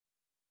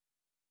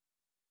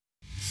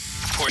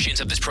Portions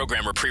of this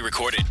program are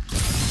pre-recorded.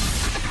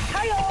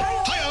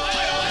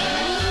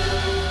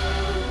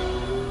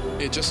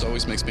 It just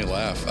always makes me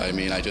laugh. I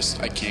mean, I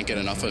can't get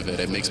enough of it.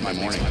 It makes my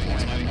morning.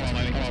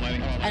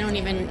 I don't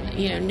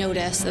even,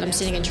 notice that I'm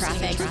sitting in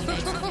traffic.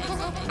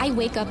 I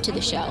wake up to the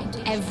show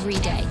every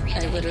day.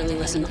 I literally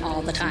listen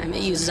all the time.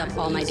 It uses up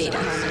all my data.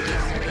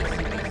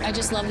 I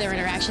just love their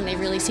interaction. They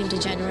really seem to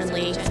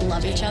genuinely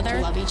love each other.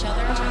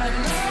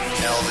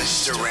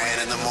 Elvis Duran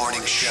in the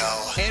Morning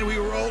Show. And we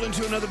roll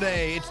into another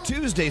day. It's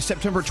Tuesday,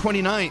 September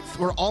 29th.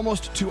 We're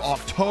almost to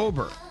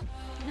October.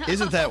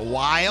 Isn't that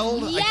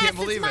wild? Yes, I can't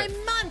believe it's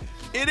it. my month.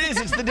 It is.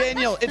 It's the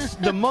Danielle. It's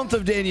the month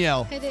of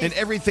Danielle. It is. And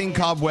everything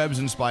cobwebs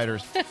and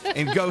spiders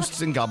and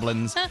ghosts and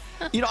goblins.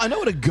 I know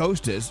what a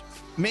ghost is.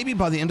 Maybe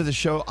by the end of the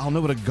show, I'll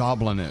know what a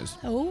goblin is.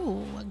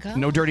 Oh, a goblin.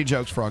 No dirty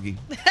jokes, Froggy.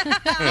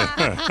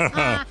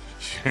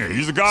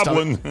 He's a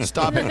goblin.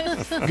 Stop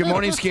it. Good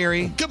morning,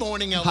 Scary. Good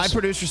morning, Elvis. Hi,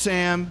 producer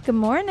Sam. Good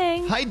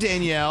morning. Hi,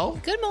 Danielle.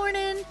 Good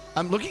morning.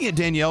 I'm looking at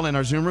Danielle in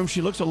our Zoom room. She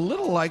looks a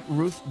little like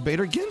Ruth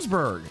Bader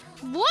Ginsburg.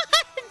 What?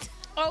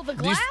 Oh, the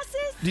glasses?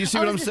 Do you see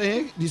what I'm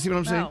saying? Do you see what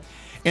I'm saying?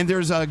 And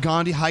there's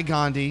Gandhi. Hi,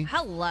 Gandhi.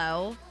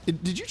 Hello.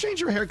 Did you change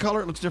your hair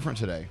color? It looks different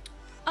today.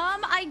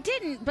 I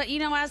didn't, but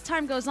as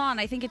time goes on,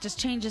 I think it just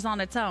changes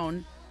on its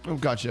own. Oh,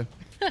 gotcha.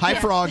 Hi,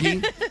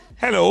 Froggy.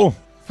 Hello.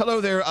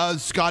 Hello there,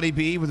 Scotty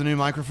B with a new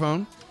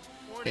microphone.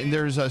 And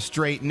there's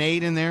Straight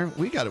Nate in there.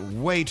 We got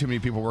way too many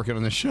people working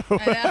on this show.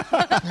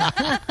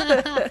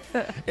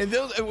 And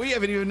we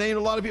haven't even named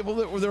a lot of people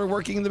that are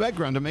working in the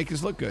background to make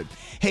us look good.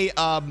 Hey,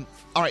 all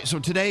right, so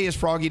today is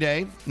Froggy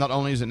Day. Not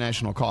only is it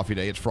National Coffee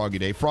Day, it's Froggy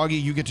Day. Froggy,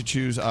 you get to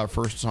choose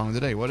first song of the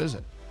day. What is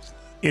it?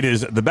 It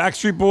is the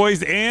Backstreet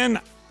Boys and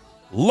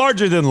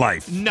Larger Than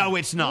Life. No,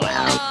 it's not.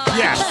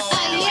 Yes.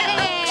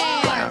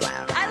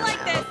 I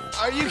like this.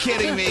 Are you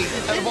kidding me?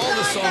 Out of all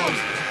the songs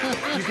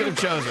you could have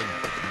chosen.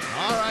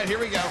 All right, here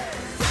we go.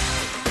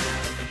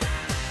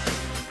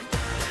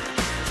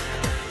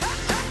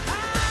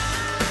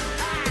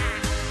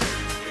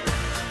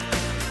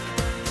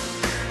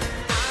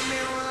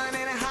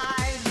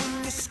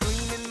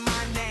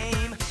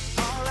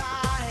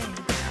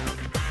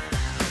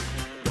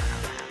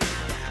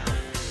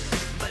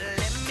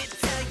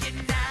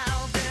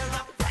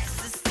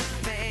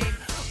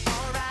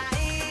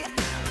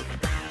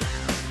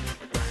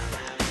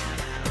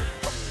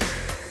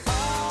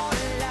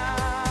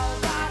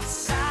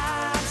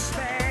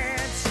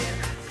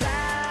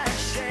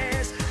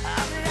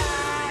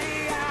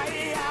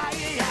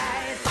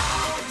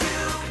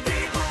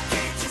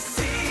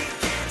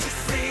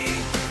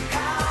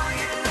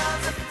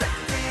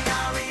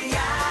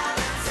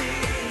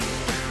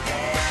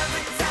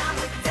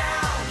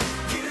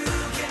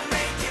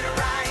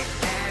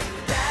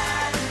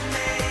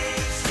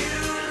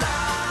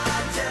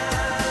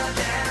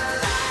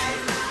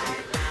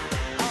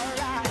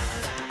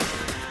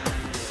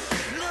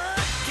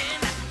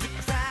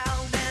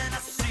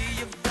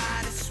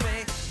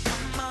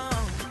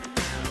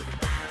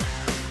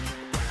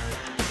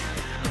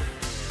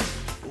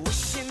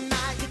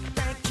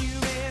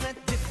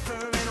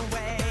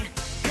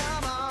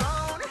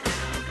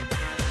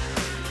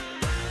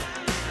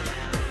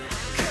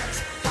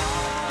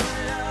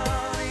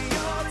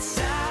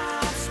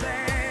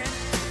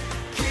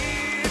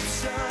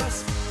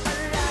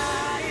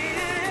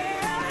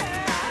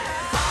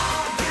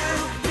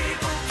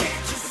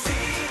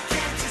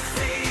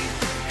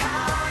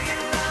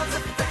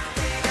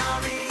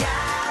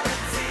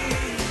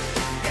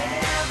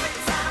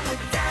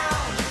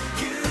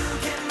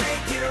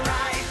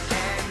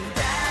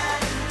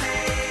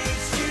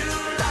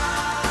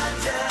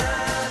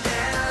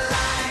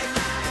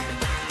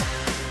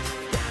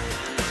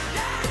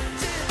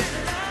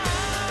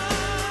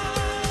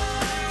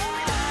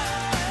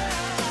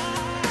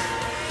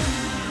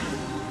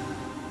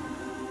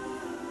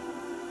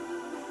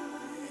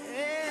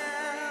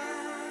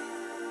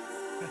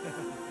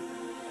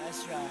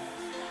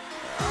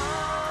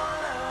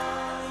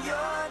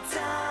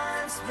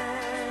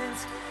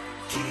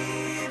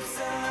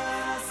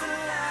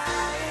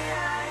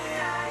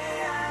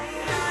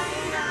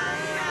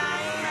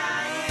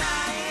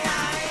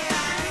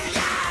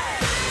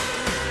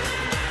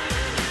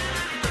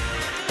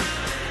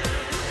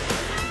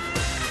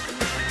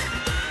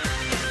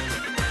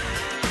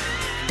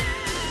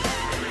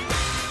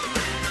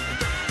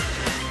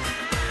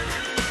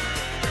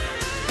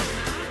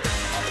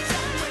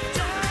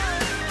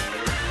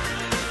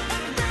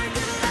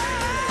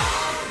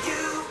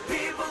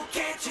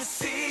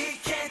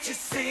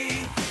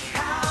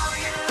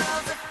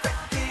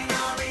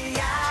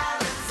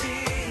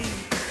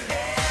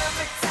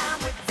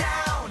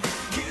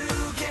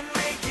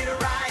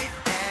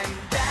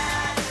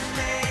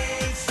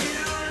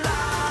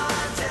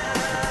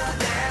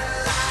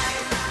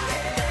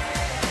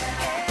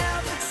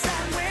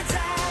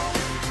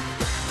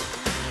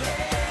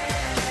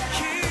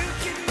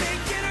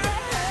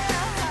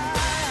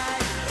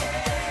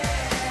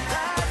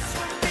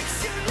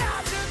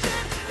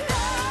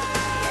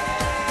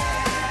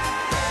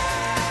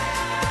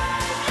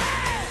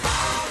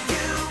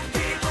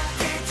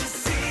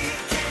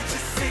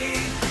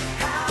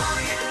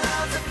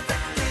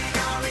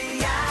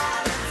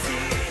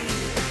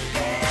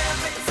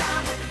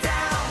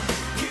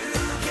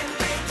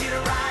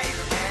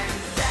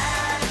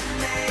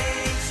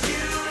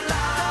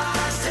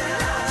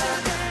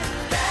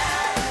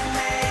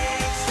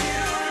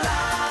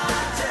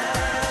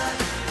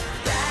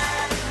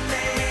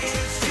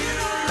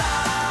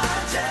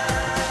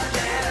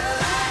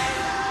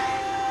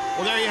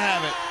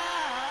 have it.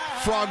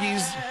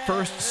 Froggy's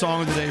first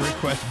song of the day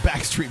request,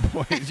 Backstreet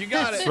Boys. You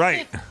got it.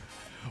 Right.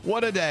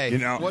 What a day.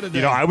 What a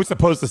day. I was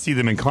supposed to see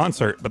them in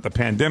concert, but the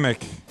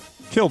pandemic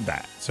killed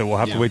that. So we'll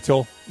have to wait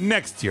till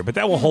next year. But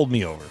that will hold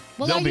me over.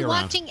 Well, They'll are be you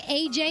around. watching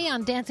AJ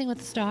on Dancing with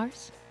the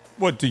Stars?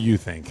 What do you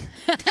think?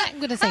 I'm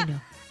going to say no.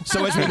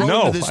 So as we roll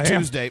No, into this I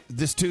am. Tuesday,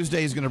 this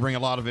Tuesday is going to bring a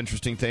lot of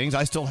interesting things.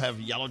 I still have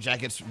yellow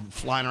jackets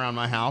flying around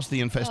my house.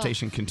 The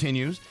infestation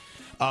continues.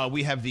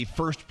 We have the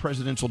first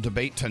presidential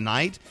debate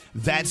tonight.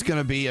 That's going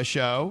to be a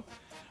show.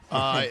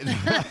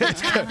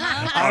 It's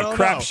A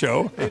crap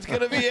show. It's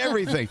going to be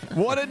everything.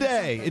 What a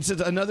day. It's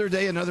another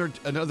day, another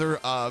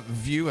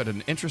view at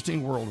an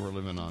interesting world we're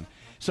living on.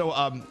 So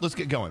let's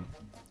get going.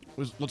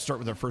 Let's start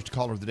with our first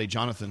caller of the day,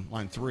 Jonathan,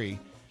 line 3.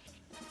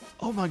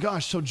 Oh, my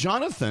gosh. So,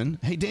 Jonathan,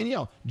 hey,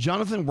 Danielle,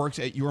 Jonathan works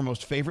at your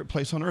most favorite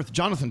place on earth.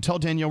 Jonathan, tell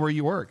Danielle where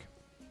you work.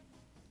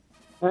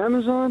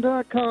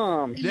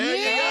 Amazon.com. There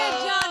you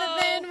go.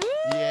 Jonathan.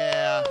 Woo!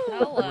 Yeah.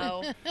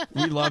 Hello.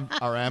 We love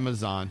our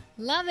Amazon.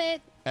 Love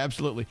it.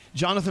 Absolutely.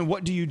 Jonathan,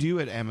 what do you do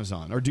at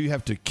Amazon? Or do you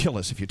have to kill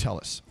us if you tell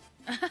us?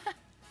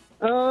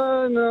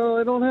 No,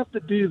 I don't have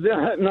to do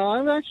that. No,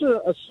 I'm actually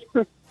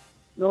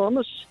I'm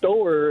a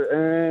store,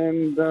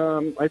 and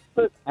I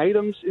put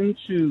items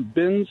into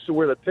bins to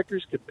where the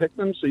pickers could pick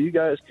them so you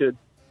guys could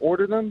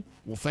order them.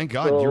 Well, thank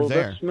God So you're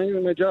there. That's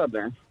mainly my job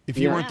there. If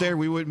you weren't there,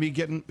 we wouldn't be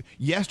getting...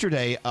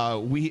 Yesterday,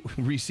 we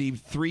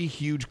received 3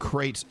 huge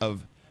crates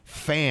of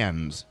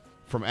fans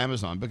from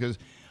Amazon because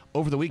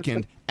over the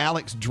weekend,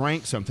 Alex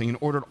drank something and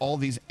ordered all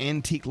these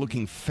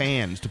antique-looking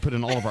fans to put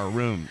in all of our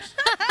rooms.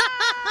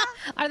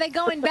 Are they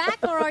going back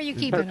or are you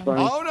keeping them?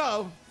 Oh,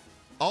 no.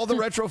 All the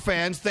retro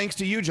fans, thanks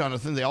to you,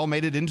 Jonathan, they all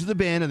made it into the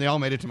bin and they all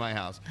made it to my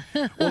house.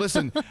 Well,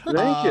 listen,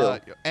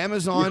 Thank you.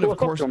 Amazon, You're of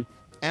course, welcome.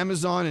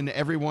 Amazon and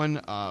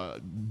everyone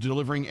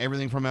delivering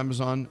everything from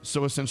Amazon,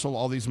 so essential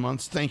all these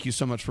months. Thank you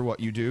so much for what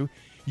you do.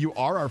 You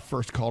are our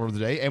first caller of the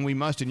day, and we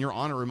must, in your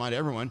honor, remind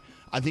everyone,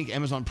 I think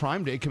Amazon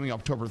Prime Day coming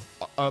October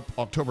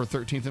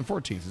 13th and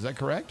 14th. Is that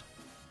correct?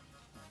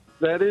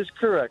 That is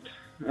correct.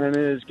 And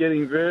it is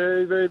getting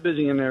very, very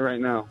busy in there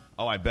right now.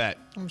 Oh, I bet.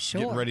 I'm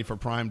sure. Getting ready for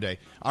Prime Day.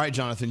 All right,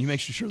 Jonathan, you make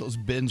sure those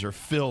bins are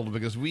filled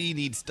because we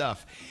need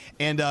stuff.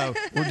 And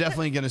we're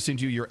definitely going to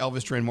send you your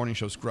Elvis Duran Morning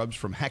Show scrubs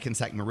from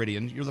Hackensack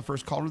Meridian. You're the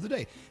first caller of the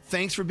day.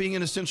 Thanks for being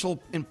an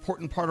essential,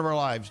 important part of our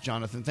lives,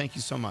 Jonathan. Thank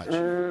you so much.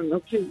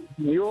 Okay,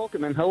 you're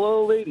welcome. And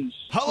hello, ladies.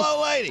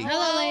 Hello, lady.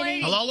 Hello,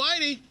 lady. Hello,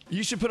 lady.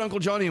 You should put Uncle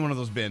Johnny in one of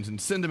those bins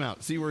and send him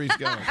out. See where he's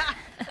going.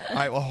 All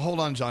right, well, hold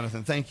on,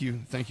 Jonathan. Thank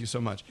you. Thank you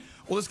so much.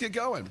 Well, let's get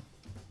going.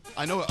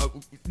 I know,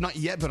 not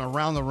yet, but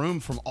around the room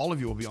from all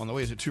of you will be on the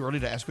way. Is it too early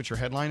to ask what your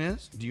headline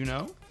is? Do you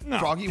know? No.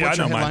 Froggy, Yeah, what's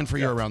I your know headline mine. for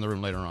you around the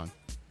room later on?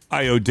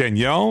 I owe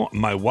Danielle,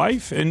 my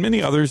wife, and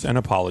many others an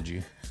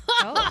apology.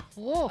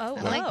 Whoa, I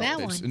like that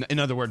It's- one. in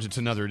other words, it's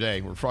another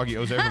day where Froggy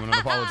owes everyone an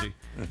apology.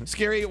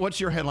 Scary, what's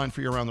your headline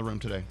for you around the room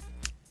today?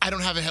 I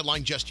don't have a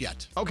headline just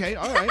yet. Okay,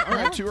 all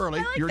right, too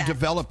early. You're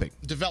developing.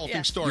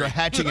 Developing story. You're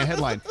hatching a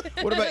headline.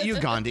 What about you,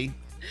 Gandhi?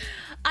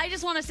 I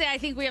just want to say I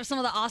think we have some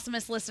of the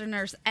awesomest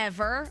listeners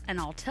ever, and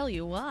I'll tell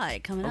you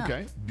why coming up.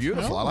 Okay,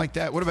 beautiful. I like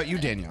that. What about you,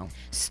 Danielle?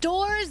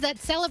 Stores that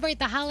celebrate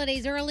the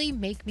holidays early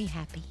make me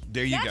happy.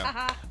 There you go.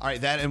 All right,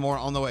 that and more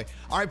on the way.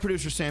 All right,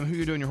 producer Sam, who are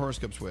you doing your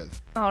horoscopes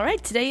with? All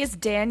right, today is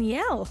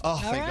Danielle. Oh,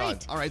 thank right.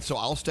 God. All right, so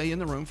I'll stay in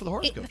the room for the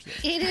horoscopes.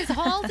 It is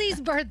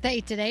Halsey's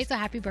birthday today, so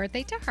happy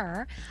birthday to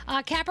her.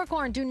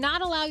 Capricorn, do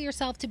not allow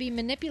yourself to be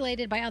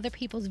manipulated by other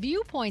people's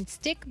viewpoints.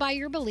 Stick by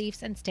your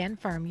beliefs and stand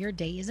firm. Your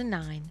day is a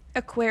 9.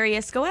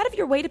 Aquarius, go out of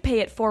your way to pay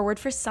it forward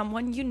for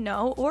someone you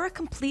know or a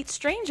complete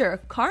stranger.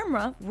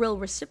 Karma will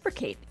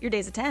reciprocate. Your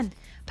day's a 10.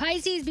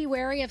 Pisces, be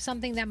wary of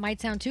something that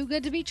might sound too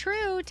good to be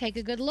true. Take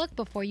a good look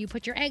before you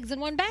put your eggs in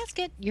one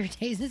basket. Your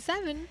day's a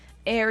 7.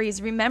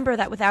 Aries, remember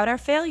that without our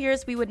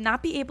failures, we would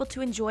not be able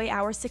to enjoy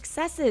our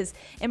successes.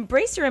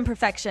 Embrace your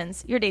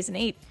imperfections. Your day's an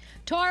 8.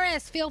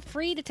 Taurus, feel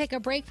free to take a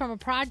break from a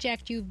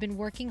project you've been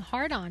working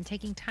hard on.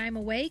 Taking time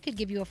away could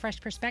give you a fresh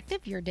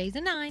perspective. Your day's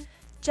a 9.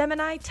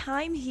 Gemini,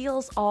 time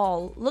heals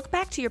all. Look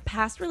back to your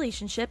past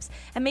relationships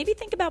and maybe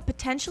think about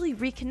potentially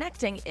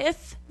reconnecting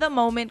if the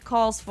moment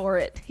calls for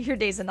it. Your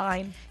day's a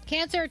 9.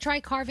 Cancer, try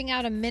carving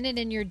out a minute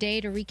in your day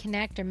to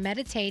reconnect or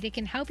meditate. It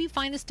can help you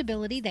find the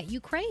stability that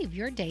you crave.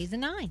 Your day's a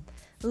 9.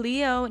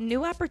 Leo,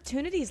 new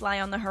opportunities lie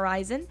on the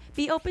horizon.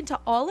 Be open to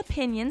all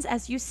opinions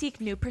as you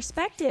seek new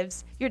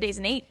perspectives. Your day's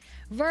an 8.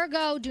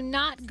 Virgo, do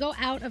not go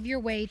out of your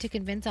way to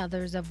convince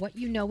others of what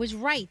you know is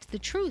right. The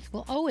truth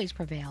will always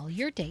prevail.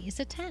 Your day is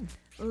a 10.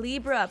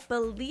 Libra,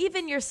 believe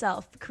in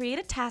yourself. Create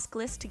a task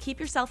list to keep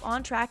yourself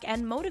on track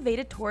and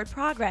motivated toward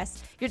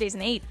progress. Your day's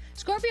an 8.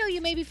 Scorpio, you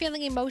may be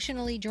feeling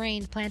emotionally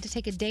drained. Plan to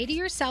take a day to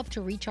yourself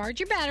to recharge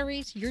your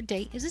batteries. Your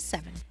day is a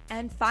 7.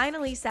 And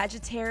finally,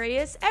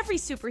 Sagittarius, every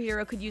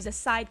superhero could use a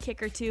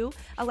sidekick or two.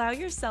 Allow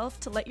yourself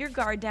to let your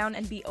guard down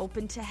and be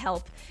open to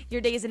help.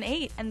 Your day is an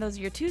 8, and those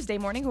are your Tuesday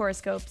morning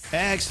horoscopes.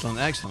 Excellent,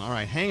 excellent. All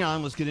right, hang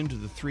on. Let's get into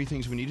the 3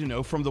 things we need to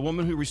know from the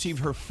woman who received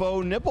her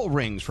faux nipple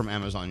rings from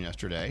Amazon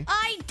yesterday.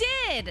 I did.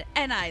 did,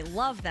 and I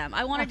love them.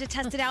 I wanted to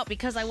test it out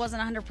because I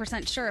wasn't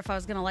 100% sure if I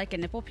was going to like a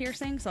nipple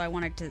piercing, so I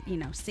wanted to,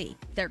 see.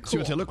 They're cool. See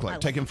what they look like.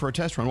 Take them for a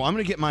test run. Well, I'm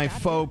going to get my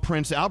faux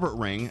Prince Albert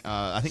ring,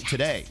 I think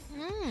today.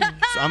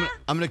 So I'm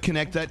going to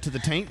connect that to the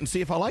taint and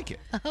see if I like it.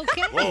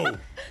 Okay. Whoa.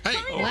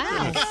 Hey.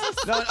 Wow.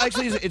 No,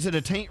 actually, is it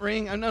a taint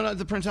ring? No,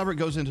 the Prince Albert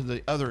goes into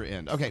the other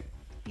end. Okay.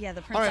 Yeah,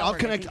 the Prince All right,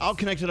 Albert, I'll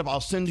connect it up. I'll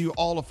send you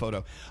all a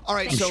photo. All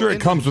right. I'm so sure it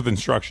comes with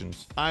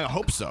instructions. I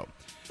hope so.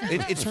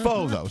 It's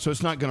faux, though, so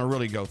it's not going to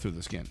really go through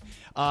the skin.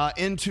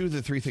 Into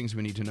the 3 things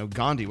we need to know.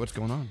 Gandhi, what's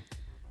going on?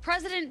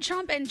 President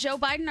Trump and Joe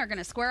Biden are going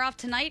to square off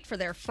tonight for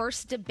their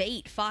first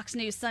debate. Fox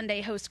News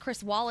Sunday host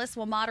Chris Wallace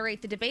will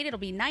moderate the debate. It'll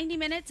be 90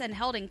 minutes and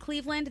held in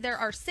Cleveland. There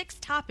are 6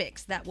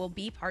 topics that will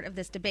be part of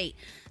this debate: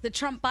 the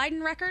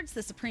Trump-Biden records,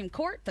 the Supreme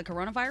Court, the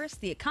coronavirus,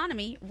 the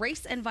economy,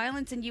 race and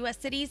violence in U.S.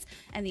 cities,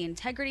 and the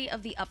integrity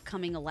of the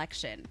upcoming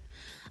election.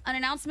 An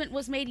announcement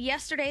was made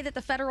yesterday that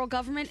the federal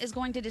government is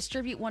going to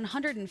distribute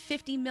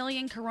 150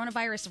 million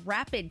coronavirus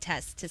rapid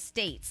tests to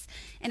states.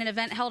 In an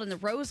event held in the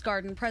Rose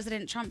Garden,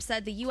 President Trump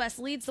said the U.S.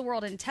 leads the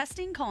world in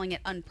testing, calling it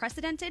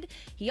unprecedented.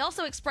 He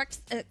also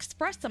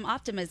expressed some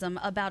optimism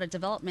about a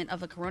development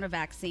of a corona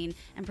vaccine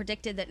and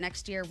predicted that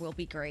next year will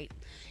be great.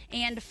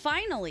 And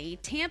finally,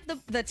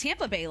 the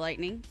Tampa Bay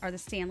Lightning are the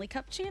Stanley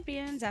Cup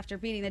champions after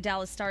beating the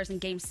Dallas Stars in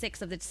Game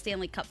 6 of the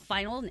Stanley Cup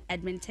Final in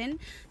Edmonton.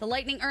 The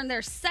Lightning earned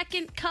their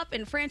 2nd cup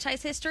in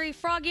franchise history.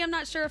 Froggy, I'm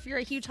not sure if you're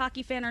a huge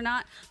hockey fan or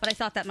not, but I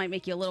thought that might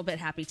make you a little bit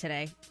happy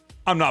today.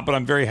 I'm not, but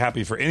I'm very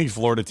happy for any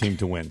Florida team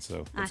to win,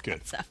 so that's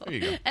good. So. There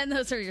you go. And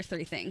those are your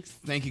 3 things.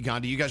 Thank you,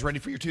 Gandhi. You guys ready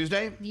for your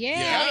Tuesday?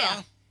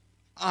 Yeah.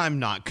 I'm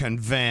not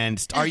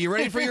convinced. Are you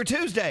ready for your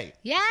Tuesday?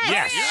 Yes.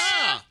 Yes.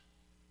 Yeah.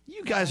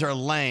 You guys are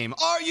lame.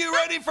 Are you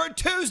ready for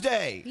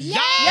Tuesday?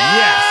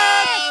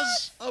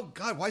 Yes. Oh,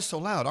 God, why so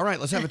loud? All right,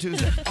 let's have a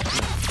Tuesday.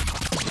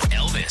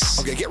 Elvis.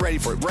 Okay, get ready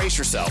for it. Brace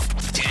yourself.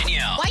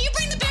 Danielle. Why you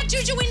bring the bad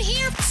juju in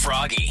here?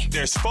 Froggy.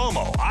 There's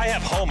FOMO. I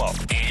have homo.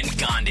 And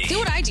Gandhi. Do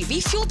what I do. Be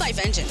fueled by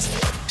vengeance.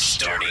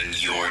 Starting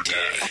your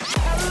day.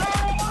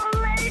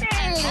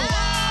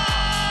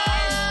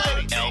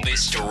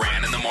 Elvis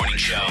Duran in the Morning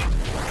Show.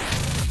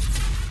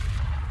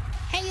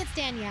 Hey, it's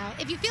Danielle.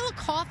 If you feel a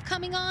cough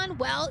coming on,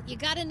 well, you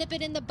gotta nip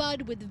it in the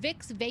bud with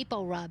Vicks Vapor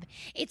Rub.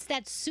 It's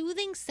that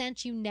soothing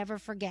scent you never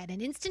forget,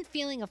 an instant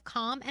feeling of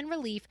calm and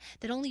relief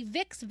that only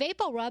Vicks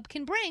Vapor Rub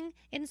can bring,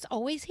 and it's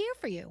always here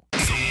for you.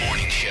 The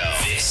Morning Show.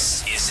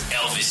 This is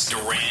Elvis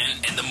Duran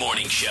and the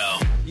Morning Show.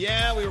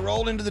 Yeah, we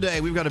roll into the day.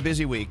 We've got a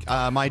busy week.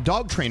 My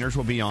dog trainers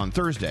will be on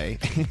Thursday.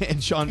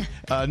 And Sean,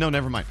 no,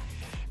 never mind.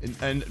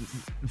 And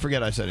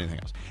forget I said anything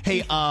else.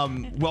 Hey,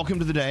 welcome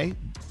to the day.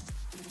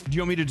 Do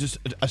you want me to just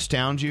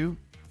astound you?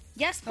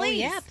 Yes,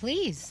 please. Oh, yeah,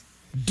 please.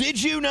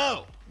 Did you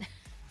know?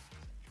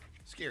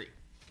 Scary.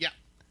 Yeah.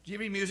 Do you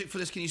have any music for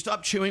this? Can you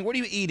stop chewing? What are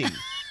you eating?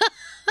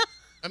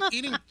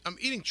 I'm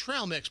eating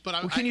trail mix, but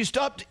I'm. Well, can you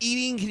stop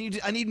eating?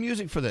 I need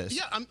music for this.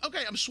 Yeah. I'm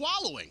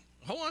swallowing.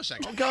 Hold on a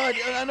second. Oh God,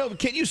 I know.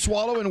 Can't you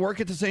swallow and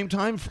work at the same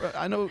time?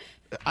 I know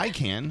I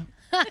can.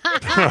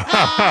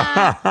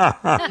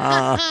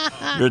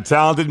 You're a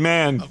talented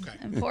man. Okay.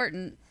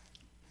 Important.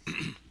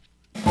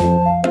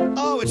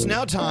 Oh, it's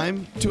now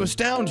time to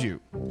astound you.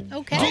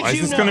 Okay.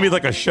 Is this going to be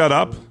like a shut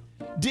up?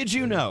 Did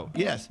you know?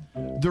 Yes.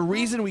 The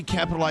reason we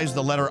capitalize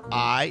the letter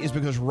I is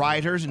because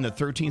writers in the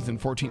 13th and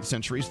 14th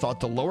centuries thought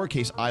the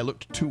lowercase I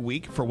looked too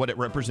weak for what it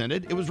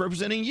represented. It was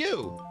representing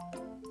you.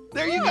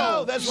 There you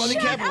go. That's why they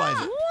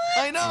capitalize it.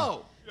 I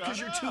know. Because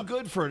you're too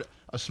good for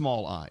a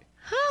small I.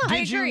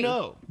 Did you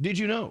know? Did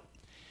you know?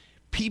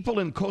 People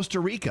in Costa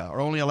Rica are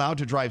only allowed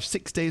to drive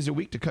 6 days a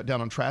week to cut down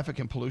on traffic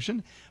and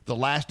pollution. The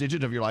last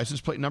digit of your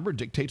license plate number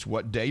dictates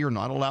what day you're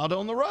not allowed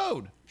on the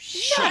road.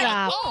 Shut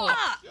up.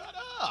 Shut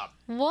up.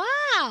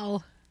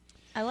 Wow.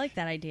 I like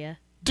that idea.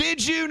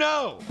 Did you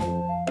know?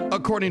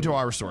 According to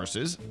our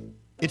sources,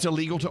 it's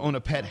illegal to own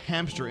a pet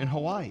hamster in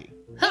Hawaii.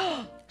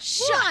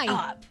 Shut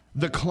up.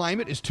 The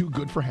climate is too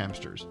good for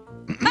hamsters.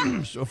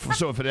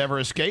 So if it ever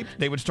escaped,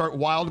 they would start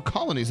wild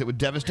colonies that would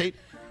devastate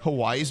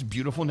Hawaii's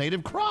beautiful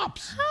native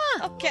crops.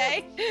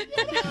 Okay.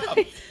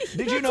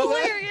 Did you know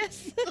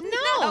hilarious.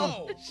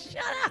 No.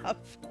 Shut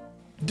up.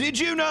 Did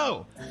you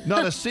know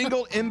not a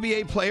single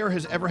NBA player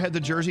has ever had the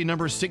jersey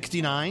number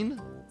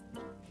 69?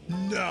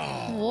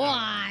 No.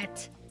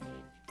 What?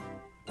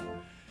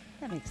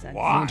 That makes sense.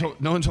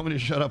 No one told me to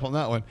shut up on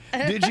that one.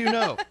 Did you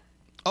know?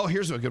 Oh,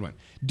 here's a good one.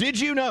 Did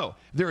you know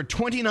there are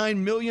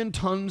 29 million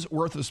tons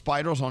worth of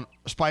spiders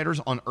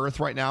on Earth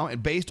right now,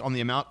 and based on the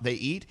amount they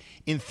eat,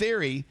 in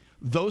theory,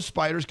 those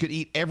spiders could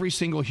eat every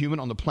single human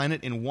on the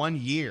planet in 1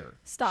 year.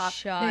 Stop.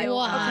 Shut Okay.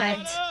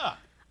 up.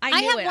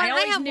 I knew it. I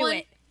always knew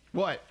it.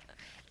 What?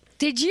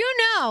 Did you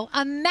know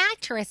a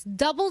mattress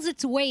doubles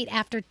its weight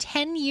after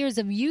 10 years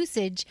of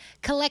usage,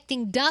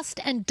 collecting dust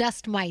and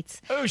dust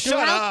mites? Oh,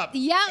 shut up.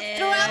 Yeah,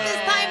 throughout this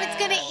time, it's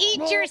going to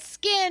eat your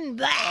skin.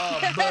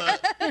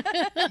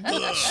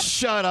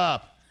 Shut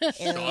up.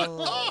 Shut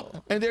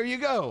up. And there you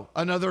go.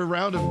 Another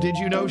round of Did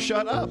You Know?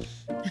 Shut Up.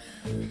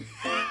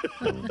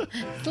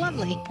 It's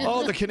lovely.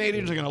 Oh, the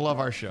Canadians are going to love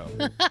our show.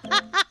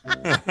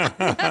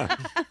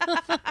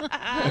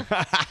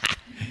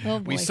 Oh,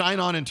 boy. We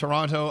sign on in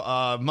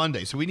Toronto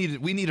Monday, so we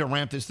need to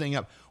ramp this thing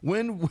up.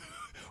 When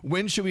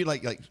should we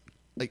like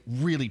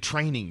really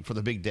training for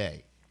the big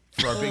day,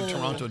 for our big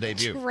Toronto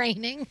debut?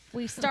 Training.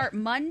 We start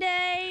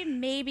Monday,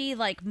 maybe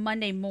like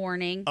Monday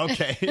morning.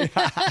 Okay.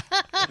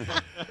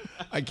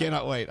 I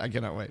cannot wait.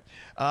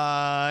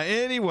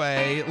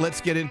 Anyway, let's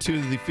get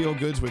into the feel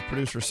goods with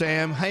producer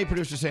Sam. Hey,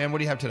 producer Sam, what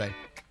do you have today?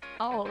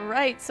 All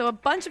right, so a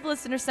bunch of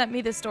listeners sent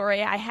me this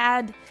story. I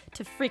had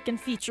to freaking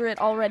feature it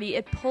already.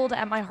 It pulled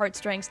at my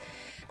heartstrings.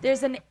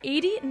 There's an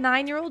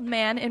 89-year-old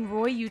man in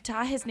Roy,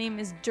 Utah. His name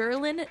is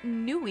Derlin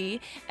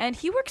Nui, and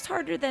he works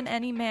harder than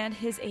any man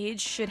his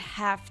age should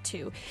have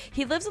to.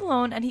 He lives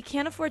alone, and he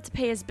can't afford to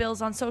pay his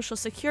bills on Social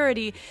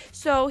Security,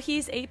 so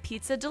he's a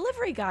pizza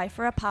delivery guy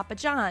for a Papa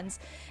John's.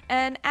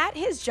 And at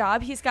his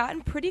job, he's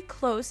gotten pretty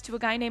close to a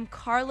guy named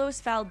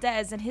Carlos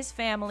Valdez and his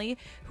family,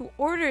 who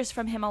orders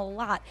from him a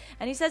lot.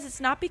 And he says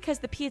it's not because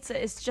the pizza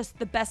is just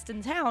the best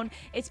in town,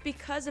 it's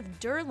because of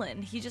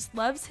Derlin. He just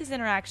loves his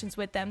interactions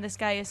with them. This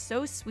guy is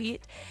so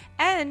sweet,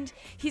 and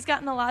he's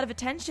gotten a lot of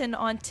attention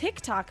on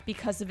TikTok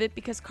because of it,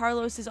 because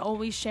Carlos is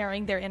always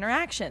sharing their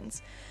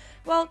interactions.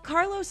 Well,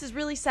 Carlos is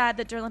really sad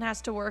that Derlin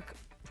has to work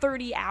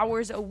 30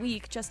 hours a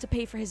week just to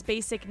pay for his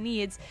basic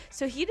needs,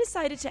 so he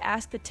decided to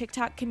ask the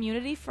TikTok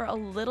community for a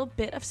little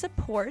bit of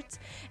support,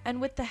 and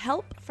with the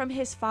help from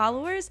his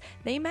followers,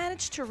 they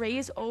managed to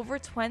raise over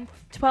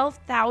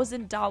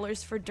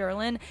 $12,000 for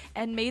Derlin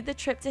and made the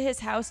trip to his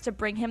house to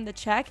bring him the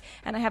check.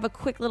 And I have a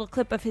quick little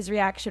clip of his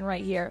reaction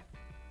right here.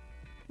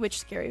 Which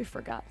Scary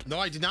forgot. No,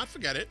 I did not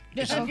forget it.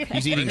 Okay.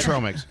 He's eating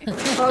trail mix.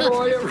 How do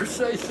I ever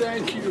say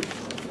thank you?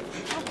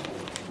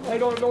 I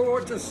don't know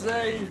what to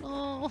say.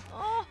 Oh,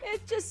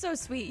 it's just so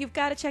sweet. You've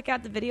got to check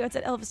out the video. It's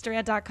at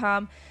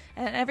ElvisDuran.com.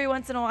 And every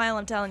once in a while,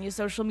 I'm telling you,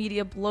 social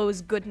media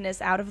blows goodness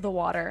out of the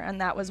water.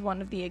 And that was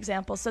one of the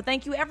examples. So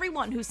thank you,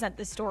 everyone who sent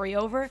this story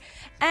over.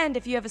 And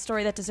if you have a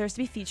story that deserves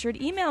to be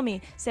featured, email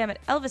me,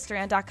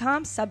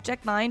 Sam@ElvisDuran.com.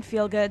 Subject line,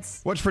 feel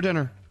goods. What's for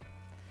dinner?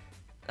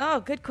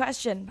 Oh, good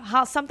question.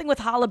 Something with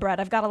challah bread.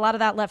 I've got a lot of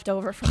that left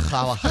over from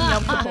Challah.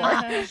 Yom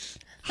Kippur.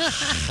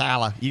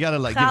 Challah. You got to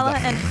like Challah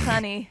give the and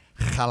honey.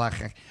 Challah.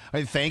 All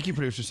right, thank you,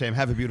 producer Sam.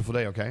 Have a beautiful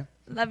day, okay?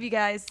 Love you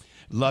guys.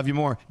 Love you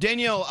more.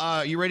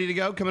 Danielle, you ready to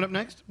go? Coming up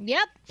next?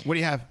 Yep. What do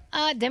you have?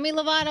 Demi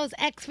Lovato's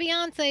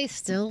ex-fiance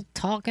still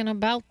talking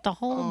about the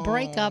whole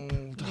breakup.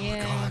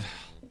 God.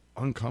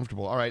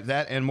 Uncomfortable. All right,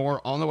 that and more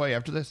on the way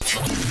after this.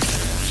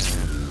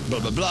 Blah,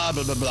 blah, blah,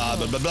 blah, blah, blah,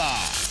 blah, blah.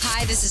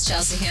 Hi, this is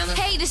Chelsea Handler.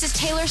 Hey, this is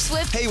Taylor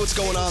Swift. Hey, what's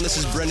going on? This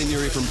is Brendan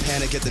Urie from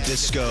Panic at the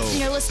Disco.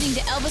 You're listening to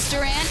Elvis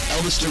Duran.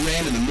 Elvis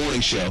Duran in the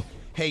Morning Show.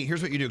 Hey,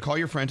 here's what you do. Call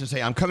your friends and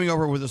say, I'm coming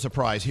over with a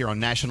surprise here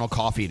on National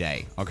Coffee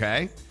Day,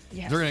 okay?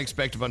 Yes. They're going to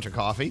expect a bunch of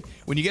coffee.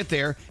 When you get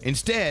there,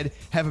 instead,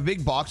 have a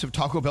big box of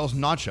Taco Bell's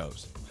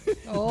nachos. This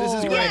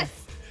is great. Yes.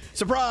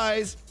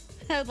 Surprise!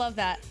 I would love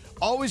that.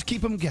 Always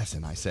keep them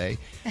guessing, I say.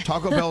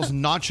 Taco Bell's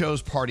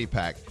Nachos Party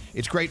Pack.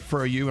 It's great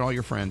for you and all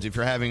your friends if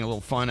you're having a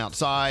little fun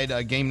outside,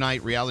 a game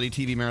night, reality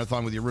TV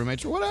marathon with your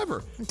roommates or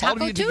whatever. Taco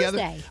all of you Tuesday.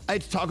 Together.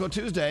 It's Taco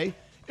Tuesday.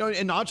 You know,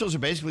 and nachos are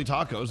basically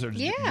tacos. They're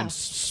Yeah.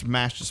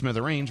 smashed to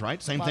smithereens,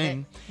 right? Same Love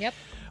thing. it.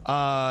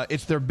 Yep.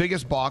 It's their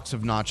biggest box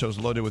of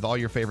nachos loaded with all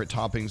your favorite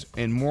toppings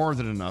and more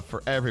than enough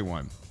for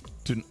everyone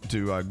to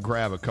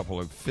grab a couple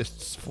of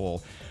fists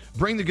full.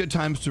 Bring the good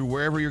times to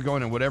wherever you're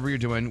going and whatever you're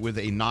doing with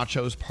a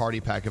Nachos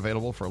Party Pack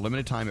available for a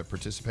limited time at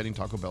participating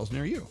Taco Bells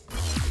near you.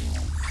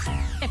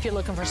 If you're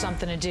looking for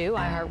something to do,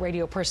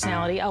 iHeartRadio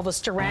personality Elvis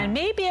Duran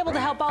may be able to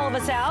help all of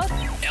us out.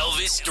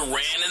 Elvis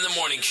Duran in the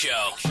Morning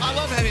Show. I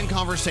love having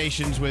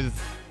conversations with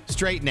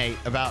Straight Nate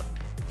about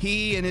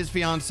he and his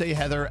fiancée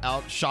Heather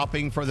out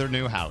shopping for their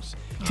new house.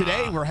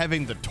 Today, we're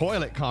having the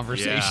toilet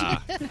conversation.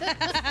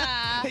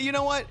 Hey, you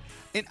know what?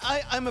 And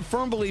I'm a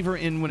firm believer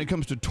in when it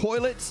comes to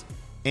toilets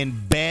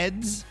and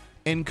beds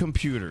and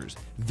computers.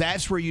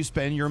 That's where you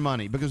spend your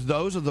money because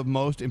those are the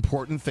most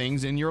important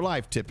things in your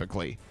life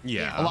typically.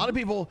 Yeah. A lot of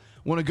people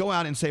want to go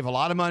out and save a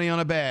lot of money on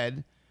a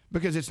bed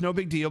because it's no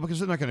big deal because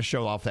they're not going to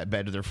show off that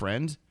bed to their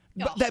friends.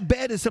 But that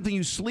bed is something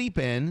you sleep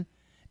in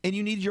and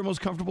you need your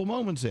most comfortable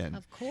moments in.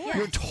 Of course.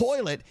 Your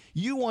toilet,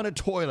 you want a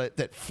toilet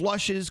that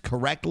flushes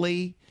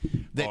correctly,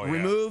 that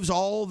removes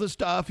all the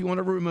stuff you want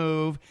to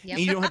remove, Yep.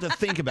 and you don't have to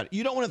think about it.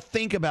 You don't want to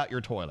think about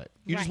your toilet.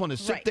 You just Right, want to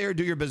sit right. there,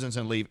 do your business,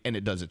 and leave, and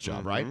it does its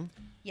job, right?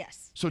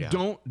 Yes. So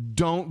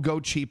don't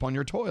go cheap on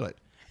your toilet.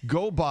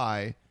 Go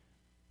buy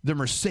the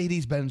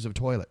Mercedes-Benz of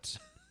toilets.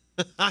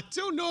 I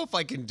don't know if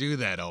I can do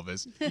that,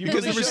 Elvis. You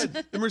Because really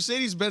should. the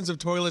Mercedes-Benz of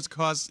toilets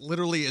costs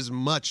literally as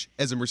much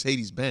as a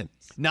Mercedes-Benz.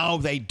 No,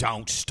 they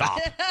don't. Stop.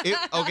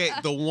 Okay,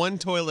 the one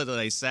toilet that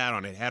I sat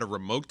on, it had a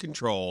remote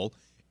control.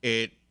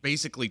 It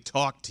basically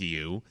talked to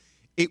you.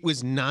 It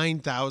was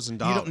 $9,000. You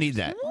don't need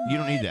that. You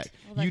don't need that.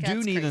 Well, you do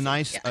that's need a crazy.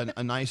 nice,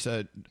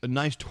 a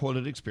nice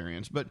toilet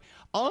experience. But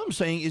all I'm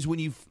saying is when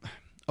you,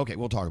 Okay,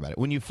 we'll talk about it.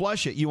 When you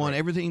flush it, you want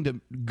everything to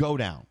go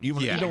down. You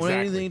don't want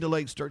anything to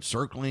like start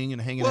circling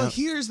and hanging Well, out.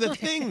 here's the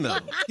thing, though.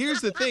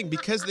 Here's the thing,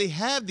 because they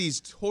have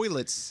these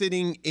toilets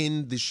sitting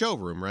in the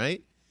showroom,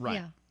 right? Right.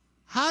 Yeah.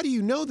 How do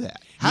you know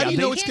that? How do you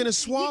know it's going to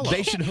swallow?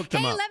 They should hook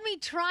them Hey, up. let me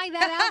try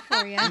that out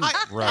for you.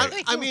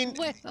 I mean,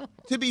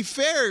 to be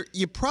fair,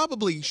 you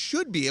probably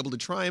should be able to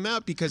try them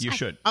out because You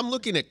should. I'm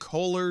looking at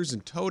Kohlers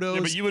and Totos.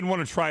 Yeah, but you wouldn't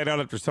want to try it out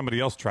after somebody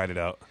else tried it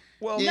out.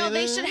 Well, No,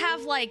 they should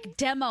have like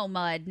demo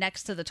mud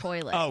next to the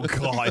toilet. Oh,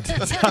 God.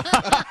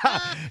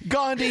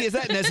 Gandhi, is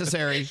that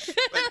necessary?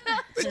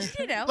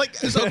 You know.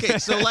 Like, okay,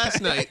 so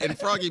last night, and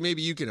Froggy,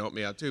 maybe you can help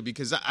me out too,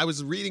 because I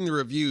was reading the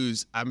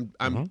reviews. I'm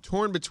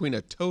torn between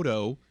a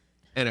Toto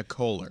and a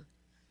Kohler.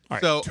 All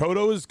right, So-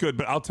 Toto is good,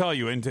 but I'll tell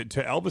you, and to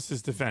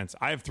Elvis's defense,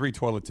 I have 3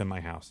 toilets in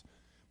my house,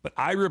 but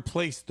I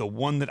replaced the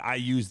one that I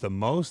use the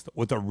most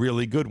with a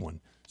really good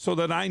one, so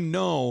that I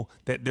know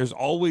that there's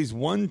always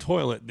one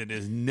toilet that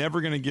is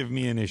never going to give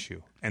me an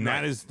issue, and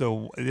that is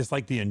it's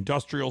like the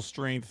industrial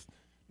strength.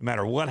 No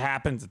matter what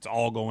happens, it's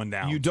all going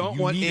down. You don't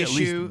So want need issue.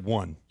 at least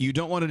one. You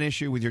don't want an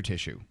issue with your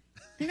tissue.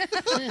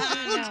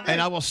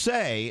 And I will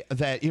say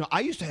that I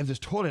used to have this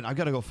toilet. And I've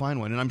got to go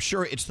find one, and I'm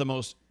sure it's the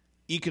most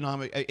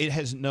economic. It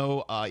has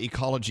no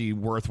ecology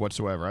worth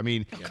whatsoever. I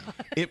mean,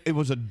 it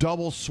was a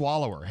double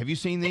swallower. Have you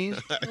seen these?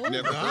 I've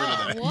never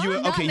heard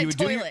of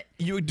that.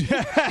 You would do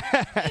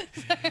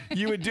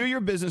you would do your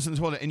business in the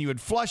toilet, and you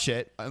would flush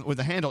it with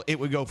the handle. It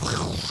would go,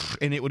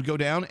 and it would go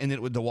down, and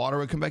then the water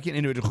would come back in,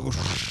 and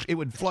it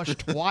would flush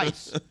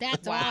twice.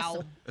 That's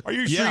awesome. Are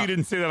you sure you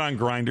didn't say that on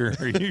Grindr?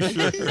 Are you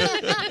sure?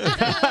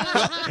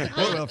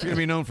 Well, if you're gonna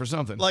be known for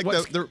something, Like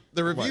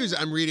the reviews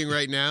I'm reading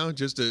right now,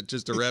 just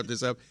to wrap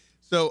this up.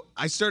 So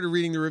I started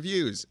reading the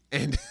reviews,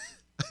 and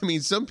I mean,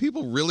 some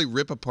people really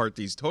rip apart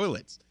these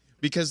toilets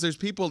because there's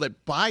people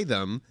that buy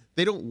them,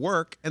 they don't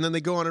work, and then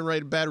they go on and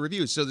write bad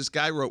reviews. So this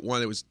guy wrote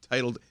one that was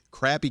titled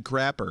 "Crappy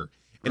Crapper,"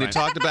 and it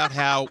talked about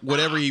how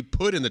whatever he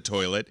put in the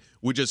toilet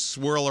would just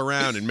swirl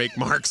around and make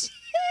marks.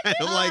 And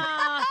I'm like,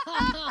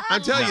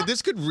 I'm telling you,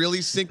 this could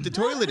really sink the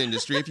toilet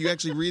industry if you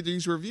actually read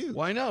these reviews.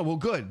 Why not? Well,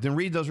 good. Then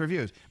read those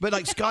reviews. But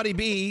like Scotty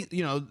B,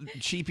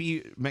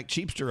 cheapy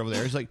McCheapster over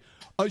there, is like,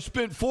 I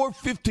spent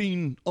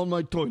 $4.15 on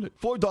my toilet.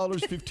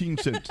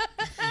 $4.15.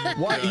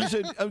 Why? He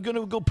said, I'm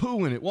gonna go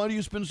poo in it. Why do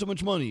you spend so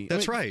much money?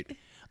 That's right.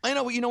 I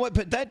know, but you know what?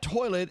 But that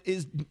toilet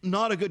is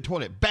not a good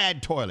toilet.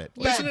 Bad toilet.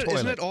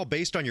 Isn't it all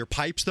based on your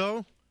pipes,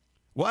 though?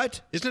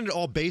 What? Isn't it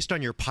all based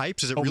on your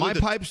pipes? Is it Oh, really my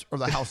pipes or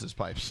the house's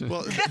pipes?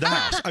 Well, the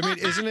house. I mean,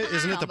 isn't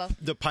it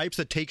the pipes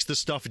that takes the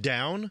stuff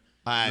down?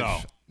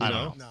 I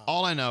don't know.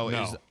 All I know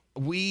is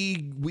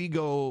we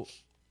go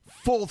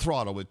full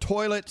throttle with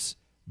toilets,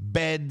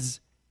 beds,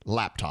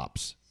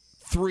 laptops.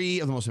 3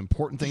 of the most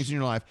important things in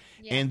your life,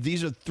 and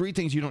these are 3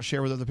 things you don't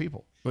share with other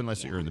people,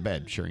 unless you're in the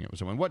bed sharing it with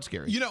someone. What's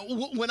scary?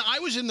 When I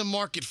was in the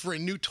market for a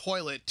new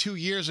toilet 2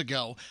 years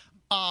ago,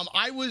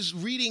 I was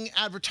reading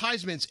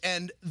advertisements,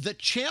 and the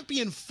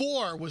Champion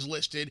 4 was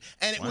listed,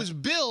 and it was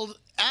billed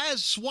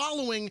as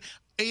swallowing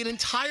an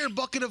entire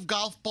bucket of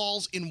golf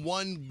balls in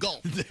one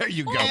gulp. There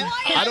you go.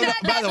 I don't know.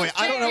 By the way,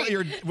 I don't know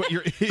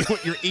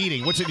what you're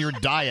eating. What's in your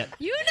diet?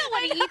 You know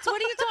what he eats.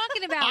 What are you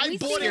talking about? I We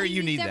bought see it. what he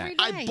eats every day.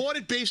 I bought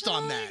it based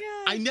on that.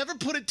 I never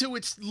put it to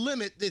its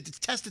limit, to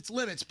test its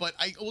limits, but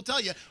I will tell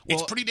you,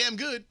 it's pretty damn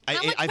good. How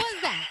much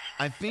was that?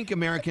 I think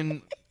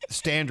American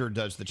Standard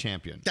does the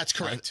Champion. That's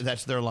correct.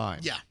 That's their line.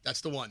 Yeah,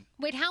 that's the one.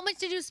 Wait, how much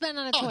did you spend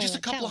on a toilet? Just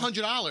a couple Tell of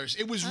 $100.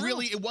 It was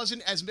it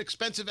wasn't as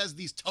expensive as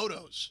these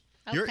Totos.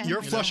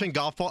 You're flushing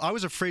golf ball. I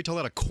was afraid to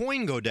let a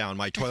coin go down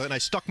my toilet, and I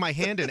stuck my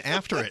hand in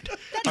after it.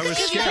 I was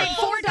scared.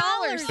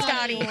 $4,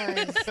 Scotty.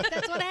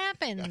 That's what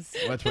happens.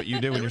 That's what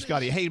you do when you're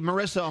Scotty. Hey,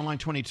 Marissa on line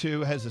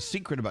 22 has a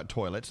secret about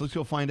toilets. Let's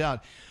go find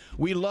out.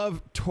 We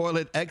love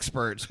toilet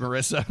experts,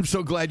 Marissa. I'm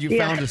so glad you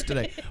found us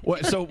today.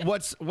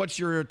 What's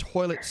your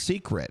toilet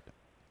secret?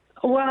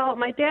 Well,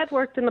 my dad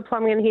worked in the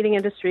plumbing and heating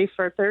industry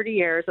for 30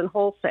 years in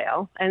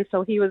wholesale, and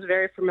so he was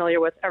very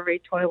familiar with every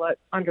toilet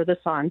under the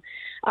sun.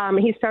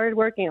 He started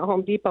working at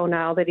Home Depot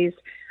now that he's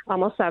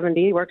almost 70.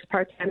 He works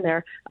part-time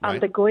there.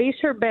 The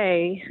Glacier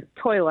Bay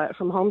toilet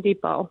from Home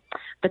Depot,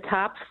 the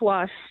top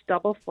flush,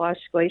 double flush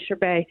Glacier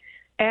Bay,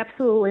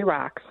 absolutely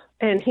rocks.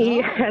 And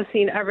he has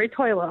seen every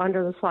toilet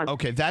under the sun.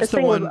 Okay, that's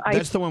the one.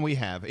 That's the one we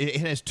have. It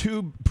has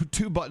two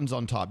buttons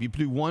on top. You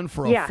do one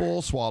for a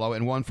full swallow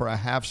and one for a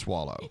half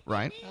swallow,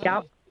 right?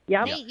 Yep.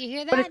 Nate, you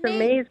hear that? But it's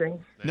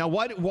amazing. Now,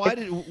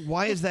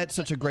 why is that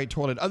such a great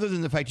toilet? Other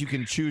than the fact you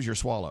can choose your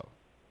swallow.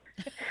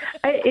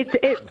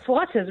 It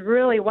flushes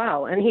really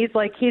well, and he's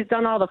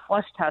done all the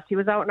flush tests. He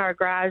was out in our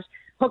garage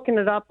hooking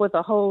it up with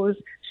a hose,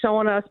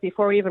 showing us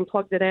before we even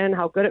plugged it in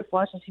how good it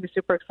flushes. He was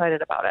super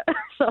excited about it.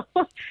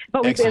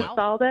 But we've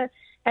installed it,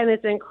 and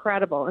it's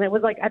incredible. And it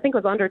was like, I think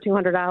it was under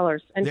 $200.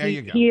 And There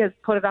you go. he has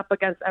put it up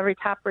against every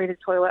top-rated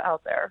toilet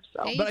out there.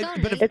 So But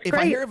it's if I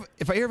great.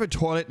 hear of a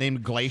toilet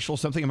named Glacial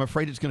something, I'm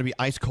afraid it's going to be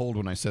ice cold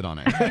when I sit on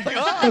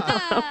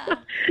it.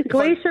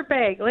 Glacier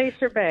Bay.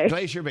 Glacier Bay.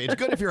 It's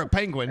good if you're a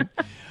penguin.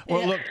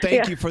 Well, look,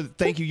 thank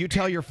you. You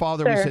tell your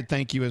father we Sure. said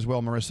thank you as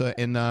well, Marissa.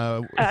 And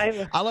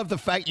I love the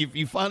fact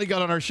you finally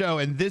got on our show,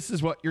 and this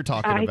is what you're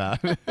talking about.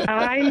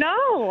 I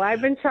know.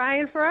 I've been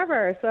trying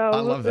forever. So I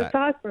love it's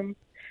that. awesome.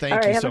 Thank All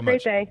right, you have so a great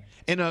much. day.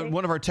 And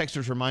one of our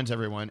texters reminds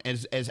everyone,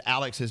 as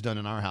Alex has done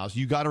in our house,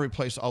 you got to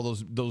replace all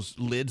those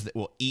lids that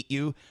will eat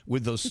you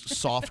with those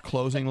soft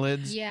closing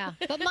lids. Yeah,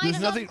 but my There's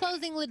soft nothing-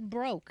 closing lid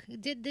broke.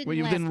 It didn't Well,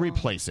 you last didn't long.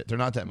 replace it. They're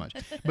not that much.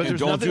 But And there's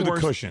don't nothing do the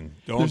worse. cushion.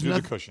 Don't there's do the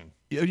nothing- cushion.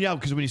 Yeah,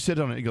 because when you sit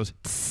on it, it goes.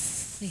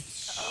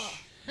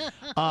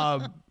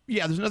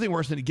 Yeah, there's nothing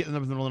worse than getting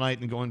up in the middle of the night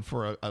and going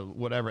for a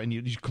whatever, and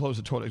you close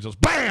the toilet, it goes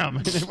BAM!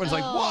 And everyone's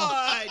like,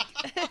 what?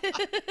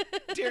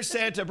 Dear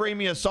Santa, bring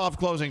me a soft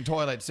closing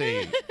toilet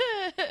seat.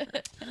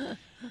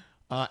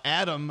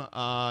 Adam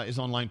is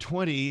on line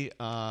 20.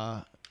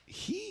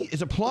 He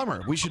is a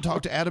plumber. We should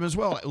talk to Adam as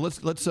well.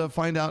 Let's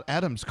find out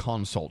Adam's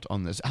consult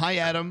on this. Hi,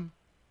 Adam.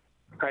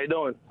 How you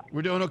doing?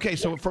 We're doing okay.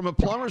 So from a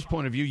plumber's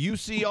point of view, you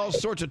see all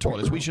sorts of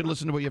toilets. We should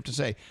listen to what you have to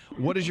say.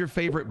 What is your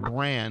favorite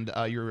brand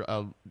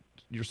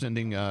you're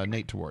sending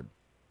Nate toward?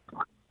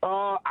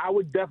 I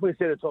would definitely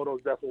say the Toto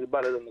is definitely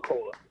better than the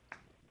Cola.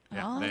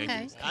 Oh,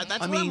 okay. That's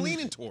what I'm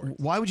leaning toward.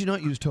 Why would you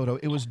not use Toto?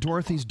 It was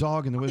Dorothy's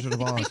dog in The Wizard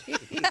of Oz.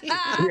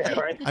 Yeah,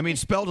 right. I mean,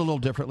 spelled a little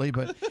differently,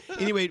 but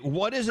anyway,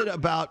 what is it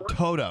about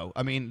Toto?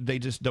 I mean, they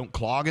just don't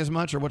clog as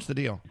much, or what's the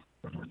deal?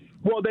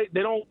 Well, they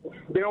don't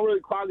really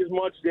clog as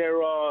much. They're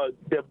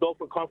built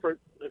for comfort,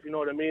 if you know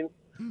what I mean.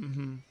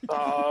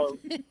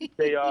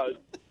 They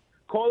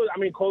Cola. I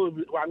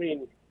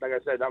mean, like I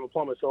said, I'm a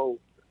plumber, so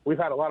we've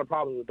had a lot of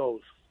problems with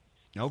those.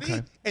 Okay.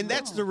 See? And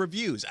that's the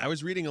reviews. I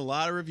was reading a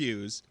lot of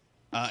reviews,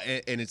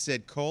 and it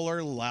said Kohler,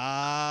 a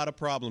lot of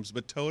problems,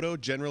 but Toto,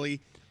 generally,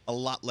 a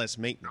lot less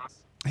maintenance.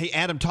 Hey,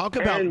 Adam, talk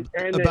about and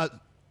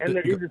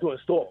they're easy to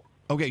install.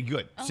 Okay,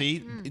 good.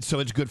 See, so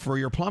it's good for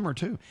your plumber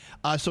too.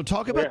 So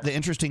talk about the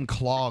interesting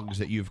clogs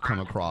that you've come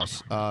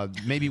across.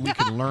 Maybe we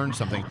can learn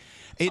something.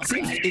 It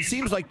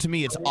seems like to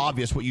me it's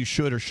obvious what you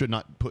should or should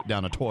not put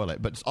down a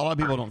toilet, but a lot of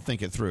people don't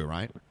think it through,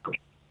 right?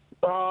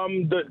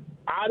 The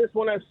oddest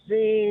one I've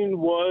seen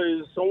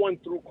was someone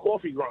threw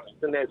coffee grinds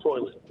in their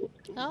toilet.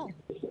 Oh.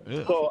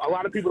 So a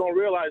lot of people don't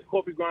realize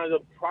coffee grinds are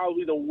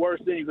probably the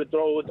worst thing you could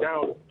throw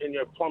down in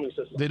your plumbing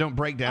system. They don't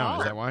break down.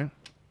 Is that why?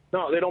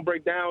 No, they don't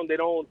break down.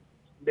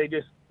 They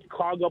just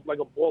clog up like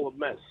a ball of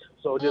mess.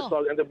 So it just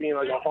ends up being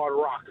like a hard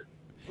rock.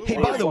 Hey,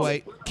 by the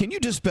way, can you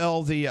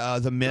dispel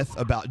the myth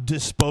about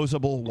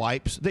disposable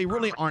wipes? They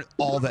really aren't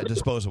all that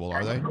disposable,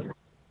 are they?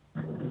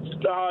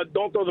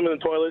 Don't throw them in the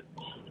toilet.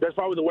 That's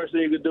probably the worst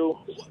thing you could do.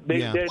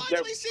 They're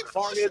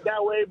targeted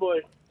that way, but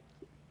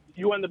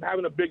you end up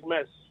having a big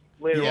mess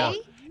later on.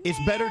 It's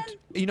better,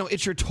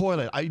 it's your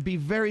toilet. I'd be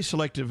very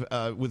selective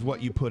with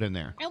what you put in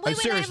there.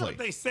 Seriously.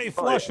 They say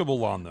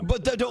flushable on them.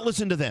 But don't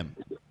listen to them.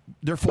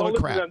 They're full of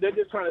crap. They're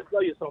just trying to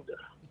sell you something.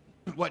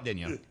 What,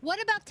 Danielle?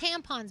 What about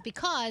tampons?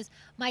 Because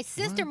my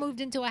sister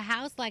moved into a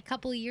house like a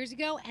couple of years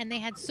ago, and they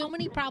had so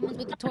many problems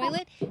with the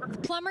toilet. The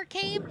plumber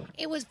came;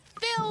 it was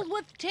filled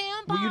with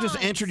tampons. Well, you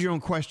just answered your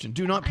own question.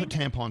 Do not put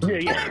tampons in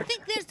the But toilet. I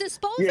think there's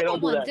disposable don't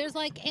do ones. that. There's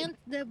like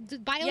the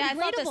biodegradable. Yeah, I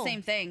thought the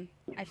same thing.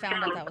 I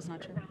found out that was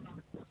not true.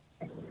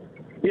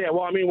 Yeah,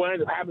 well, I mean, what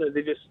ends up happening is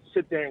they just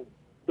sit there and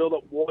build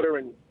up water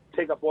and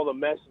take up all the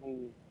mess,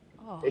 and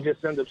it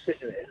just ends up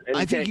sitting there. And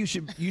I think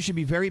can't- you should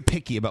be very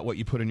picky about what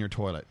you put in your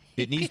toilet.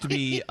 It needs to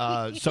be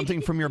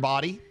something from your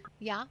body,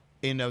 Yeah.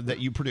 that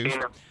you produced,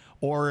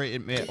 or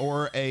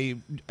a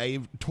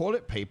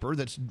toilet paper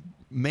that's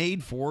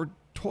made for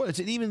toilets.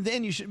 And even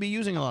then, you should be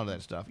using a lot of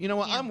that stuff. You know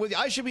what? I'm with you.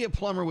 I should be a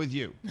plumber with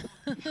you.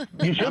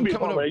 You should I'm be a coming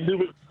plumber. over.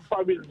 You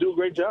probably do a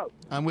great job.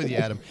 I'm with you,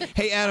 Adam.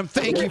 Hey, Adam,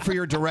 thank you for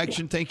your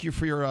direction. Thank you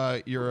for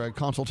your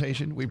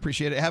consultation. We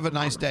appreciate it. Have a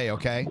nice day,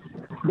 okay?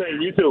 Hey,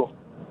 you too.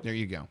 There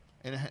you go.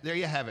 And there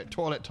you have it.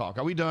 Toilet talk.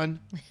 Are we done?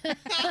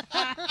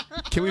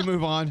 Can we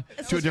move on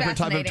to a was different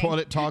type of fascinating.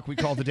 toilet talk we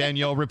call the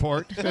Danielle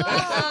Report?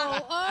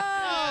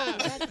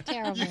 That's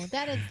terrible.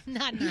 That is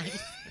not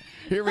nice.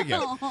 Here we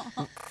go.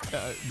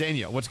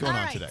 Danielle, what's going All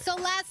on right, today? so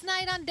last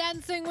night on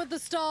Dancing with the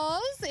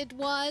Stars, it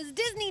was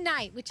Disney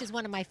night, which is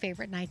one of my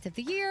favorite nights of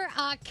the year.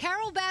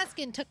 Carol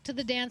Baskin took to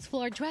the dance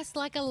floor dressed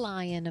like a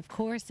lion, of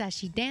course, as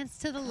she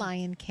danced to the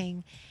Lion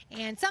King.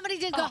 And somebody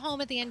did go home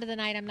at the end of the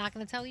night. I'm not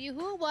going to tell you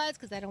who it was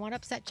because I don't want to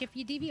upset you if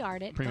you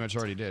DVR'd it. Pretty much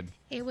already did.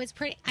 It was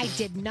pretty. I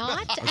did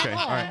not Okay, at all.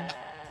 all right.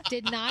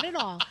 Did not at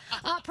all.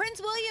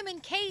 Prince William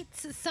and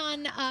Kate's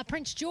son,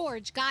 Prince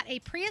George, got a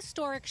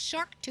prehistoric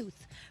shark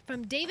tooth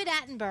from David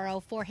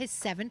Attenborough for his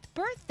 7th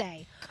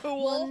birthday.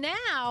 Cool. Well,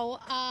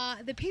 now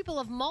the people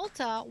of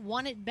Malta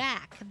want it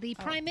back. The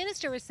Prime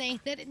Minister is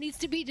saying that it needs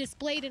to be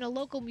displayed in a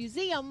local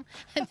museum,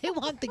 and they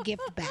want the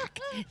gift back.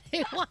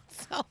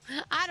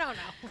 I don't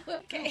know.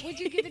 Okay. Would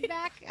you give it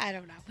back? I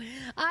don't know.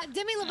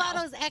 Demi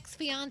Lovato's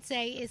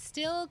ex-fiance is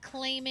still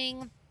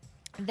claiming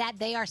that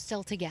they are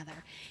still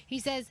together. He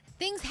says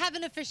things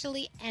haven't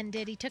officially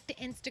ended. He took to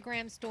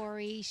Instagram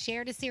story,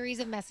 shared a series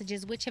of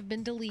messages which have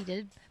been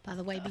deleted. By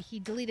the way, he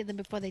deleted them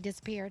before they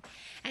disappeared.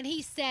 And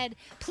he said,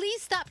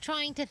 "Please stop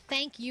trying to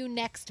thank you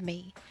next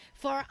me.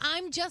 For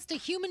I'm just a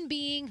human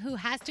being who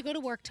has to go to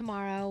work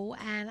tomorrow,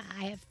 and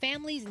I have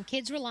families and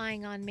kids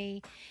relying on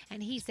me."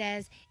 And he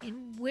says,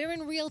 we're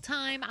in real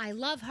time. I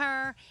love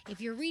her.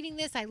 If you're reading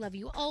this, I love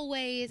you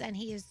always. And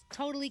he is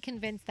totally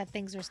convinced that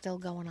things are still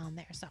going on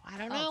there. So I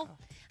don't know.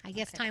 I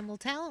guess time will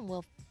tell, and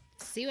we'll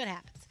see what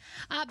happens.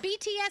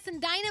 BTS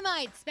and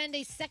Dynamite spend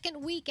a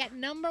second week at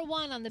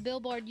 #1 on the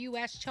Billboard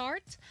U.S.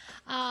 chart.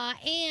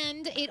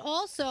 And it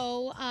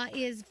also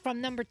is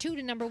from #2 to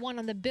 #1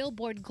 on the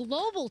Billboard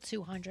Global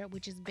 200,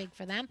 which is big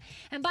for them.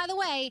 And by the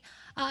way,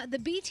 the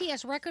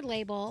BTS record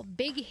label,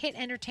 Big Hit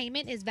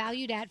Entertainment, is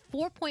valued at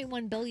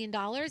 $4.1 billion.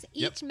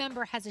 Each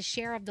member has a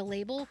share of the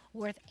label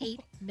worth $8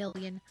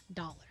 million.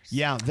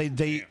 Yeah,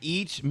 they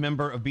each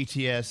member of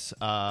BTS,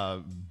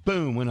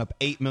 boom, went up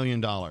 $8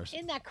 million.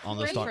 Isn't that on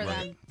the crazy stock for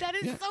market. them? That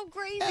is so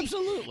crazy.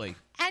 Absolutely.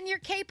 And your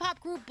K-pop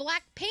group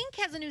Blackpink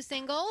has a new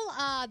single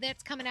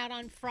that's coming out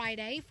on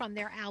Friday from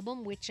their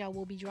album, which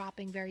will be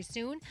dropping very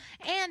soon.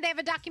 And they have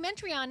a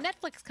documentary on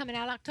Netflix coming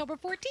out October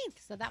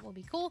 14th, so that will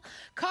be cool.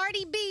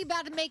 Cardi B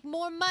about to make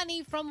more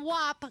money from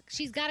WAP.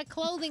 She's got a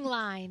clothing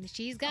line.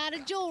 She's got a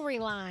jewelry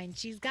line.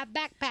 She's got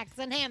backpacks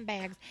and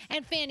handbags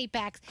and fanny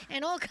packs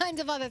and all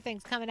kinds of other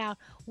things coming out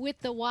with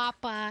the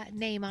WAP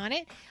name on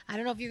it. I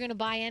don't know if you're going to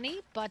buy any,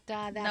 but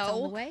that's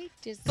on the way.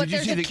 But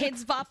there's a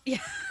Kids Bop. Yeah,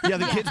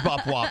 the Kids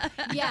Bop WAP.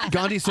 Yeah.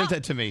 Gandhi sent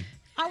that to me.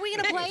 Are we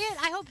going to play it?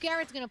 I hope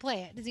Garrett's going to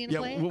play it. Is he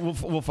going to play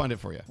it? We'll find it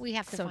for you. We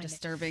have to find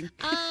disturbing.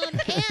 And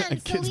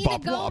Kids Selena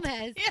Bop Wop.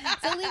 Gomez.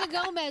 Selena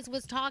Gomez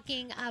was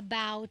talking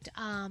about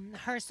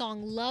her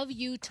song Lose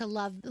You to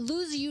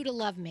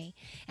Love Me.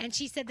 And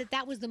she said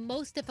that was the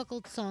most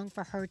difficult song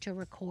for her to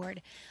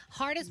record.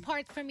 Hardest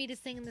part for me to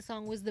sing in the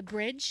song was the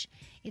bridge.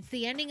 It's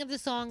the ending of the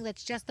song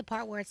that's just the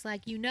part where it's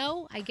like,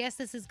 I guess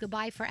this is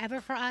goodbye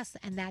forever for us,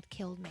 and that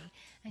killed me.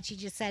 And she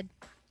just said,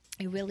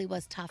 it really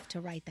was tough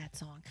to write that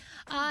song.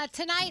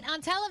 Tonight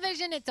on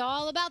television, it's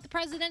all about the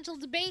presidential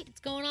debate.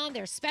 It's going on.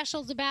 There's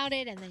specials about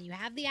it, and then you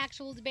have the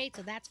actual debate,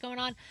 so that's going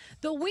on.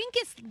 The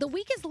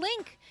Weakest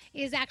Link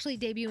is actually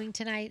debuting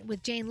tonight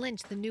with Jane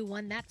Lynch, the new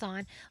one that's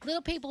on.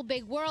 Little People,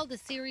 Big World, the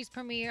series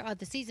premiere, or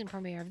the season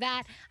premiere of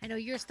that. I know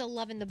you're still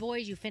loving The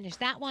Boys. You finished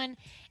that one.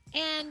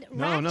 And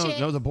Ratchet.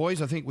 No, The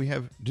Boys, I think we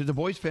have... Did The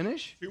Boys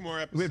finish? 2 more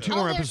episodes. We have 2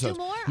 more there's episodes.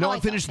 2 more? No, Oh, I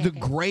finished The okay.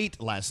 Great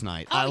last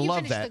night. Oh, I you love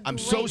finished that. The I'm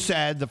so Great.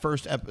 sad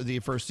the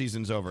first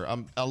season's over.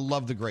 I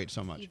love The Great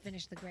so much. You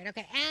finished The Great.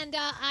 Okay. And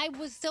I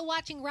was still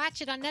watching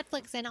Ratchet on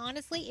Netflix, and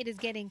honestly, it is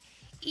getting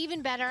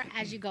even better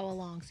as you go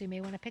along. So you may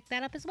want to pick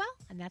that up as well.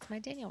 And that's my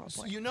Danielle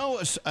report. You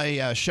know,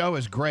 a show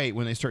is great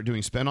when they start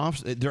doing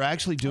spinoffs. They're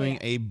actually doing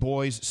a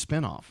Boys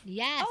spinoff.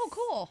 Yes. Oh,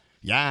 cool.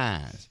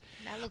 Yes.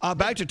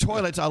 Back to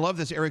toilets. I love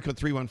this area code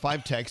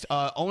 315 text.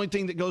 Only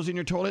thing that goes in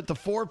your toilet, the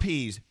 4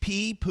 Ps.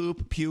 Pee,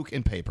 poop, puke,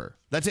 and paper.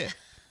 That's it.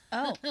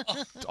 Oh.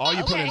 That's all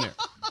you put in there.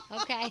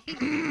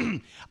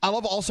 Okay. I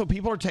love also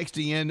people are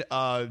texting in,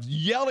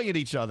 yelling at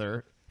each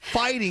other,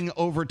 fighting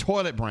over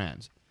toilet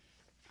brands.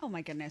 Oh,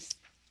 my goodness.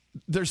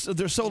 They're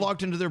so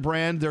locked into their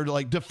brand, they're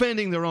like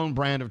defending their own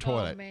brand of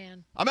toilet. Oh,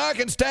 man.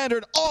 American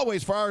standard,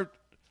 always for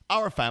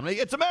our family.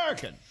 It's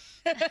American.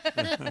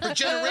 For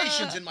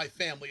generations in my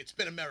family, it's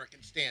been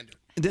American standard.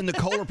 And then the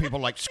Kohler people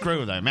are like,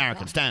 screw the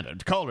American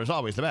standard. Kohler's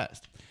always the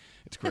best.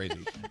 It's crazy.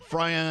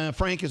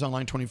 Frank is on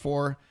line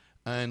 24,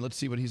 and let's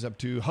see what he's up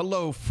to.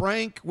 Hello,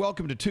 Frank.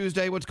 Welcome to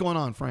Tuesday. What's going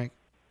on, Frank?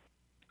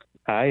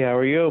 Hi, how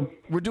are you?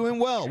 We're doing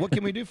well. What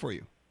can we do for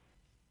you?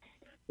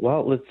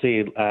 Well, let's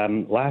see.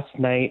 Last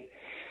night,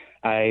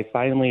 I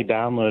finally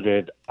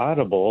downloaded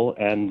Audible,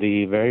 and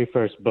the very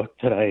first book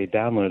that I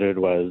downloaded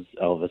was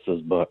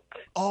Elvis's book.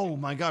 Oh,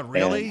 my God.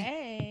 Really?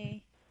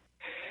 Hey.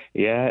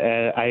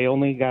 Yeah, I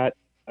only got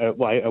I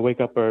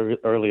wake up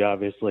early,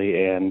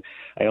 obviously, and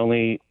I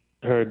only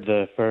heard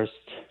the first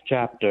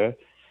chapter,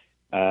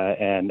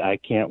 and I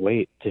can't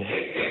wait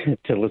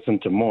to listen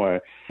to more.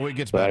 Well, it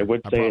gets but better. I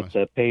would say it's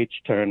a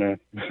page turner.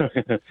 I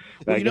guess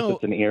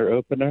it's an ear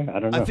opener. I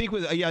don't know. I think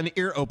with an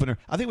ear opener.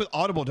 I think with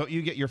Audible, don't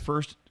you get your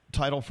first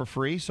title for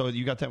free? So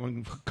you got that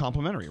one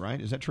complimentary,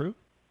 right? Is that true?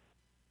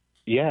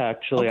 Yeah,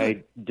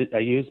 actually, I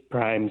used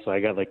Prime, so I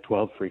got like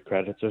 12 free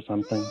credits or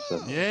something.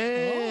 So.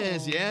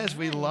 Yes,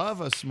 we love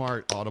a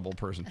smart Audible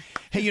person.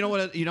 Hey, you know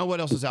what? You know what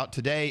else is out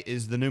today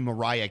is the new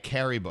Mariah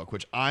Carey book,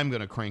 which I'm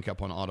going to crank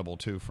up on Audible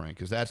too, Frank,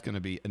 because that's going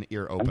to be an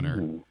ear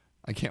opener.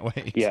 I can't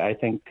wait. Yeah, I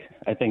think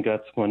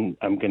that's when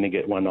I'm going to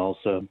get one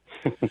also.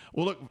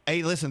 Well, look,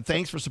 hey, listen,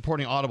 thanks for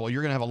supporting Audible.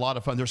 You're going to have a lot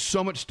of fun. There's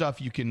so much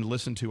stuff you can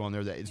listen to on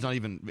there that it's not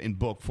even in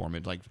book form.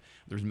 It's like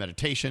there's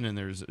meditation and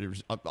there's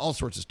all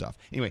sorts of stuff.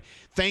 Anyway,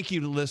 thank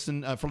you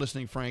for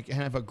listening, Frank,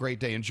 and have a great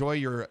day. Enjoy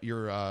your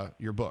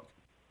book.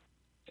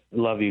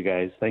 Love you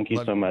guys. Thank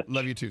you so much.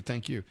 Love you too.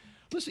 Thank you.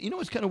 Listen,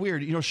 it's kind of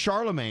weird.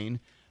 Charlemagne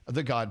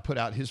the God put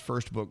out his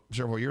first book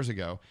several years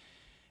ago,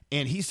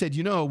 and he said,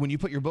 when you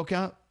put your book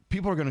out,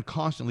 people are going to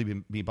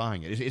constantly be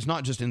buying it. It's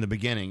not just in the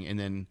beginning and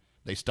then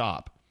they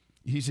stop.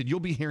 He said,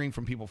 you'll be hearing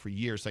from people for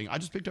years saying, I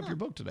just picked up your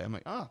book today. I'm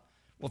like, well,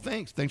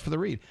 thanks. Thanks for the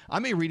read. I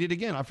may read it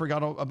again. I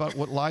forgot about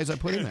what lies I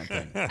put in that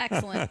thing.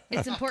 Excellent.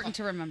 It's important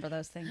to remember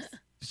those things.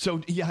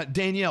 So, yeah,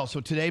 Danielle, so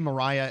today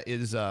Mariah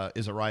is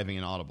arriving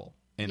in Audible.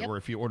 Or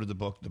if you ordered the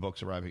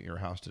book's arriving at your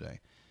house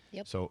today.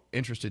 Yep. So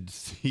interested to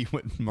see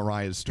what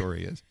Mariah's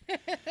story is.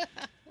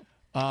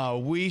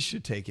 We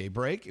should take a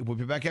break. We'll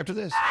be back after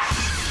this.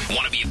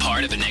 Want to be a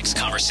part of the next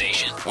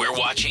conversation? We're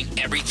watching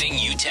everything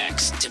you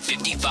text to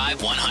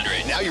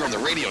 55100. Now you're on the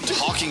radio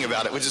talking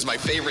about it, which is my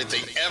favorite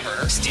thing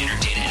ever. Standard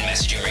data and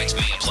messaging rates may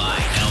apply.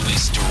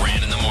 Elvis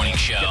Duran in the Morning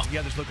Show.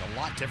 Get-togethers look a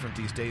lot different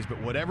these days,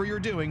 but whatever you're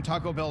doing,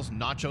 Taco Bell's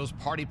Nachos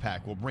Party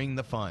Pack will bring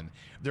the fun.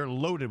 They're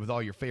loaded with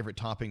all your favorite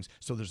toppings,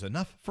 so there's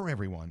enough for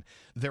everyone.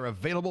 They're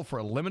available for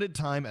a limited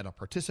time at a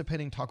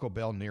participating Taco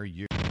Bell near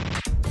you.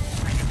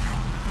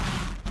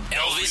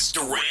 Elvis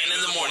Duran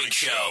in the Morning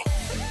Show.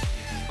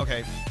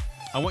 Okay,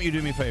 I want you to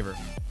do me a favor.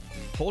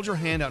 Hold your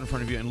hand out in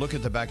front of you and look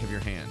at the back of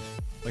your hand,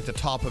 like the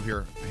top of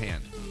your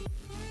hand.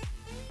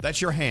 That's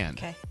your hand.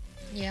 Okay.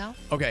 Yeah.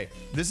 Okay,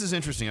 this is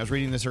interesting. I was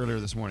reading this earlier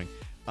this morning.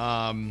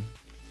 I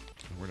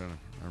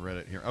read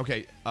it here.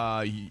 Okay,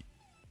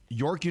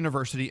 York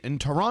University in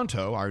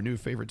Toronto, our new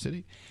favorite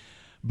city,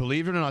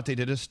 believe it or not, they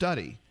did a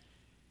study.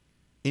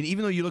 And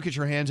even though you look at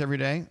your hands every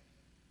day,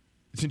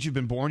 since you've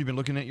been born, you've been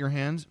looking at your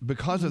hands.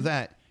 Because of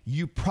that,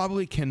 you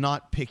probably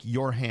cannot pick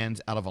your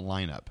hands out of a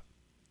lineup.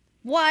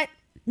 What?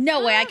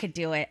 No way I could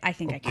do it. I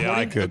think I could. Yeah,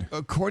 I could.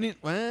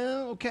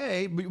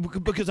 Okay,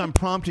 because I'm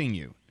prompting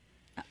you.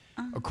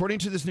 According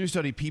to this new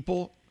study,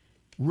 people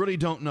really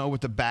don't know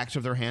what the backs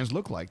of their hands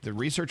look like. The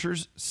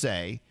researchers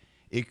say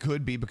it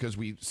could be because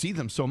we see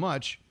them so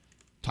much,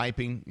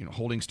 typing,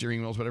 holding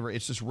steering wheels, whatever.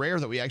 It's just rare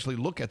that we actually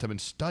look at them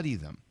and study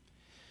them.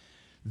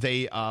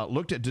 They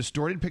looked at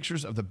distorted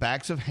pictures of the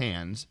backs of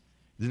hands,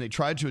 then they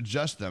tried to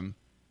adjust them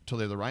till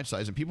they're the right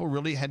size, and people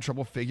really had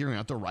trouble figuring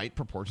out the right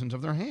proportions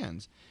of their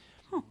hands.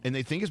 And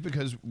they think it's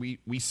because we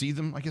see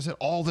them, like I said,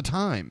 all the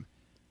time.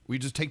 We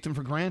just take them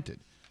for granted.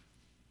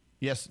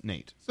 Yes,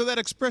 Nate. So that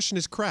expression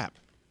is crap.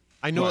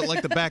 I know it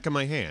like the back of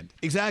my hand.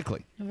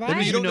 Exactly. Right. That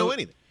means you don't know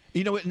anything.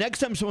 You know what? Next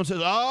time someone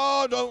says,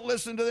 "Oh, don't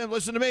listen to them,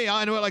 listen to me.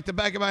 I know it like the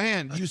back of my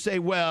hand." You say,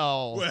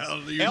 "Well,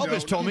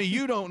 Elvis told me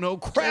you don't know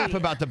crap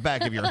about the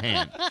back of your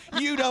hand.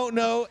 You don't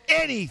know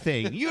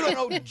anything. You don't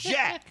know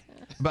jack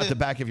about the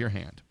back of your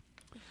hand."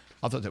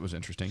 I thought that was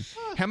interesting.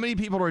 How many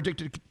people are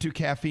addicted to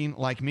caffeine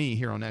like me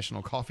here on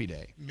National Coffee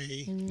Day?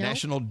 Me. Nope.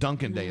 National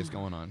Dunkin' Day is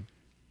going on.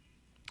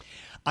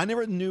 I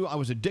never knew I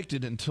was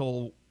addicted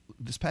until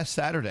this past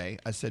Saturday.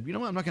 I said, you know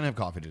what? I'm not going to have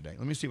coffee today.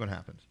 Let me see what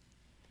happens.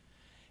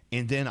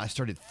 And then I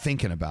started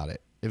thinking about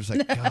it. It was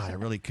like, God, I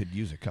really could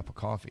use a cup of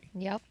coffee.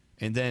 Yep.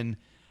 And then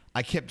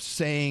I kept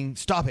saying,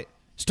 stop it.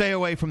 Stay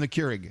away from the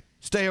Keurig.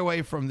 Stay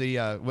away from the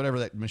whatever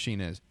that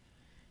machine is.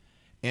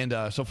 And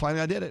so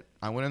finally I did it.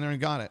 I went in there and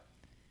got it.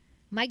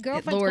 My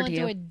girlfriend's going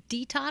through a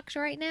detox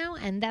right now,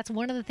 and that's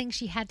one of the things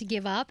she had to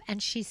give up.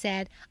 And she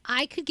said,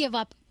 I could give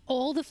up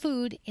all the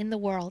food in the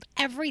world,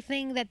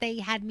 everything that they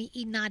had me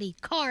eat, not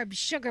eat, carbs,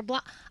 sugar, blah.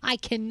 I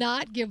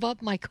cannot give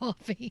up my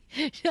coffee.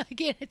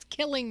 It's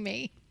killing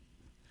me.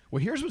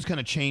 Well, here's what's going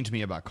to change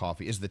me about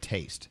coffee is the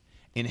taste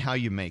and how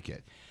you make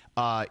it.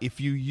 If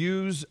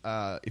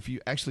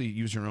you actually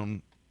use your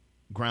own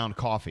ground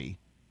coffee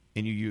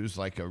and you use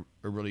like a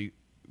really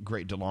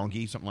great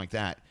DeLonghi, something like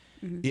that,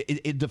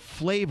 the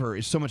flavor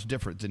is so much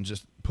different than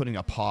just putting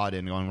a pod in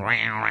and going,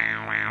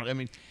 I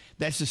mean,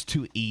 that's just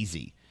too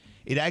easy.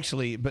 It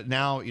actually, but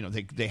now,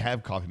 they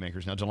have coffee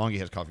makers. Now, DeLonghi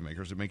has coffee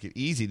makers that make it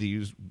easy to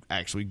use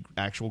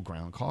actual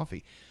ground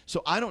coffee.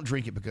 So I don't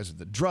drink it because of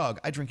the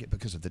drug. I drink it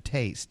because of the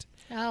taste.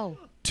 Oh.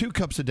 2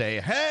 cups a day.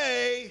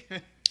 Hey!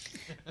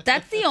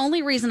 That's the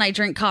only reason I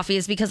drink coffee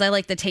is because I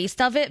like the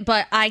taste of it,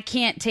 but I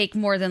can't take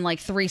more than like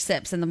 3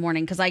 sips in the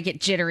morning because I get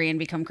jittery and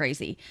become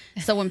crazy.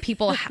 So when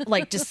people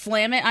just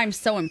slam it, I'm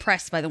so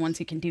impressed by the ones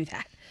who can do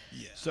that.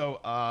 Yeah. So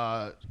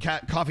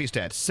coffee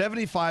stats.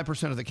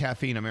 75% of the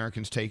caffeine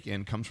Americans take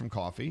in comes from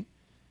coffee.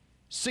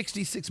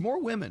 66%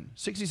 of women,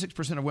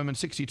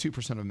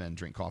 62% of men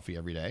drink coffee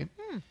every day.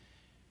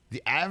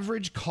 The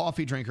average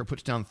coffee drinker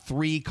puts down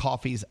 3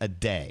 coffees a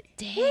day.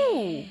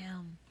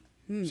 Damn.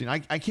 See,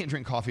 I can't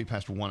drink coffee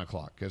past 1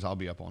 o'clock because I'll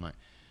be up all night.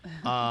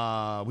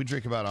 We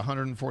drink about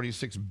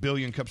 146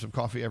 billion cups of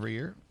coffee every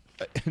year.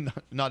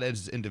 Not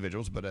as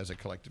individuals, but as a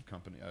collective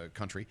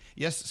country.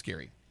 Yes,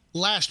 Scary.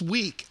 Last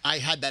week, I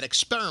had that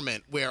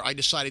experiment where I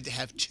decided to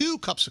have 2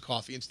 cups of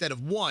coffee instead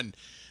of 1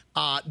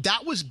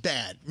 That was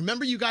bad.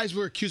 Remember, you guys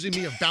were accusing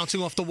me of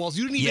bouncing off the walls.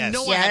 You didn't even Yes.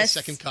 know I had a Yes.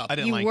 second cup. I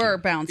didn't You like were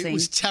it. bouncing. It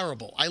was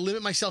terrible. I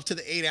limit myself to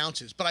the 8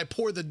 ounces, but I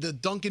pour the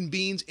Dunkin'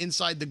 beans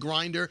inside the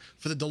grinder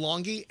for the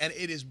DeLonghi, and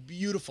it is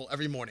beautiful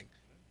every morning.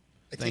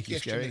 I Thank take you, the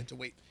extra Scary. minute to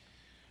wait.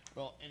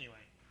 Well, anyway.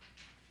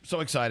 So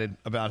excited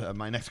about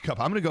my next cup.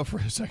 I'm going to go for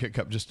a second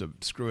cup just to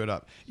screw it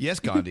up. Yes,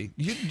 Gandhi.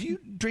 Do you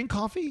drink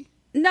coffee?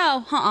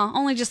 No,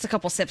 only just a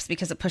couple sips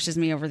because it pushes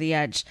me over the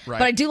edge. Right.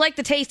 But I do like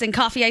the taste, and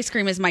coffee ice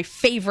cream is my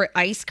favorite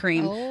ice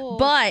cream. Oh.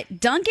 But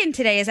Dunkin'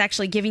 today is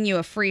actually giving you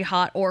a free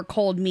hot or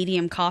cold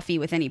medium coffee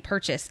with any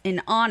purchase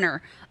in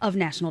honor of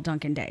National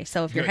Dunkin' Day.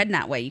 So if you're Good. heading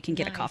that way, you can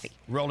get a coffee.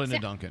 Roll into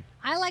Dunkin'.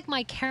 I like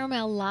my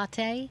caramel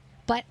latte,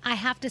 but I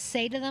have to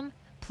say to them,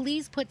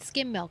 please put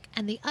skim milk.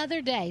 And the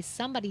other day,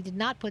 somebody did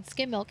not put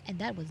skim milk, and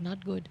that was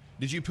not good.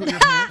 Did you put your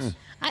pants?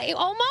 I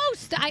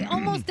almost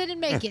didn't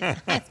make it.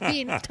 I'm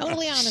being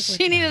totally honest with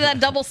She you. needed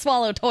that double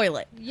swallow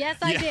toilet. Yes,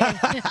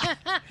 I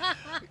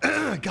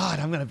did. God,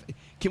 I'm going to...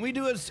 Can we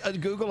do a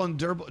Google on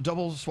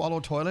double swallow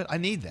toilet? I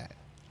need that.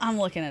 I'm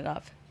looking it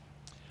up.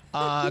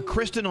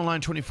 Kristen on line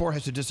 24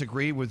 has to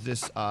disagree with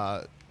this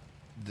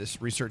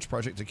research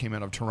project that came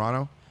out of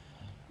Toronto.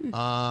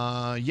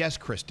 Yes,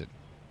 Kristen.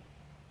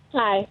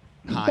 Hi.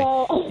 Hi.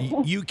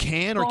 So, You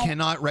can or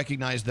cannot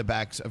recognize the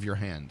backs of your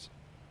hands.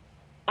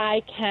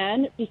 I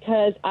can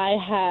because I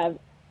have,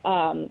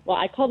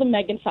 I call them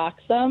Megan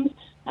Fox thumbs.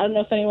 I don't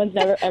know if anyone's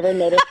ever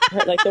noticed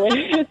her, like the way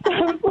it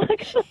sounds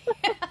like.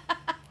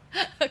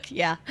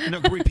 Yeah.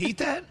 No, repeat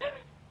that.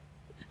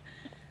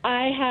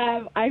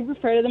 I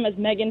refer to them as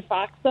Megan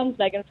Fox thumbs.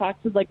 Megan Fox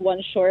is like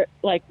one short,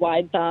 like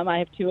wide thumb. I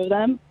have 2 of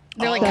them.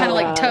 They're like kind of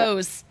like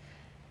toes.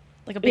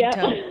 Like a big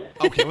toe.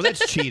 Okay, well,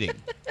 that's cheating.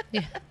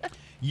 Yeah.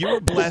 You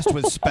were blessed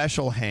with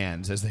special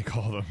hands, as they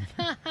call them.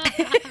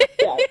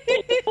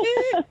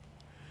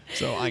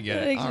 So I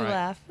get it. Makes All me right.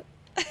 laugh.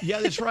 Yeah,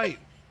 that's right.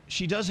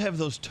 She does have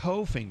those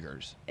toe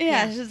fingers.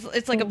 Yeah,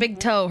 it's like a big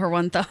toe, her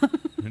one thumb.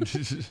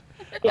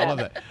 I love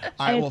that.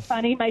 All right, And well, it's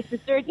funny. My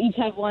sisters each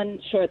have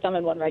one short thumb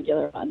and one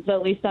regular one, so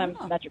at least I'm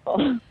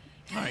symmetrical. all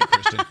right,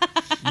 Kristen.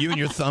 You and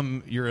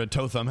your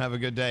toe thumb, have a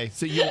good day.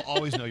 So you'll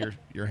always know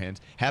your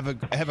hands. Have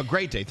a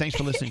great day. Thanks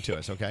for listening to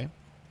us, okay?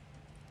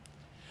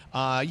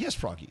 Yes,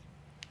 Froggy.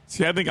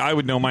 See, I think I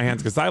would know my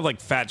hands because I have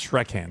like fat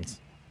Shrek hands.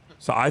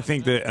 So I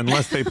think that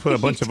unless they put a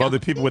bunch of other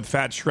people with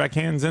fat Shrek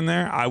hands in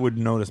there, I would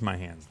notice my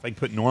hands. If they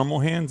put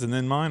normal hands and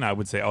then mine, I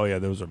would say, oh yeah,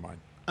 those are mine.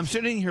 I'm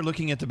sitting here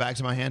looking at the backs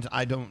of my hands.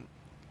 I don't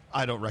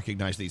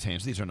recognize these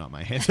hands. These are not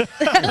my hands.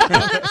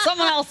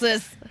 Someone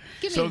else's.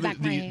 Give me So back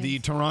my hands. the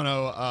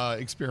Toronto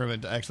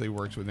experiment actually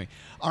works with me.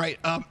 All right,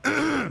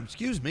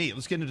 excuse me.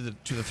 Let's get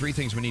into the 3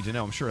 things we need to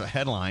know. I'm sure a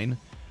headline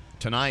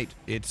tonight.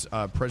 It's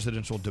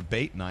presidential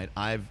debate night.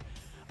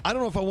 I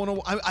don't know if I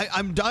want to.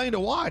 I'm dying to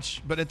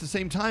watch, but at the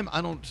same time,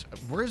 I don't.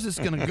 Where is this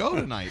going to go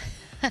tonight?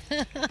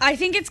 I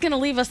think it's going to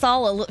leave us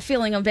all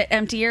feeling a bit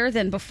emptier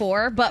than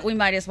before, but we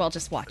might as well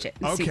just watch it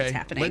and see what's Okay,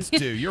 happening. let's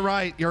do. You're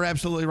right. You're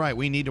absolutely right.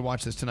 We need to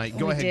watch this tonight.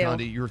 Go We ahead, do.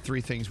 Gandhi. Your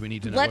 3 things we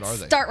need to know. Let's what are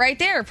they? start right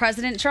there.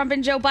 President Trump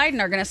and Joe Biden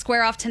are going to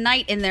square off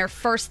tonight in their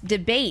first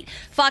debate.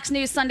 Fox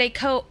News Sunday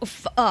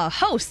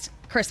host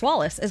Chris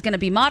Wallace is going to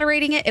be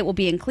moderating it. It will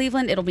be in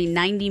Cleveland. It'll be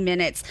 90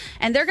 minutes.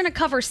 And they're going to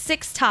cover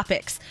 6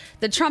 topics: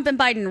 the Trump and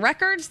Biden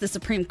records, the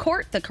Supreme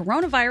Court, the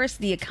coronavirus,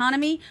 the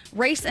economy,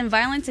 race and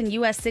violence in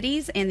U.S.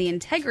 cities, and the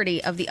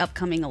integrity of the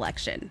upcoming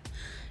election.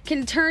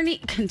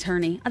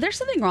 Conturny. There's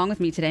something wrong with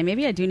me today.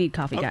 Maybe I do need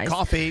coffee, guys.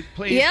 Coffee,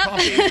 please. Yep.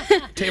 Coffee.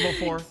 Table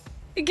 4.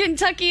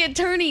 Kentucky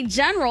Attorney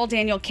General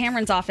Daniel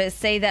Cameron's office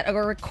say that a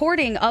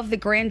recording of the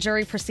grand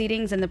jury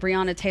proceedings in the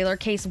Breonna Taylor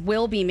case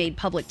will be made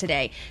public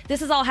today.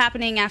 This is all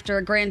happening after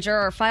a grand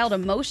juror filed a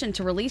motion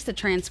to release the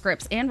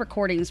transcripts and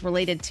recordings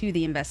related to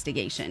the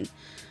investigation.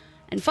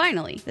 And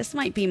finally, this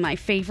might be my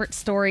favorite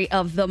story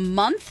of the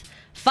month.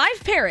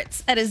 5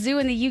 parrots at a zoo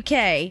in the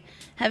UK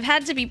have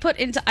had to be put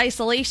into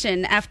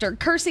isolation after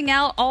cursing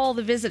out all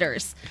the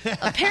visitors.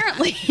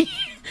 Apparently,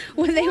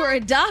 when they were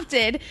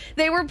adopted,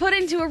 they were put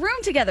into a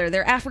room together.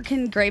 They're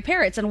African gray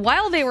parrots. And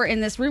while they were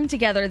in this room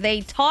together,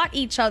 they taught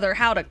each other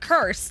how to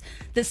curse.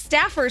 The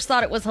staffers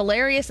thought it was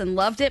hilarious and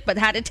loved it, but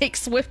had to take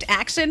swift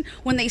action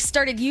when they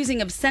started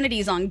using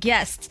obscenities on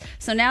guests.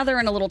 So now they're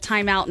in a little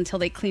timeout until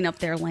they clean up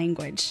their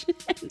language.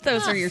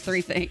 Those are your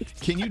 3 things.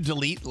 Can you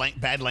delete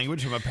bad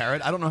language from a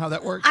parrot? I don't know how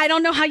that works. I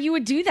don't know how you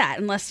would do that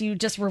unless you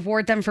just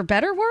reward them for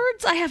better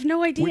words. I have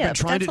no idea.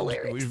 That's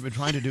hilarious. We've been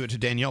trying to do it to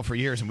Danielle for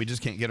years, and we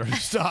just can't get her to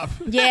stop.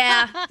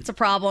 Yeah, it's a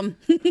problem.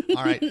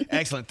 All right,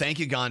 excellent. Thank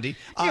you, Gandhi.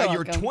 You're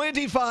your welcome.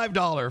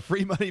 $25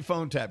 free money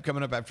phone tap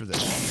coming up after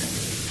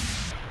this.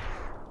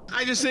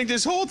 I just think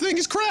this whole thing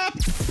is crap.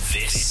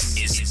 This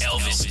is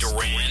Elvis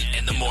Duran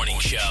and the Morning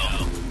Show.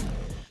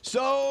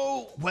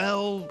 So,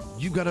 well,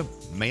 you got to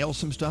mail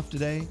some stuff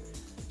today?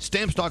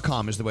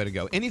 Stamps.com is the way to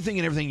go. Anything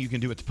and everything you can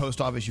do at the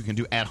post office, you can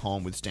do at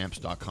home with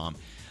Stamps.com.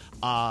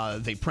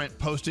 They print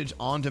postage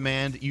on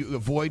demand. You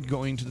avoid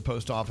going to the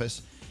post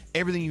office.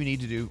 everything you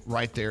need to do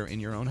right there in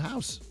your own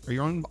house or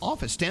your own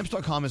office.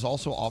 Stamps.com is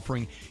also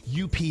offering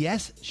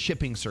UPS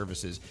shipping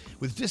services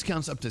with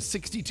discounts up to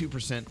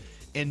 62%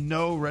 and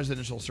no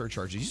residential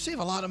surcharges. You save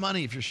a lot of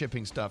money if you're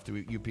shipping stuff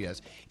through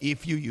UPS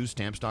if you use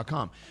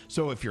Stamps.com.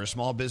 So if you're a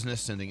small business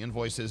sending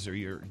invoices or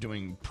you're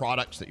doing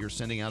products that you're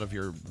sending out of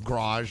your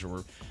garage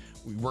or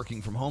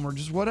working from home or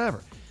just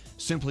whatever,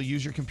 simply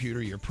use your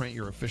computer, print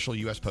your official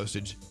U.S.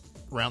 postage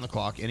round the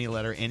clock, any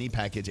letter, any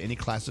package, any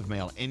class of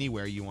mail,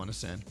 anywhere you want to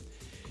send.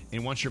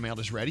 And once your mail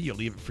is ready, you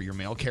leave it for your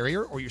mail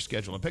carrier or you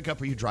schedule a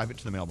pickup or you drive it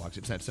to the mailbox.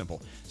 It's that simple.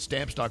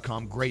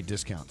 Stamps.com, great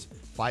discounts.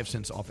 5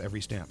 cents off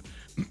every stamp.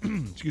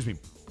 Excuse me.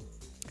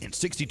 And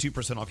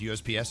 62% off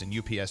USPS and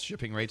UPS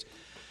shipping rates.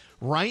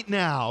 Right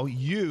now,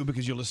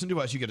 because you listen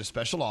to us, you get a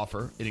special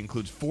offer. It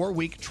includes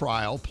 4-week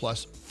trial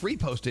plus free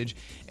postage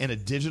and a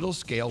digital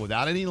scale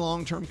without any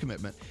long-term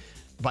commitment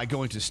by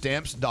going to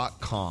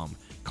Stamps.com.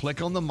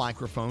 Click on the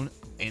microphone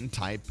and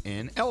type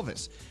in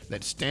Elvis.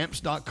 That's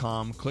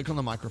Stamps.com. Click on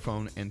the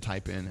microphone and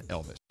type in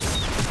Elvis.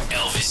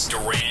 Elvis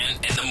Duran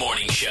and the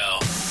Morning Show.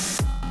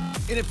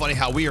 Isn't it funny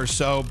how we are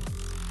so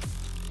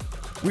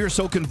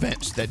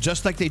convinced that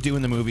just like they do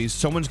in the movies,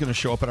 someone's going to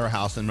show up at our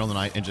house in the middle of the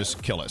night and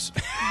just kill us.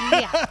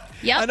 Yeah.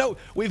 Yep. I know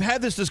we've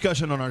had this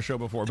discussion on our show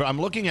before, but I'm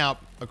looking out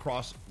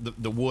across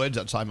the woods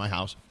outside my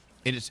house.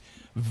 It is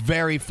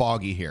very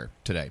foggy here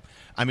today.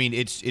 I mean,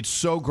 it's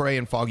so gray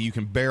and foggy you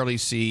can barely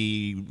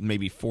see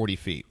maybe 40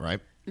 feet, right?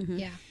 Mm-hmm.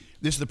 Yeah.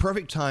 This is the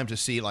perfect time to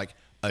see like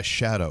a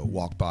shadow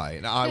walk by,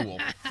 and I will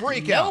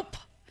freak out.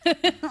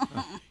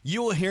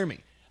 You will hear me.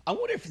 I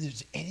wonder if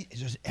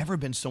there's ever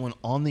been someone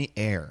on the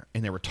air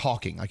and they were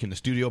talking, like in the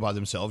studio by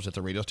themselves at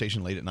the radio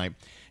station late at night,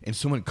 and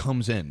someone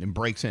comes in and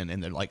breaks in,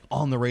 and they're like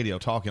on the radio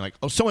talking, like,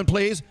 "Oh, someone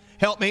please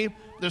help me.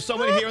 There's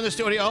someone here in the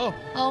studio.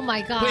 Oh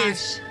my gosh!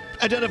 Please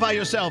identify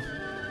yourself.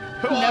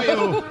 Who are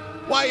you?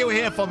 Why are you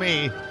here for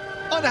me?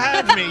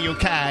 Unhand me, you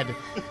cad."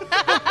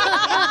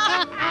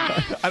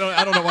 I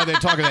don't know why they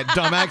talk in that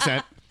dumb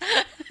accent.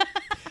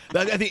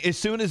 I think as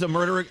soon as a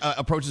murderer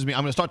approaches me,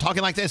 I'm going to start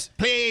talking like this.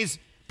 Please,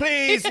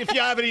 if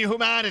you have any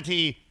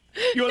humanity,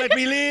 you let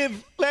me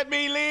live. Let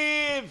me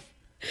live.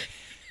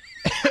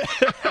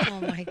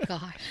 Oh my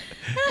gosh!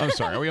 I'm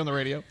sorry. Are we on the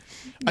radio?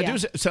 Yeah. I do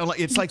sound like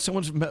it's like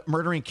someone's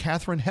murdering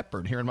Katharine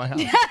Hepburn here in my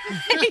house.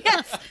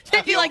 Yes,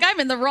 I feel like I'm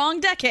in the wrong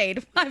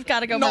decade. I've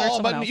got to go murder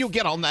someone else. You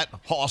get on that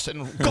horse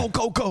and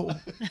go.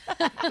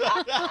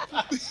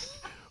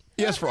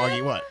 Yes,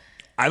 Froggy, what?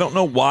 I don't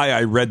know why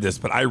I read this,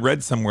 but I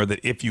read somewhere that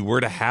if you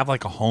were to have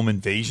like a home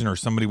invasion or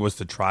somebody was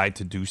to try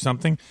to do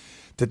something,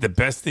 that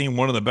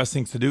one of the best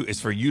things to do is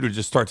for you to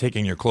just start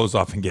taking your clothes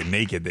off and get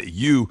naked. That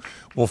you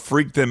will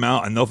freak them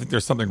out and they'll think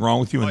there's something wrong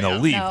with you and they'll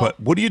leave. No. But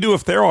what do you do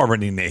if they're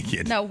already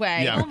naked? No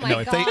way. Yeah, oh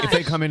my gosh. If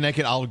they come in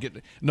naked, I'll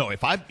get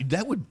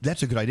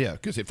that's a good idea,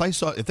 because if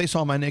they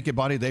saw my naked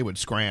body, they would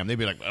scram. They'd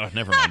be like, "Oh,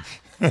 never mind."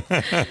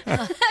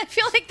 I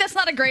feel like that's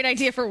not a great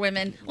idea for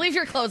women. Leave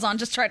your clothes on.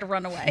 Just try to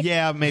run away.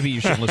 Yeah, maybe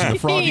you shouldn't listen to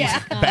Froggy's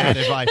bad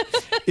advice.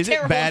 Is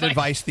it Bad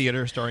Advice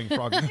Theater starring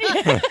Froggy?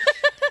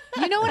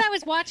 You know what I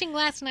was watching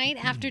last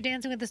night after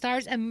Dancing with the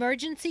Stars?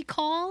 Emergency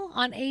Call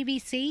on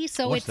ABC.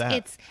 So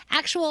it's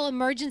actual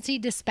emergency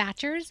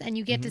dispatchers, and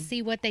you get to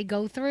see what they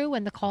go through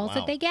and the calls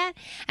that they get.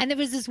 And there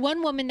was this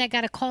one woman that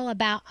got a call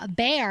about a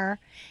bear,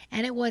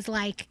 and it was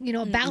like,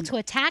 about to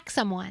attack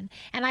someone.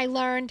 And I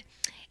learned,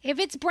 if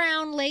it's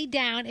brown, lay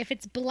down. If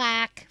it's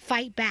black,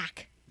 fight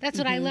back. That's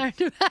what I learned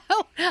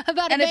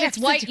about and a if bear it's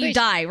white, situation. you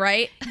die,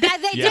 right?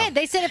 They did.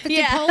 They said if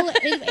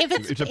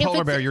it's a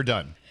polar bear, you're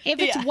done. If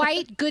it's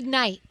white, good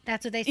night.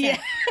 That's what they said.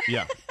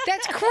 Yeah.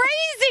 That's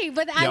crazy.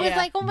 But I was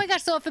like, oh my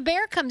gosh. So if a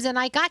bear comes in,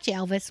 I got you,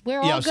 Elvis. We're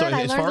all good. So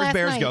I as learned far as last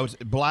bears night. goes,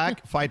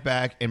 black, fight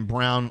back, and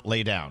brown,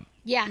 lay down.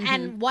 Yeah,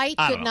 and white,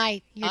 I don't good know.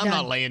 night. You're I'm done.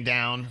 not laying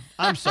down.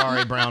 I'm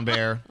sorry, brown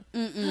bear.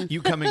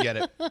 You come and get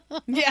it.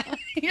 Yeah,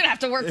 you're going to have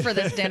to work for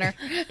this dinner.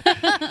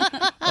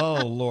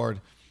 Oh,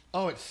 Lord.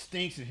 Oh, it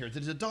stinks in here.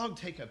 Did the dog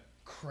take a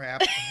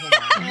crap? Oh,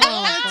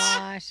 my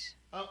gosh.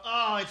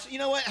 Oh, it's, you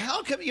know what?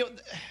 How come you...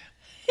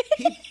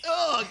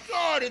 oh,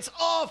 God, it's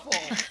awful.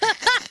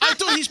 I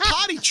thought he's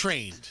potty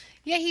trained.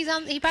 Yeah, he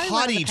probably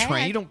Potty trained.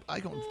 trained. I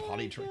don't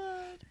potty train.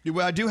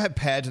 Well, I do have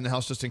pads in the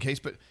house just in case,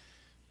 but...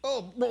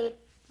 Oh,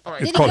 all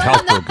right. It's called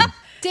housebroken.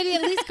 Did he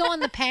at least go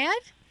on the pad?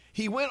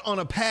 He went on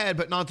a pad,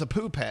 but not the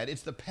poo pad.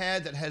 It's the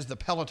pad that has the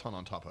Peloton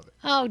on top of it.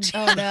 Oh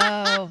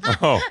no.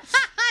 Oh.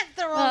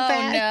 The wrong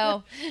pad.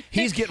 No.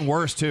 He's getting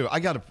worse, too. I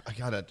gotta...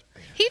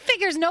 He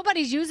figures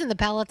nobody's using the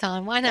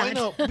Peloton. Why not? I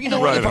know. You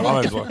know Right,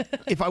 what?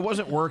 If I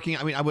wasn't working,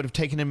 I mean, I would have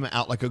taken him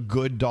out like a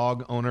good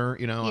dog owner.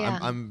 You know, Yeah.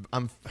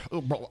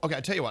 Okay,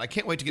 I tell you what. I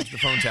can't wait to get to the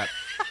phone tap.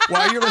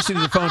 While you're listening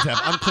to the phone tap,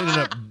 I'm cleaning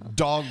up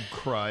dog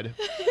crud.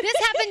 This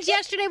happened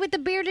yesterday with the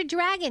bearded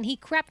dragon. He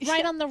crept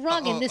right on the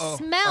rug, and the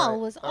smell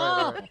was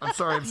all right. I'm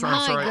sorry. My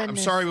I'm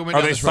goodness. sorry. We went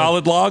Are down they this road.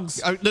 solid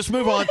logs? Let's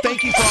move on.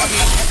 Thank you, Froggy.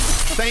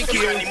 Thank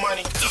you. The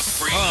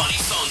free money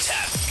phone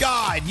tap.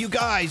 God, you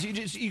guys,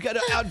 you got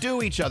to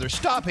outdo each other.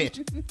 Stop it.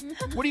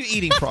 What are you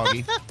eating,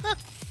 Froggy?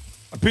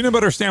 A peanut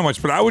butter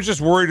sandwich, but I was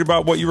just worried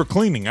about what you were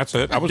cleaning. That's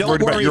it. I was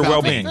worried about your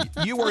well-being.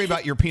 You worry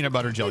about your peanut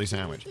butter jelly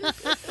sandwich.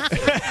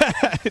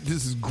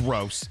 This is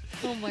gross.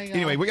 Oh, my God.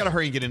 Anyway, we got to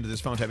hurry and get into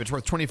this phone tap. It's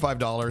worth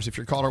 $25. If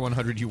you're caller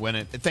 100, you win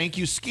it. Thank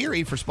you,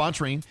 Scary, for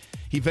sponsoring.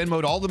 He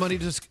Venmoed all the money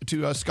to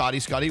Scotty.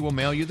 Scotty will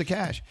mail you the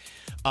cash.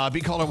 Be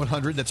caller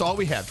 100. That's all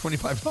we have,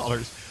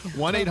 $25.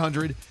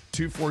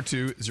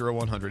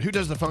 1-800-242-0100. Who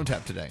does the phone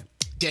tap today?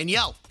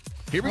 Danielle.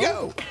 Here we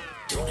go.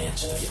 Don't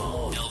answer the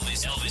phone.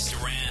 Elvis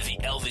Duran, the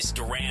Elvis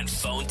Duran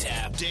phone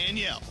tap.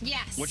 Danielle.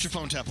 Yes. What's your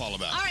phone tap all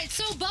about? All right,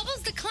 so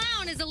Bubbles the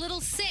Clown is a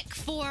little sick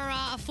for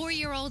a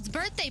 4-year-old's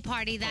birthday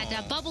party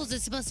that Bubbles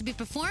is supposed to be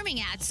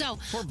performing at. So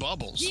Poor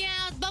Bubbles.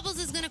 Yeah, Bubbles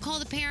is going to call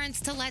the parents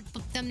to let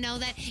them know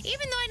that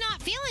even though I'm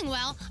not feeling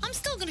well, I'm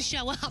still going to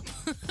show up.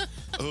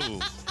 Ooh,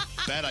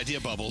 bad idea,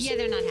 Bubbles. Yeah,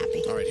 they're not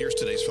happy. All right, here's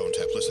today's phone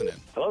tap. Listen in.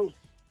 Hello.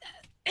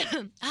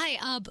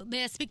 Hi,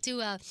 may I speak to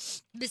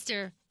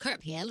Mr.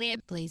 Kurt Piedley,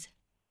 please?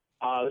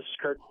 This is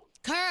Kurt.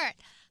 Kurt,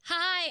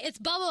 hi, it's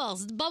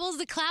Bubbles. Bubbles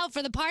the Clown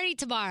for the party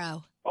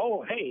tomorrow.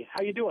 Oh, hey,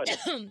 how you doing?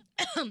 I'm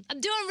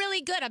doing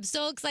really good. I'm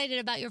so excited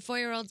about your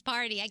 4-year-old's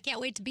party. I can't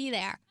wait to be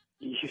there.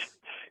 You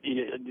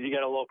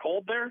got a little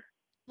cold there?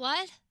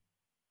 What?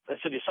 I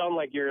said you sound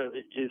like you're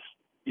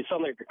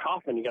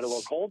coughing. You got a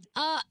little cold?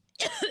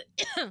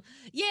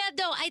 Yeah,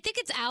 no, I think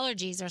it's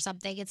allergies or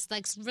something. It's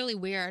like really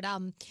weird.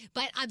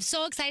 But I'm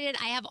so excited.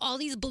 I have all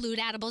these balloon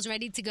animals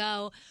ready to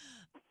go.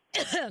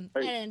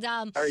 And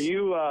are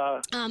you?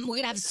 we're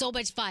gonna have so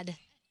much fun.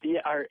 Yeah.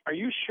 Are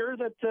you sure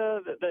that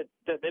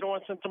they don't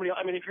want to send somebody else?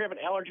 I mean, if you're having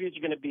allergies,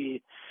 you're going to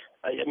be.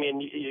 I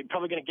mean, you're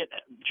probably going to get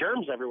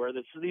germs everywhere.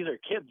 These are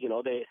kids, you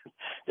know. They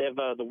have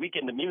the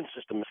weakened immune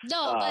system.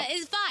 No, but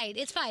it's fine.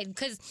 It's fine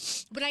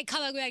because when I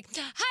come, I'll be like,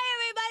 "Hi,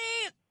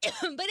 everybody!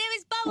 My name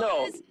is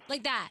Bubbles,"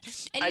 like that.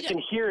 And I can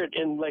hear it,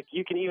 and like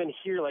you can even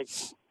hear like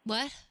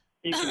what?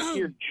 You can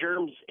hear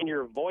germs in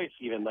your voice,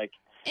 even like.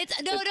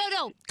 It's no.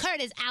 Kurt,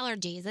 it's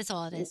allergies. That's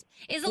all it is.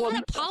 It's a lot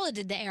of pollen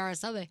in the air or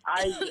something.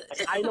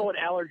 I know what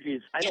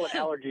allergies.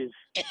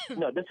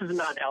 No, this is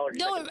not allergies.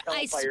 No, I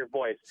can tell by your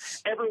voice.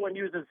 Everyone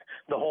uses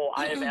the whole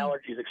 "I have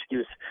allergies"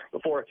 excuse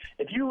before.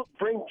 If you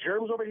bring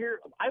germs over here,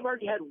 I've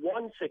already had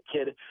one sick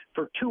kid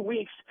for 2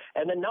 weeks,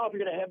 and then now if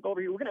you're going to have over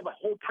here, we're going to have a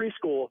whole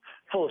preschool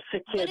full of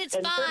sick kids. But it's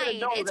and fine. They're gonna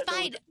know It's that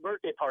there fine. was a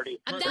birthday party.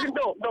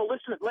 No,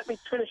 listen. Let me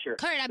finish here.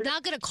 Kurt, I'm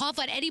not going to cough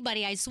on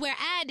anybody, I swear.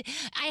 And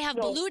I have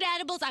balloon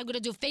animals. I'm going to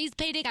do face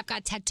painting. I've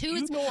got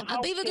tattoos.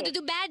 I'm even going to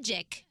do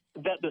magic.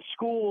 That the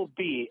school will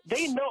be.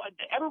 They know.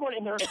 Everyone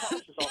in their house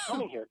is all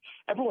coming here.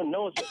 Everyone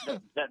knows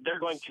that they're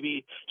going to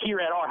be here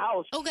at our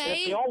house. Okay. And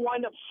if they all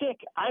wind up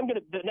sick,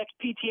 the next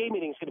PTA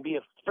meeting is going to be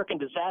a freaking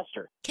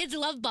disaster. Kids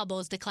love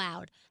Bubbles the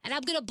Clown, and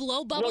I'm going to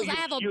blow bubbles.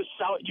 No, you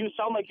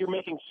sound like you're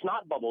making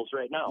snot bubbles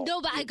right now.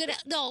 No, but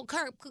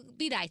Kurt,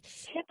 be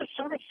nice. Can't the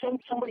service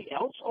send somebody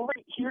else over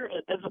here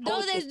as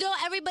opposed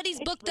everybody's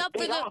booked up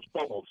for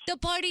the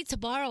party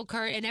tomorrow,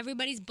 Kurt, and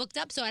everybody's booked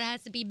up, so it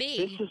has to be me.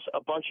 This is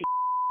a bunch of.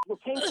 We're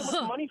paying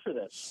so much money for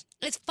this.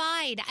 It's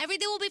fine.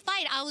 Everything will be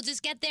fine. I'll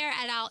just get there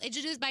and I'll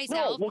introduce No,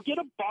 myself. we'll get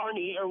a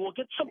Barney or we'll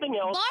get something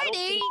else.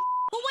 Barney?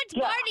 Who wants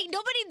Barney?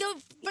 Nobody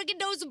freaking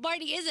knows who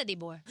Barney is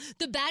anymore.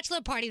 The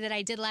bachelor party that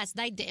I did last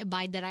night didn't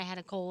mind that I had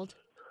a cold.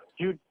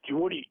 You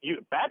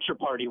bachelor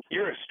party?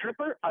 You're a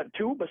stripper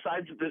too,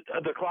 besides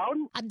the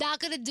clown? I'm not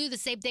gonna do the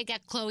same thing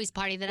at Chloe's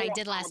party that I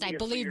did last night.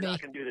 Believe me. You're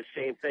not gonna do the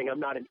same thing. I'm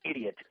not an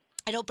idiot.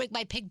 I don't bring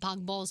my ping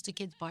pong balls to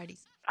kids'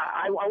 parties.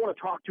 I want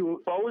to talk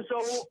to Bozo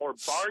or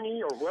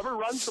Barney or whoever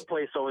runs the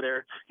place over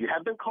there. You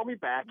have them call me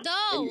back.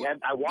 No, they're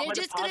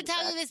just going to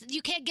tell you this.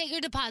 You can't get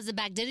your deposit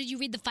back. Didn't you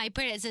read the fine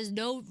print? It says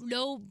no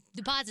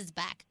deposits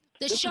back.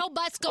 The show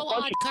must go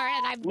on, Kurt,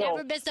 and I've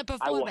never missed a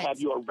performance. I will have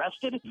you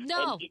arrested.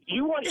 No. And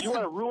you want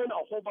to ruin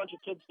a whole bunch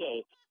of kids'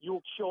 day.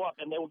 You'll show up,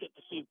 and they will get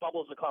to see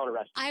Bubbles the Clown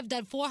arrested. I have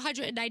done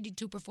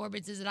 492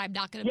 performances, and I'm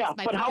not going to miss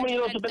my but how many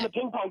of those have been the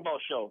ping pong ball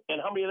show?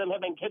 And how many of them have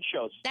been kids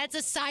shows? That's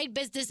a side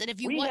business, and if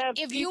you want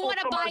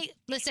to buy...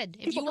 Listen,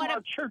 if you want to...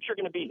 our church are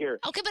going to be here.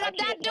 Okay, but I'm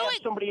not doing...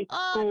 somebody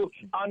who,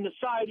 on the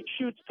side,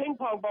 shoots ping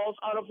pong balls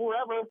out of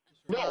wherever...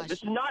 No, this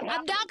is not happening.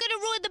 I'm not going to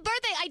ruin the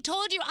birthday. I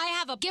told you I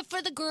have a gift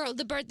for the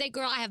birthday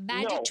girl. I have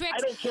magic tricks. I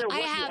don't care what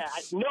you have.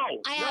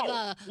 I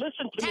have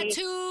listen to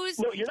tattoos.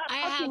 Me. No, you're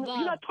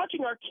not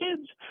touching our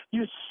kids.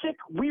 You sick,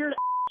 weird.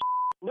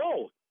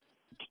 No.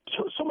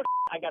 So much.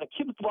 I got a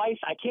kid with lice.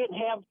 And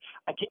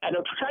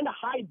I'm trying to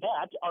hide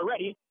that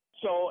already.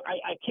 So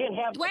I can't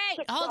have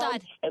hold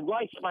on. And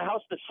lice at my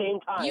house at the same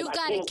time. You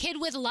got a kid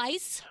with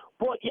lice?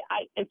 Well, yeah,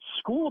 it's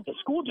school. The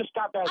school just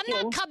got back in.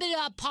 I'm not coming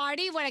to a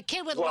party with a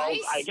kid with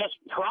lice. I guess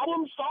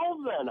problem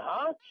solved then,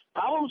 huh?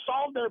 Problem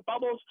solved there,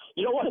 Bubbles.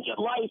 You don't want to get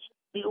lice.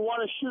 You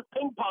want to shoot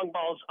ping pong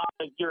balls out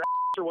of your ass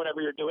or whatever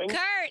you're doing.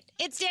 Kurt,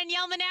 it's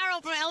Danielle Monaro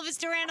from Elvis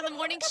Duran on the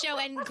Morning Show,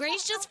 and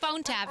Grace just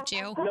phone tapped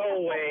you.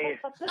 No way.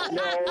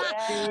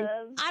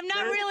 I'm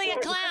not really a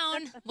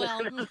clown.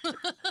 Well,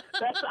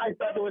 I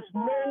thought there was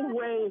no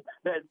way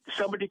that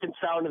somebody can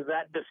sound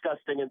that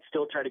disgusting and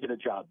still try to get a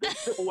job.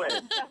 There's no way.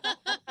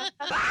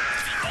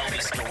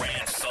 Elvis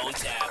Duran phone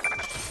tap.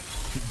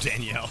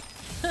 Danielle.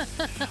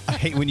 I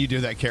hate when you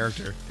do that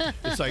character.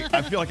 It's like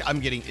I feel like I'm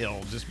getting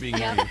ill just being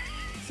Yeah. you.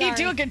 You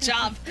do a good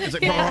job. It's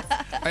like, all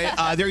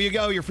right, there you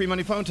go. Your free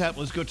money phone tap.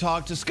 Let's go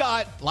talk to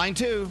Scott. Line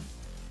 2.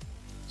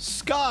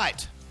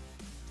 Scott.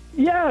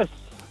 Yes.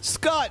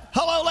 Scott.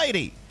 Hello,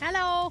 lady.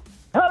 Hello.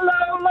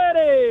 Hello,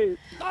 ladies.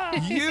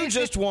 You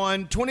just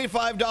won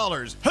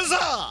 $25.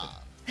 Huzzah!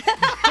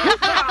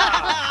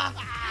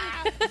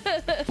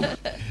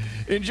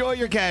 Enjoy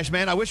your cash,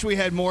 man. I wish we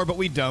had more, but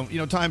we don't. You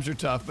know, times are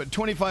tough. But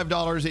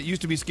 $25, it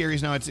used to be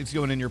Scary's. Now it's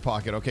going in your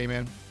pocket. Okay,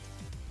 man?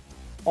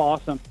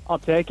 Awesome. I'll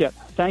take it.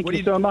 Thank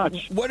you so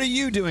much. What are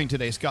you doing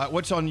today, Scott?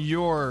 What's on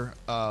your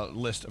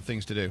list of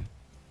things to do?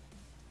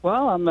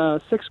 Well, I'm a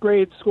 6th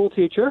grade school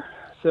teacher,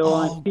 so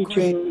I'm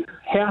teaching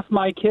half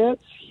my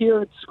kids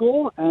here at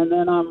school, and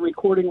then I'm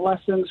recording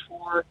lessons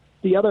for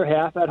the other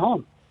half at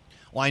home.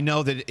 Well, I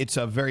know that it's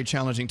a very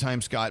challenging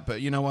time, Scott, but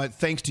you know what?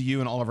 Thanks to you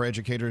and all of our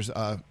educators,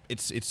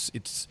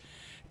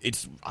 it's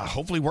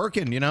hopefully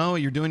working. You know,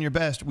 you're doing your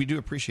best. We do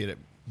appreciate it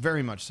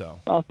very much so.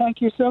 Well,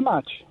 thank you so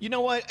much. You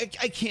know what?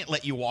 I can't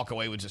let you walk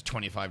away with just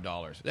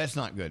 $25. That's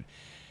not good.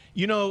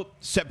 You know,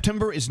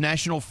 September is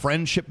National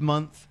Friendship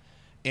Month,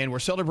 and we're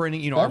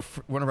celebrating, you know,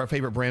 one of our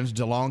favorite brands,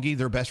 DeLonghi.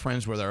 They're best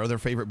friends with our other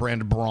favorite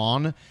brand,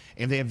 Braun,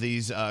 and they have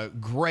these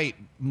great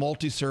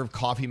multi-serve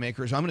coffee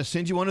makers. I'm going to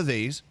send you one of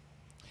these.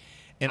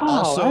 And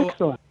also,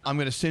 excellent. I'm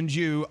going to send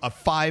you a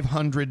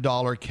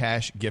 $500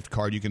 cash gift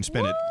card. You can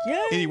spend it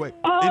any way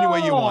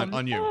you want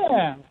on you.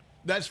 Man.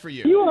 That's for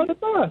you. You are the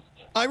best.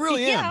 I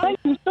really am. Thank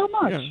you so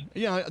much.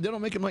 Yeah, they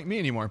don't make them like me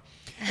anymore.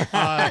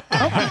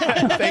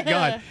 Thank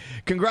God.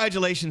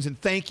 Congratulations and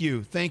thank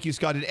you,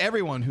 Scott, and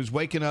everyone who's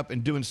waking up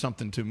and doing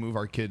something to move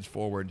our kids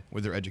forward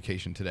with their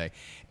education today.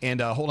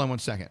 And hold on one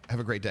second. Have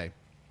a great day.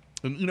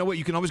 And you know what?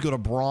 You can always go to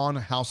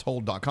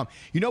braunhousehold.com.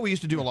 You know, we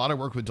used to do a lot of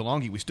work with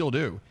DeLonghi. We still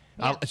do.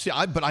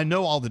 Yeah. But I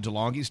know all the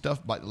DeLonghi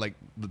stuff by like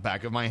the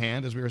back of my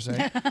hand, as we were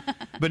saying.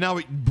 But now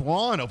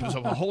Braun opens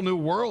up a whole new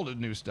world of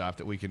new stuff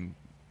that we can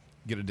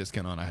get a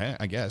discount on,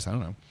 I guess. I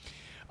don't know.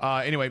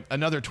 Anyway,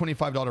 another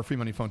 $25 free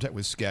money phone tap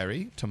with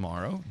Scary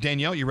tomorrow.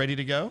 Danielle, you ready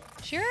to go?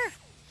 Sure.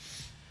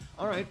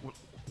 All right.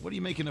 What are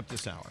you making up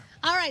this hour?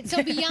 All right, so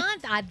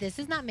Beyonce, this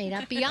is not made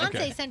up. Beyonce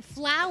Okay. sent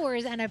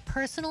flowers and a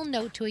personal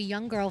note to a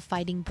young girl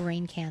fighting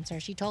brain cancer.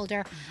 She told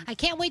her, "I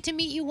can't wait to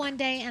meet you one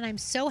day, and I'm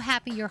so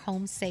happy you're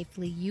home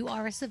safely. You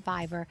are a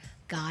survivor.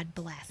 God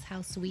bless."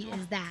 How sweet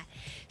is that?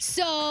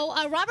 So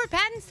Robert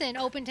Pattinson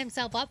opened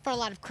himself up for a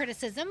lot of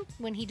criticism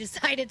when he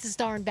decided to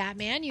star in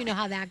Batman. You know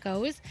how that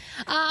goes.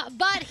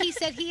 But he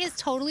said he is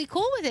totally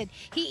cool with it.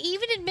 He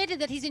even admitted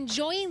that he's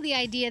enjoying the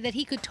idea that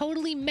he could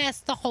totally mess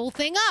the whole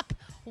thing up.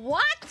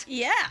 What?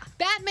 Yeah.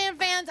 Batman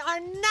fans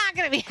are not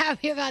going to be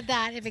happy about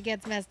that if it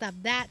gets messed up.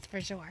 That's for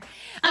sure.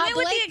 I mean,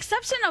 with the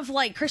exception of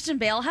like Christian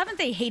Bale, haven't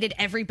they hated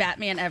every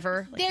Batman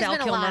ever? Like There's Val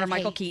been a lot Kilmer, of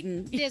Michael hate.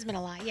 Keaton. There's been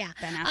a lot, yeah.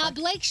 Ben Affleck.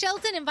 Blake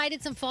Shelton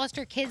invited some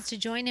foster kids to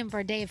join him for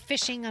a day of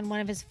fishing on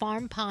one of his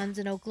farm ponds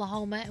in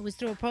Oklahoma. It was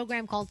through a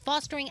program called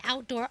Fostering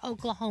Outdoor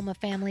Oklahoma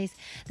Families.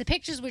 The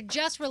pictures were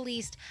just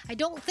released. I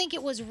don't think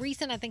it was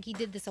recent. I think he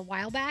did this a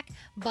while back,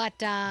 but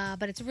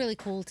it's really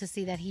cool to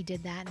see that he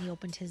did that and he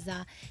opened his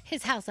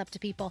house up to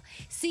people.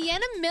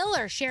 Sienna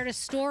Miller shared a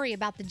story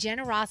about the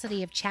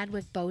generosity of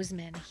Chadwick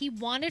Boseman. He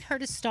wanted her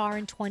to star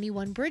in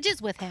 21 Bridges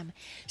with him.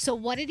 So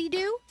what did he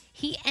do?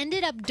 He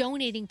ended up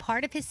donating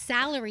part of his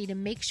salary to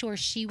make sure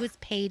she was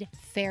paid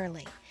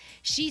fairly.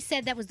 She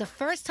said that was the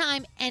first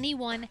time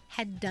anyone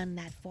had done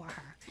that for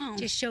her.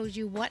 Just shows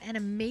you what an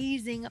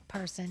amazing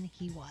person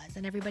he was.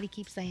 And everybody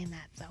keeps saying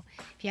that. So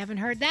if you haven't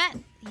heard that,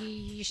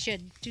 you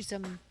should do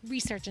some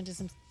research into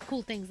some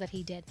cool things that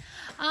he did.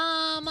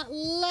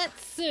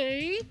 Let's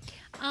see.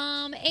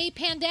 A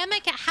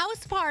pandemic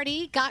house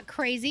party got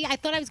crazy. I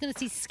thought I was going to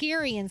see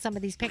Scary in some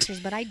of these pictures,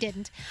 but I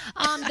didn't.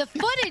 The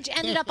footage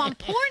ended up on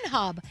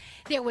Pornhub.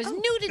 There was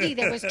nudity.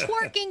 There was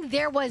twerking.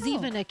 There was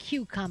even a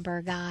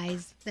cucumber,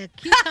 guys. The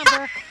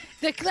cucumber.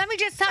 Let me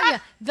just tell you,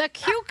 the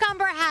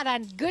cucumber had a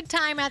good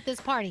time at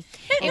this party.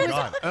 It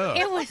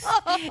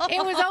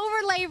was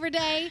over Labor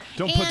Day.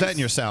 Don't put that in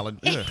your salad.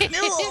 Ugh.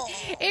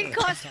 It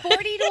cost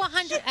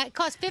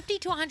 $50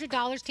 to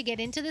 $100 to get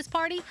into this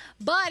party.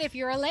 But if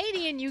you're a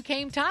lady and you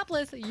came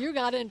topless, you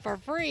got in for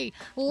free.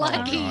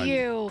 Lucky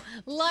you.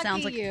 Lucky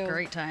Sounds like you. a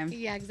great time.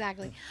 Yeah,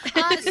 exactly.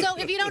 So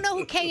if you don't know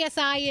who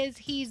KSI is,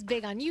 he's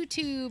big on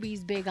YouTube.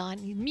 He's big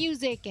on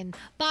music and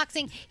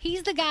boxing.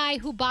 He's the guy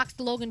who boxed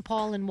Logan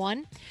Paul and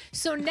won.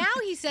 So now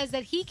he says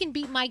that he can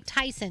beat Mike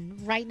Tyson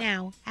right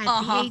now at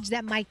the age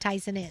that Mike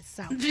Tyson is.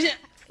 So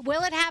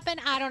will it happen?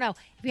 I don't know.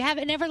 If you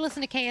haven't never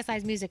listened to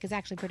KSI's music, it's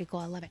actually pretty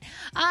cool. I love it.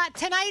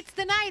 Tonight's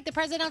the night. The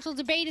presidential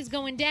debate is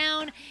going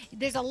down.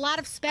 There's a lot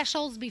of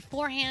specials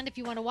beforehand if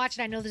you want to watch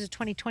it. I know there's a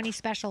 2020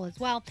 special as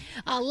well.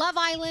 Love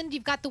Island,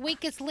 you've got The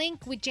Weakest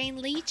Link with Jane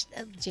Lynch,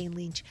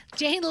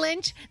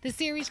 the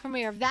series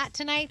premiere of that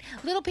tonight.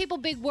 Little People,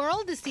 Big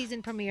World, the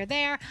season premiere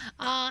there.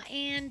 You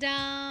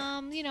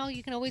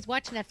can always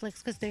watch Netflix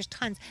because there's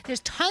tons.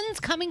 There's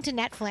tons coming to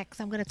Netflix.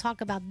 I'm going to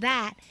talk about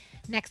that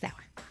next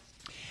hour.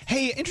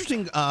 Hey,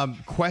 interesting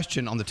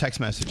question on the text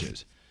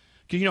messages.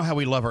 You know how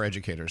we love our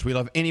educators. We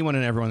love anyone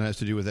and everyone that has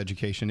to do with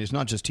education. It's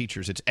not just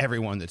teachers. It's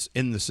everyone that's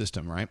in the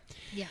system, right?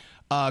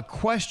 Yeah.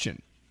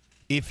 Question.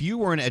 If you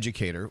were an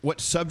educator, what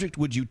subject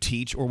would you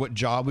teach or what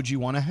job would you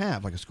want to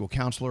have? Like a school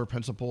counselor,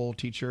 principal,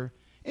 teacher?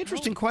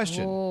 Interesting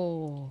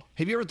question.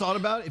 Have you ever thought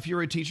about if you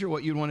were a teacher,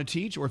 what you'd want to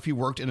teach? Or if you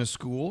worked in a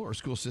school or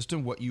school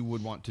system, what you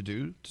would want to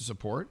do to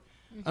support?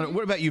 I don't know,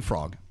 what about you,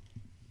 Frog?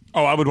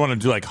 Oh, I would want to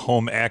do like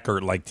home ec or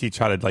like teach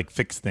how to like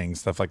fix things,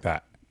 stuff like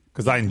that.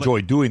 Because I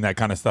enjoy doing that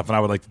kind of stuff, and I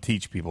would like to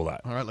teach people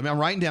that. All right, I'm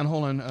writing down.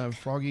 Hold on.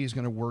 Froggy is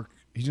going to work.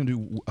 He's going to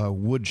do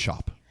wood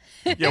shop.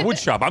 Yeah, wood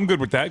shop. I'm good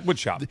with that. Wood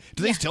shop.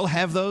 Do they still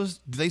have those?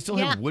 Do they still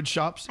Yeah. have wood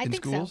shops I in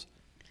think so. schools?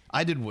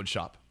 I did wood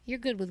shop. You're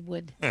good with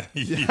wood.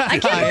 I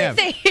can't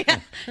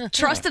believe they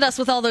trusted us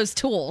with all those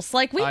tools.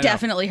 Like, we I know.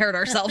 definitely hurt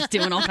ourselves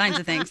doing all kinds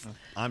of things.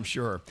 I'm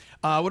sure.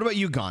 What about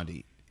you,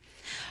 Gandhi?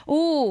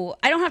 Ooh,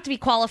 I don't have to be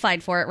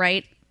qualified for it,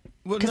 right?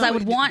 Because no, I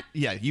would want...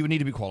 Yeah, you would need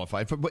to be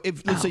qualified. But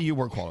if let's say you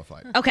were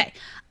qualified. Okay.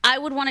 I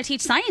would want to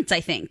teach science,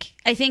 I think.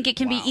 I think it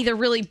can be either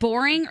really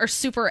boring or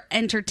super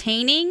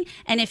entertaining.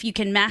 And if you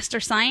can master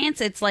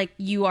science, it's like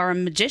you are a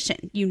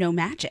magician. You know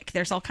magic.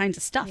 There's all kinds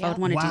of stuff. I would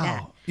want to do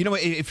that. You know,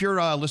 if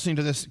you're listening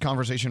to this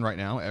conversation right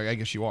now, I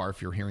guess you are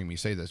if you're hearing me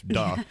say this,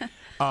 duh.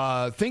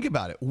 Think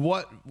about it.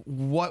 What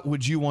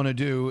would you want to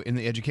do in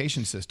the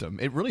education system?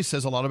 It really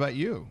says a lot about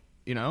you.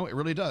 You know, it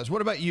really does.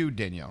 What about you,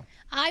 Danielle?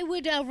 I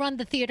would run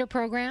the theater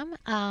program,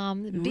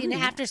 be an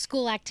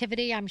after-school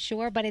activity, I'm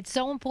sure, but it's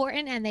so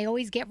important, and they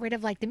always get rid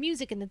of like the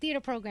music and the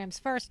theater programs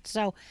first.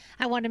 So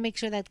I want to make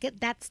sure that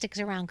that sticks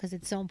around because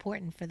it's so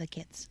important for the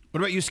kids. What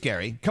about you,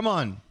 Scary? Come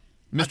on,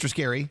 Mr.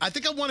 Scary. I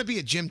think I want to be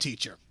a gym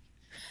teacher.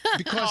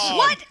 Because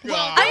What?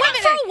 I went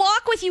for a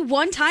walk with you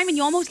one time and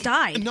you almost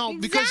died. No,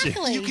 because you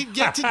can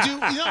get to do,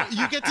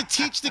 you get to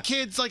teach the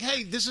kids like,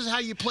 hey, this is how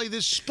you play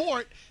this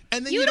sport.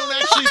 And then you don't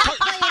actually play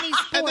any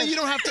sport. And then you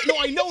don't have to. No,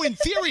 I know in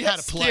theory how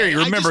to play. Scary.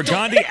 Remember,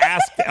 Gandhi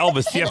asked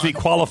Elvis, do you have to be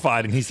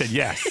qualified? And he said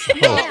yes.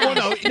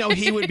 No,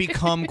 he would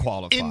become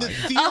qualified. In the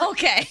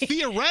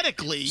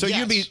theoretically, So yes.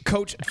 you'd be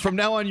coach, from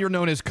now on, you're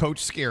known as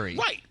Coach Scary.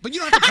 Right, but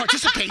you don't have to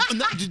participate.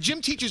 The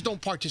gym teachers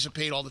don't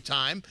participate all the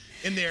time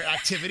in their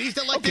activities.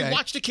 They're like, they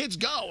watch the kids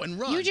go and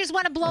run. You just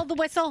want to blow the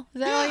whistle?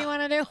 Is that all you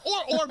want to do?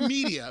 Or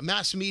media,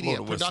 mass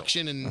media,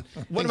 production, and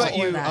What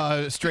things about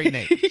like you, Straight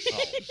Nate?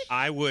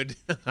 I would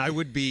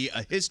be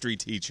a history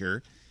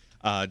teacher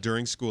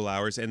during school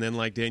hours, and then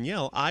like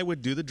Danielle, I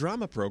would do the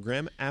drama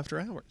program after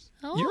hours.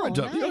 You're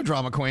a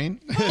drama queen.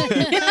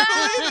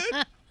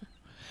 I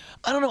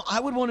don't know.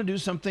 I would want to do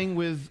something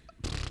with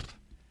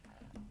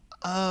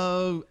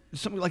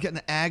something like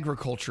an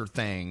agriculture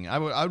thing. I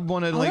would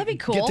want to that'd be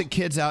cool. get the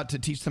kids out to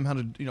teach them how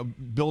to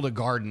build a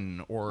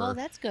garden or. Oh,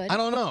 that's good. I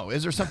don't know.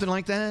 Is there something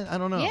like that? I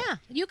don't know. Yeah,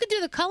 you could do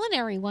the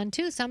culinary one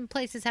too. Some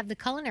places have the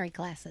culinary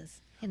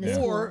classes in the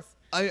Or schools.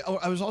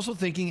 I was also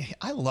thinking,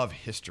 I love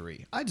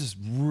history. I just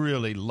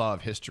really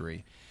love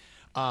history.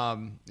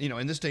 In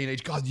this day and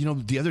age, God,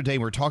 the other day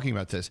we were talking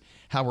about this,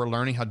 how we're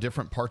learning how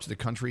different parts of the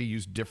country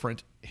use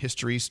different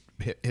history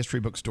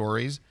book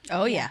stories.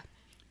 Oh, yeah.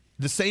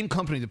 The same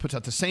company that puts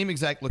out the same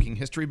exact looking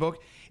history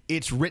book,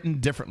 it's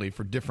written differently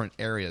for different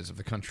areas of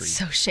the country.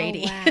 So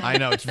shady. Oh, wow. I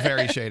know, it's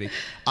very shady.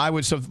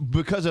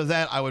 Because of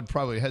that, I would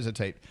probably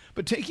hesitate.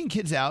 But taking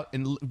kids out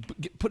and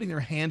putting their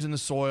hands in the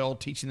soil,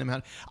 teaching them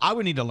how, I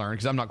would need to learn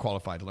because I'm not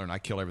qualified to learn. I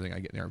kill everything I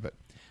get in there. But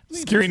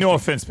Scary, no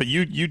offense, but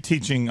you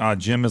teaching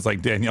gym is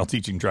like Danielle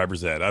teaching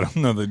driver's ed. I don't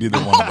know that either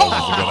one of those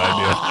is a good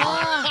idea.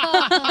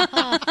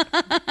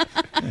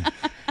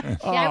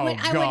 Yeah,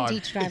 I wouldn't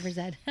teach driver's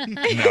ed. No.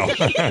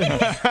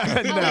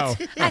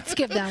 I'd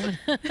skip that one.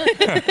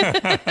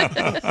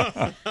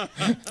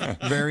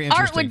 Very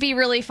interesting. Art would be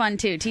really fun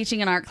too.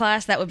 Teaching an art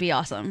class, that would be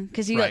awesome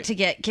because you Right.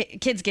 get to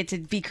kids get to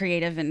be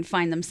creative and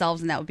find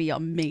themselves, and that would be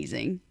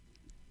amazing.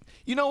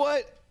 You know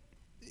what?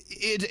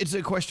 It's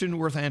a question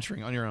worth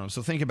answering on your own.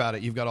 So think about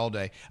it. You've got all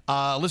day.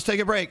 Let's take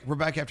a break. We're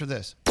back after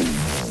this.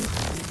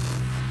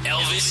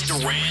 Elvis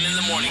Duran in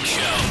the Morning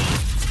Show.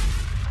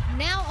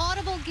 Now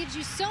Audible gives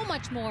you so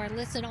much more.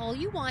 Listen all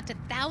you want to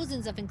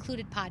thousands of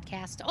included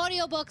podcasts,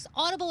 audiobooks,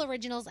 Audible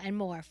originals, and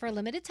more. For a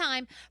limited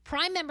time,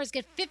 Prime members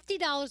get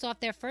 $50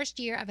 off their first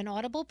year of an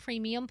Audible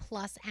Premium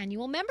Plus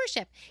annual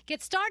membership.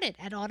 Get started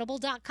at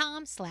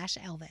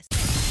audible.com/Elvis.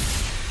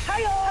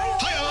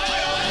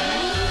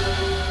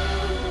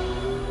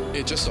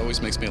 It just always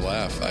makes me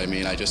laugh. I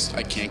mean, I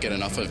can't get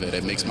enough of it.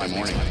 It makes my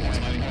morning.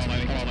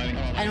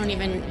 I don't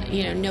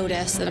even,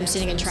 notice that I'm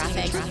sitting in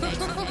traffic.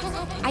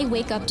 I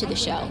wake up to the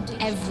show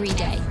every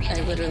day.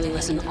 I literally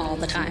listen all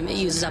the time. It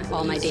uses up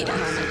all my data.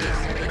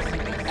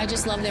 I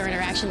just love their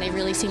interaction. They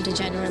really seem to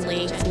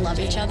genuinely love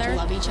each other.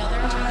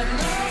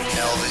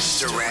 Elvis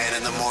Duran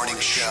in the Morning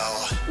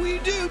Show. We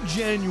do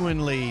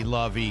genuinely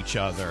love each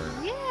other.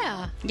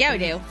 Yeah. Yeah, we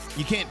do.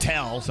 You can't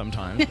tell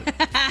sometimes.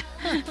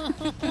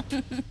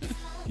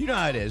 You know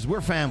how it is.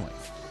 We're family.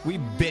 We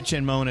bitch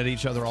and moan at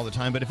each other all the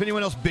time. But if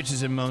anyone else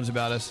bitches and moans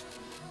about us,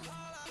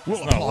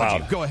 we'll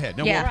applaud you. Go ahead.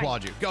 No, Yeah. we'll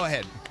applaud you. Go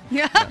ahead.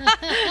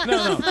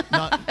 No,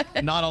 not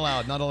Not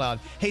allowed. Not allowed.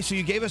 Hey, so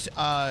you gave us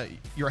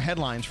your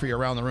headlines for your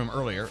Around the Room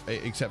earlier,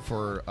 except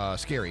for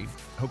Scary.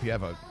 Hope you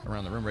have a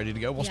Around the Room ready to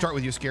go. We'll start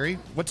with you, Scary.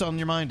 What's on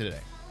your mind today?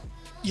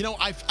 You know,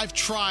 I've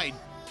tried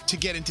to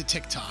get into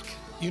TikTok.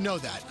 You know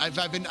that.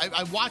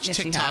 I watch Yes,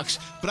 you TikToks,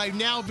 but I've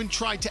now been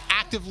trying to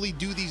actively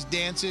do these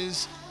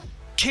dances.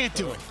 Can't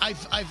do it.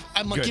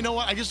 I'm like, Good. you know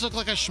what? I just look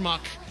like a schmuck.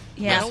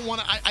 Yeah. I don't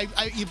want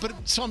to. But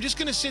so I'm just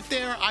going to sit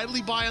there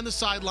idly by on the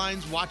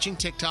sidelines watching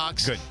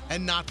TikToks. Good.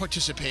 And not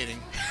participating.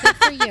 Good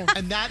for you.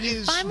 And that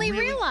is Finally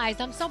really,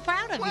 realized. I'm so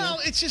proud of you. Well,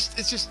 it's just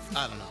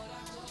I don't know.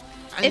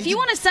 If you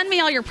want to send me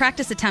all your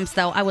practice attempts,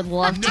 though, I would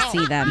love to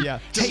see them. Yeah.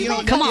 Hey,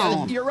 Come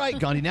on. You're right,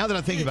 Gandhi. Now that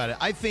I'm thinking about it,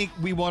 I think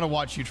we want to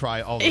watch you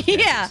try all those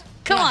dances. Yeah.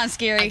 Come on, I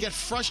Scary. get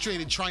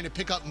frustrated trying to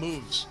pick up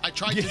moves. I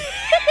tried to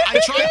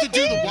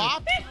do the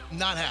WAP,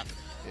 not happening.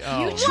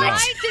 Oh, You tried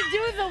to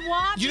do the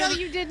WAP? You know No, the-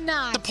 you did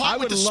not. The part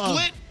with the love-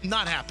 split,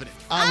 not happening.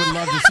 I would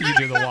love to see you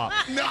do the WAP.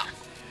 No.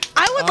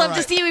 I would All love to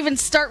right. see you even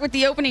start with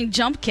the opening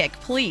jump kick.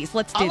 Please,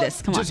 let's do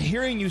this. Come on. Just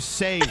hearing you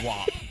say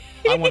WAP,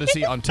 I want to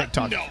see on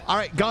TikTok. No. All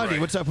right, Gandhi,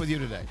 what's up with you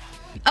today?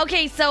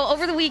 Okay, so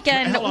over the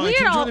weekend, Hold on, we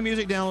can had you all... turn the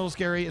music down a little,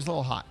 Scary? It's a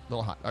little hot.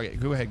 Okay,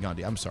 go ahead,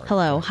 Gandhi. I'm sorry.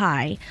 Hello,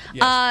 hi.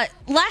 Yes.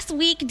 Last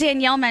week,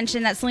 Danielle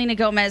mentioned that Selena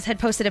Gomez had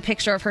posted a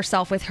picture of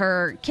herself with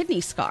her kidney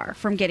scar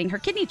from getting her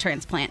kidney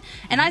transplant.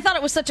 And I thought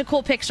it was such a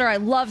cool picture. I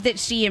love that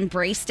she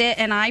embraced it,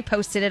 and I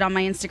posted it on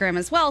my Instagram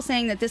as well,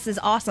 saying that this is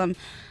awesome.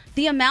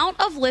 The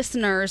amount of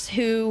listeners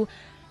who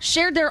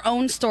shared their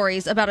own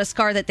stories about a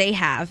scar that they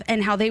have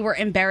and how they were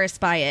embarrassed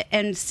by it,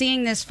 and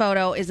seeing this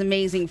photo is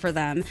amazing for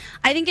them.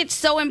 I think it's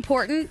so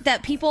important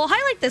that people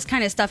highlight this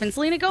kind of stuff, and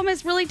Selena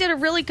Gomez really did a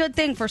really good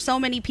thing for so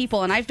many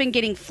people, and I've been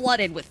getting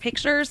flooded with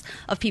pictures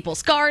of people's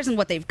scars and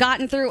what they've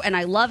gotten through, and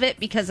I love it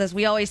because, as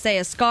we always say,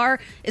 a scar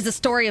is a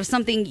story of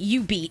something you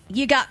beat.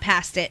 You got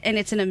past it, and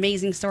it's an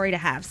amazing story to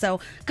have.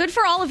 So good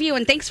for all of you,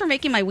 and thanks for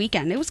making my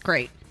weekend. It was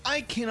great. I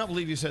cannot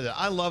believe you said that.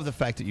 I love the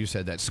fact that you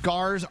said that.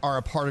 Scars are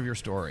a part of your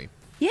story.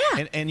 Yeah.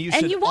 And you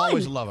And should you won.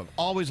 always love them.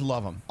 Always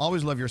love them.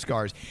 Always love your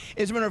scars.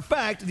 As a matter of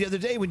fact, the other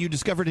day when you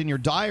discovered in your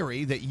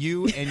diary that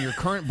you and your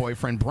current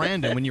boyfriend,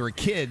 Brandon, when you were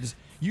kids,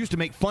 used to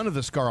make fun of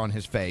the scar on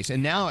his face,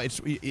 and now it's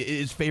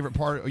his favorite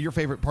part, your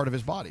favorite part of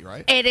his body,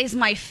 right? It is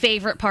my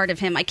favorite part of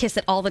him. I kiss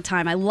it all the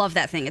time. I love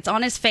that thing. It's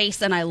on his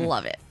face, and I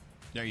love it.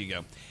 There you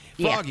go.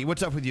 Yeah. Froggy,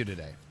 what's up with you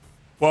today?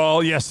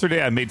 Well,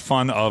 yesterday I made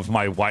fun of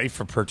my wife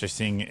for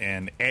purchasing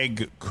an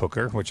egg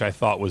cooker, which I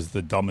thought was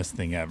the dumbest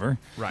thing ever.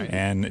 Right.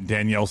 And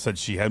Danielle said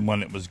she had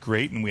one. It was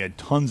great. And we had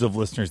tons of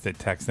listeners that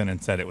texted in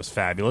and said it was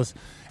fabulous.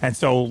 And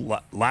so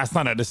last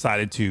night I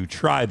decided to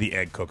try the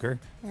egg cooker.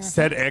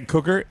 Said egg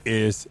cooker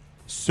is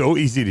so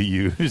easy to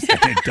use, and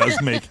it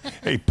does make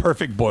a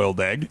perfect boiled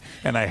egg.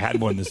 And I had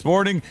one this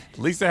morning.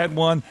 Lisa had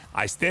one.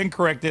 I stand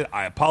corrected.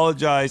 I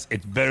apologize.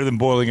 It's better than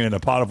boiling it in a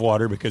pot of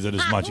water because it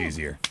is much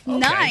easier.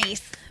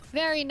 Nice.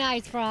 Very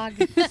nice, Frog.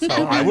 So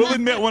I will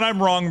admit when I'm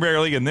wrong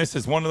rarely, and this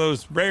is one of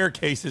those rare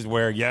cases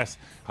where, yes,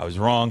 I was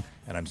wrong,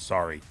 and I'm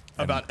sorry.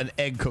 About an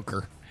egg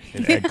cooker.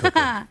 An egg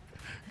cooker.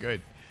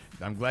 Good.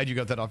 I'm glad you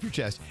got that off your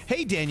chest.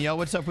 Hey, Danielle,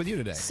 what's up with you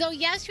today? So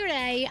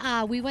yesterday,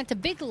 we went to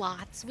Big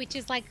Lots, which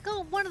is like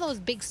one of those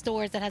big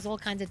stores that has all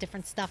kinds of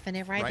different stuff in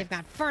it, right? Right. They've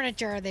got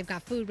furniture, they've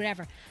got food,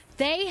 whatever.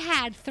 They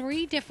had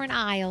 3 different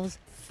aisles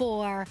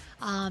for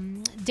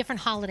different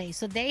holidays.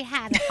 So they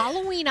had a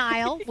Halloween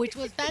aisle, which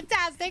was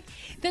fantastic.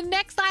 The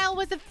next aisle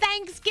was a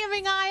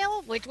Thanksgiving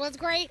aisle, which was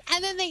great.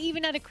 And then they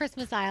even had a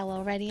Christmas aisle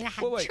already. And it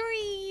had Wait.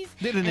 trees.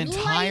 Did an and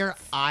entire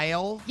lights.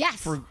 aisle Yes.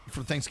 for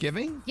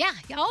Thanksgiving? Yeah.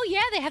 Oh,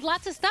 yeah. They had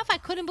lots of stuff. I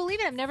couldn't believe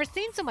it. I've never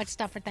seen so much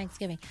stuff for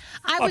Thanksgiving.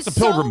 Lots of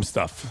pilgrim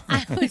stuff.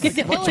 I was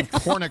so Lots of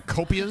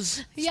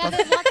cornucopias? Yeah,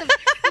 there's lots of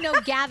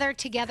gather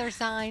together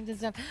signs and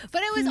stuff.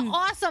 But it was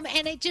awesome,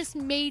 and it just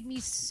made me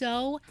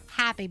so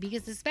happy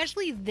because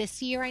especially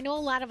this year, I know a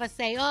lot of us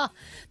say, "Oh,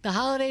 the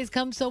holidays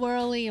come so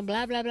early," and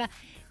blah blah blah.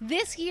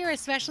 This year,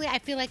 especially, I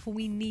feel like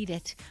we need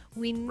it.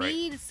 We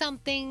need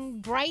something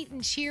bright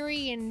and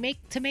cheery and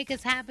make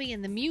us happy,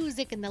 and the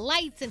music and the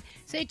lights, and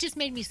so it just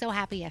made me so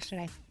happy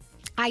yesterday.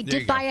 I There you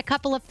did go. buy a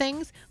couple of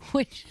things,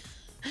 which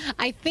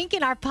I think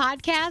in our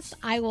podcast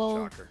I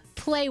will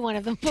play one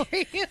of them for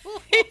you.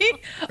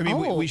 I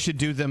mean, we should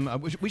do them.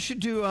 We should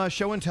do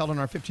show and tell on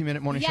our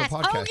 15-minute morning Yes. show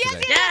podcast Oh, yes,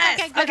 today. yes.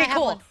 Okay, good. Okay, I have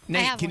cool. one. I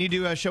Nate, have can one. you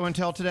do a show and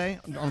tell today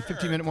on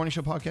 15-minute morning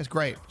show podcast?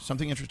 Great.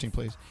 Something interesting,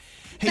 please.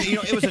 Hey,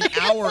 it was an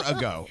hour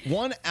ago.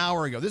 1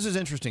 hour ago. This is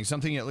interesting.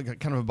 Something like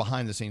kind of a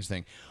behind-the-scenes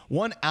thing.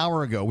 1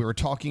 hour ago, we were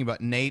talking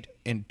about Nate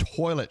and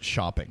toilet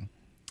shopping.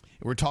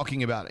 We're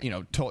talking about,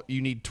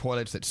 you need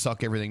toilets that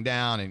suck everything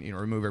down and,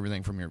 remove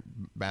everything from your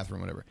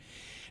bathroom, whatever.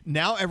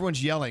 Now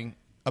everyone's yelling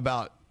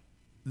about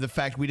the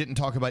fact we didn't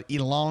talk about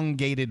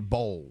elongated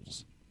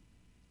bowls.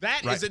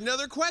 That is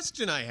another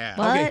question I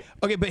have.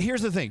 Okay, but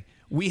here's the thing.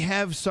 We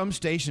have some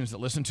stations that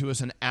listen to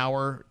us an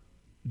hour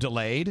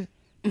delayed,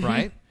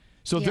 right?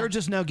 So they're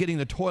just now getting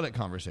the toilet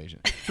conversation.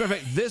 As a matter of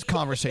fact, this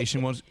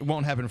conversation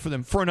won't happen for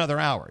them for another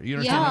hour. You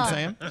understand what I'm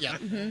saying?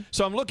 Yeah.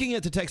 So I'm looking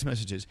at the text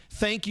messages.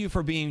 Thank you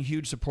for being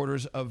huge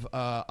supporters of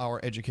our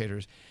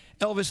educators.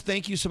 Elvis,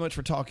 thank you so much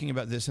for talking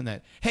about this and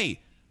that. Hey,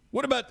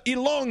 what about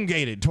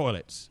elongated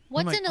toilets?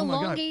 What's I'm like, an oh my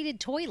God. elongated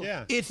toilet?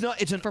 Yeah. It's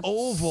not. It's an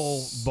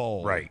oval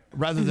bowl, Right.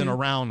 rather than a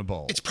round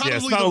bowl. It's Yeah, probably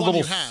it's not the a one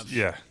little. you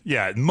have.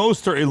 Yeah.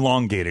 Most are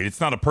elongated. It's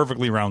not a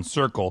perfectly round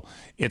circle.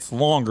 It's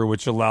longer,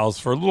 which allows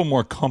for a little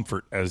more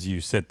comfort as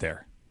you sit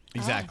there.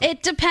 Exactly.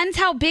 It depends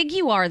how big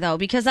you are, though,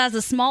 because as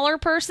a smaller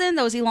person,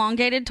 those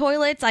elongated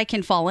toilets, I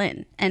can fall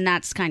in, and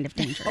that's kind of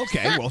dangerous.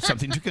 Okay, well,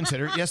 something to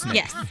consider. Yes, Nate.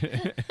 Yes.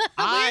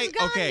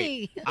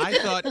 I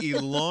thought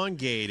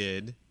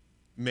elongated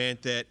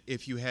meant that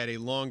if you had a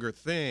longer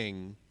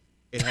thing,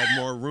 it had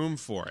more room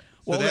for it.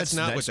 So Well, that's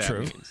not what that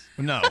true. means.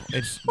 No,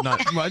 it's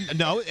not.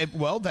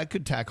 Well, that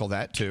could tackle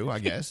that too, I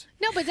guess.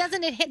 No, but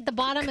doesn't it hit the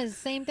bottom as the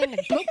same thing?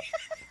 Like, bloop,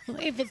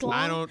 if it's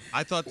long.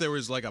 I thought there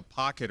was like a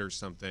pocket or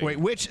something. Wait,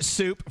 which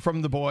soup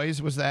from The Boys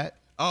was that?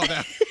 Oh,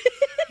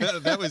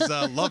 that was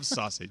love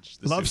sausage.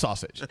 Love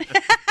sausage.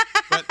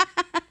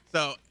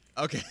 So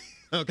okay.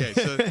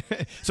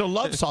 So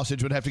love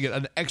sausage would have to get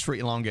an extra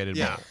elongated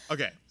bowl. Yeah.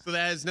 Okay. So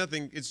that has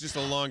nothing. It's just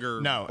a longer.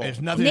 No, bowl. it's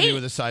nothing to do Nate-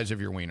 with the size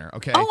of your wiener.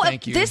 Okay. Oh,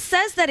 thank you. this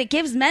says that it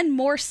gives men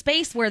more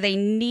space where they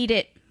need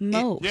it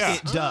most.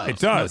 It does. It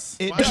does.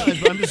 No, it does.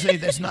 But I'm just saying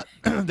that's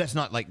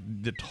not like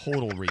the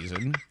total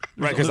reason.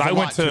 Right, because There's a I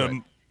went lot to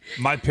it.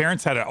 my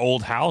parents had an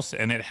old house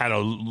and it had a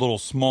little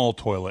small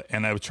toilet,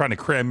 and I was trying to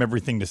cram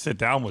everything to sit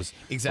down was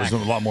a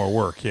lot more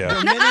work. There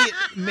Yeah, are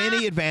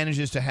many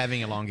advantages to having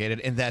elongated,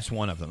 and that's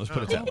one of them. Let's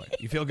put it that way.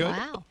 You feel good?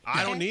 Wow.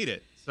 I don't need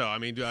it. So I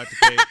mean, do I have to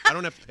pay? I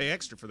don't have to pay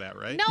extra for that,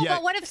 right? No,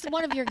 but what if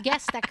one of your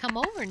guests that come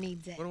over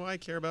needs it? What do I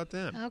care about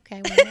them?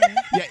 Okay. Well,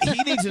 Yeah,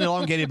 he needs an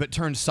elongated but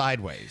turned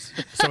sideways,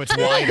 so it's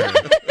wider.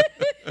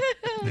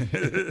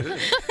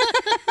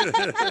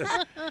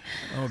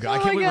 Oh God! I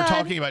can't believe we're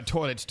talking about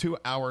toilets 2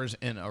 hours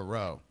in a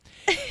row.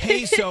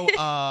 Hey, so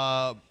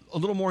a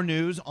little more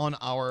news on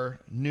our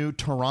new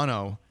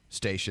Toronto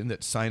station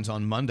that signs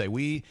on Monday.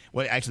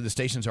 Actually, the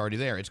station's already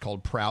there. It's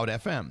called Proud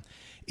FM.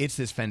 It's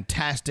this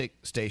fantastic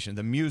station.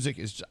 The music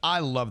is, I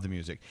love the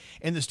music.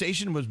 And the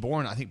station was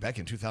born, I think, back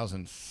in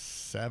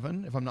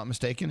 2007, if I'm not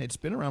mistaken. It's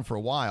been around for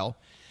a while.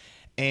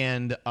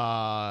 And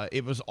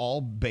it was all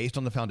based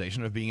on the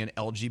foundation of being an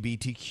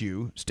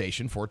LGBTQ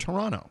station for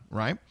Toronto,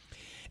 right?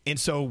 And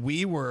so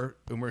we're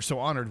so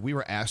honored, we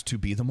were asked to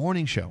be the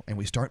morning show, and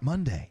we start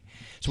Monday.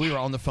 So we were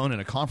on the phone in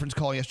a conference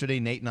call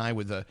yesterday, Nate and I,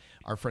 with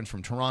our friends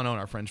from Toronto and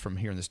our friends from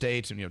here in the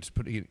States, and just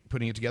putting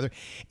it together.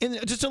 And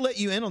just to let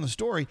you in on the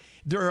story,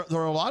 there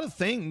are a lot of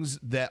things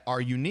that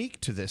are unique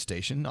to this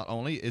station. Not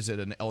only is it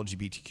an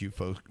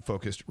LGBTQ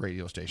focused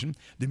radio station,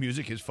 the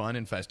music is fun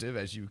and festive,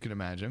 as you can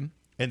imagine,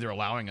 and they're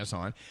allowing us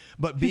on.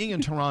 But being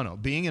in Toronto,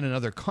 being in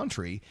another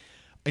country,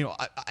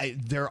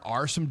 there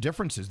are some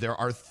differences. There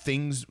are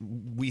things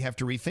we have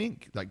to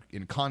rethink, like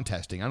in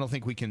contesting. I don't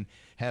think we can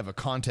have a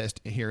contest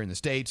here in the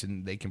States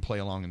and they can play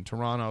along in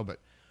Toronto, but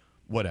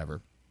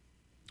whatever.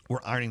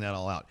 We're ironing that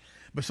all out.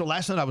 But so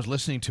last night I was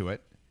listening to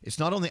it. It's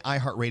not on the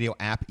iHeartRadio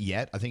app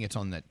yet. I think it's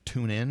on that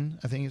TuneIn.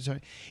 I think it's.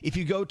 If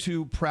you go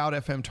to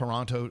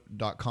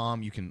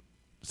proudfmtoronto.com, you can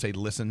say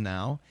listen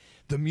now.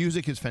 The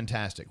music is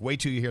fantastic. Wait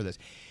till you hear this.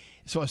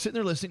 So I was sitting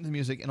there listening to the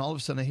music, and all of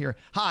a sudden I hear,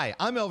 "Hi,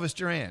 I'm Elvis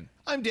Duran.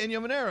 I'm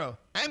Danielle Monero.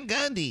 I'm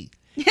Gandhi."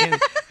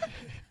 And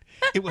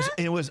it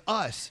was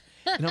us,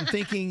 and I'm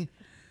thinking,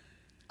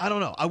 I don't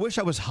know. I wish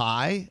I was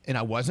high, and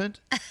I wasn't.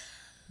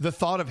 The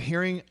thought of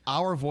hearing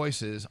our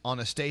voices on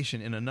a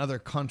station in another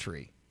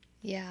country.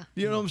 yeah.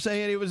 You know what I'm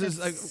saying? It was just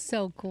like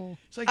So cool.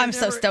 it's like I'm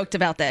so stoked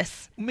about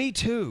this. Me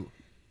too.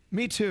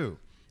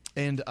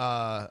 And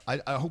I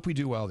hope we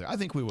do well there. I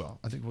think we will.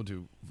 I think we'll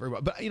do very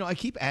well. But, I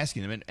keep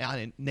asking them,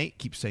 and Nate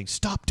keeps saying,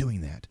 stop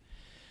doing that.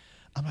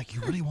 I'm like,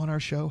 you really want our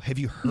show? Have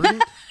you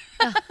heard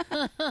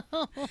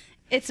it?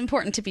 It's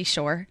important to be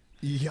sure.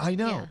 Yeah, I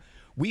know. Yeah.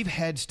 We've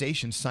had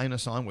stations sign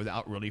us on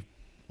without really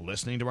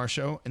listening to our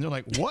show, and they're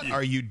like, what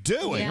are you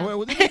doing? Yeah.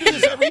 Well, they do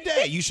this every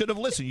day. You should have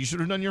listened. You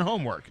should have done your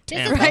homework.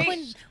 This is like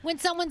when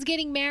someone's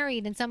getting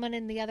married and someone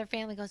in the other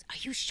family goes, are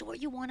you sure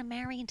you want to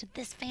marry into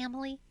this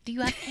family? Do you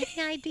have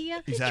any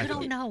idea? Exactly. You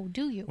don't know,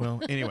 do you?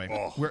 Well,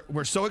 anyway,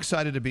 we're so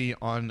excited to be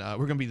on. We're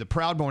going to be the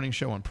Proud Morning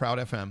Show on Proud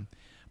FM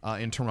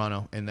in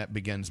Toronto, and that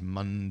begins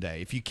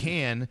Monday. If you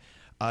can,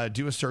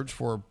 do a search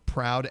for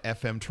Proud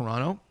FM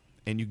Toronto,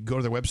 and you can go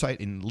to their website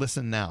and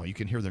listen now. You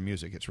can hear their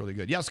music. It's really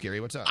good. Yeah,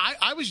 Scary, what's up?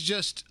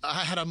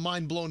 I had a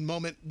mind-blown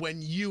moment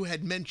when you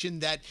had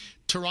mentioned that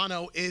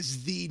Toronto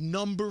is the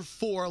number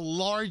 4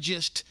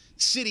 largest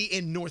city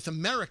in North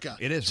America.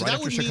 It is, so right that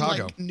after would Chicago.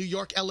 mean like New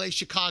York, LA,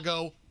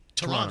 Chicago,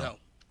 Toronto.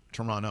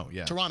 Toronto,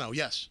 yeah. Toronto,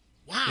 yes.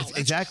 Wow, that's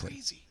exactly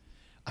crazy.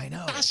 I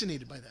know.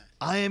 Fascinated by that.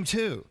 I am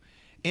too.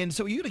 And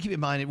so you got to keep in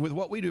mind, with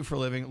what we do for a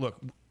living, look,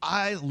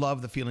 I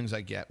love the feelings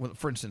I get.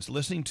 For instance,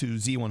 listening to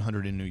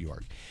Z100 in New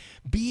York,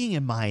 being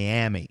in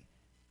Miami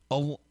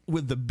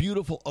with the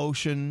beautiful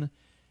ocean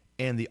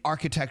and the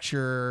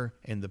architecture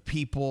and the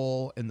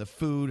people and the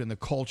food and the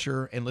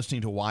culture, and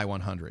listening to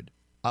Y100.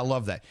 I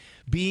love that.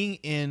 Being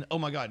in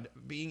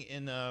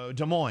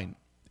Des Moines.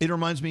 It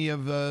reminds me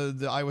of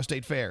the Iowa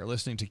State Fair,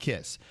 listening to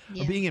Kiss.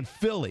 Yeah. Or being in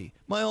Philly,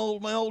 my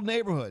old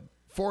neighborhood.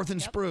 4th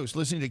and Spruce,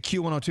 listening to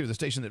Q102, the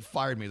station that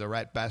fired me, the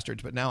rat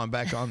bastards, but now I'm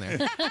back on there.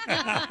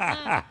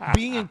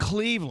 Being in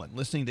Cleveland,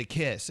 listening to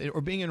KISS,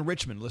 or being in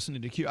Richmond,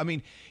 listening to Q. I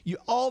mean,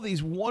 all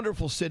these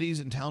wonderful cities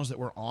and towns that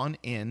we're on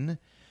in,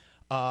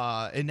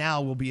 and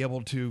now we'll be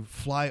able to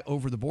fly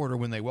over the border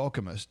when they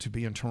welcome us to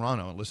be in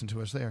Toronto and listen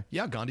to us there.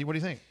 Yeah, Gandhi, what do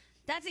you think?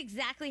 That's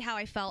exactly how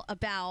I felt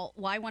about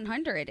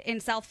Y100 in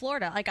South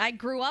Florida. Like, I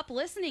grew up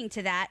listening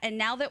to that, and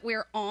now that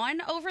we're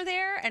on over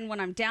there, and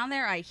when I'm down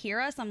there, I hear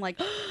us, I'm like,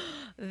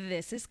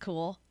 this is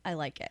cool. I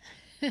like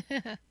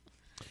it.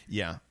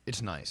 Yeah,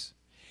 it's nice.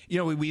 You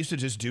know, we used to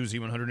just do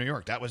Z100 New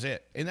York. That was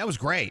it. And that was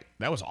great.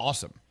 That was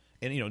awesome.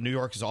 And, New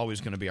York is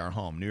always going to be our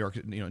home. New York,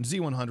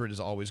 Z100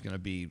 is always going to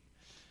be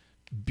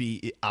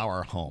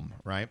our home,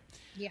 right?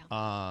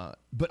 Yeah.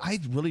 But I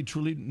really,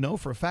 truly know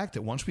for a fact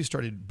that once we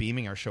started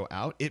beaming our show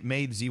out, it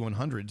made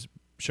Z100's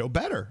show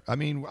better. I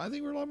mean, I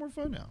think we're a lot more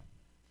fun now.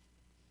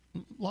 A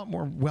lot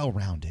more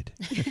well-rounded.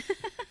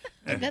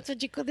 That's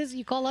what you call this?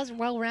 You call us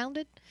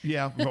well-rounded?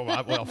 Yeah. Well,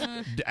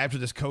 after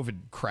this COVID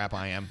crap,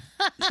 I am.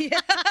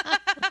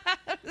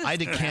 I had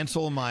to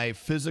cancel my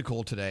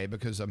physical today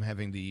because I'm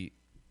having the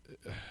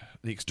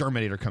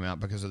exterminator come out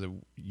because of the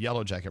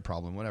yellow jacket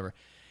problem, whatever.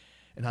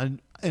 And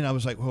I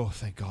was like, oh,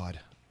 thank God.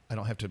 I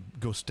don't have to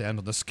go stand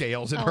on the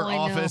scales in her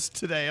office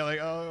today. I'm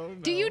like, oh,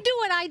 no. Do you do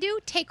what I do?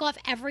 Take off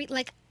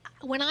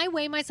when I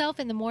weigh myself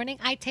in the morning,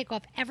 I take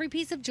off every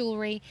piece of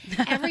jewelry,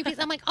 every piece.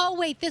 I'm like, oh,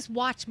 wait, this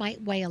watch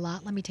might weigh a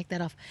lot. Let me take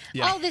that off.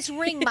 Yeah. Oh, this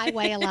ring might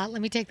weigh a lot.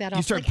 Let me take that off.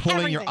 You start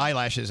pulling your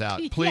eyelashes out.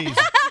 Please.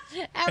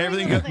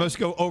 Everything must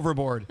go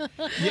overboard.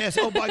 Yes.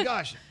 Oh, my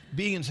gosh.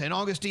 Being in St.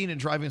 Augustine and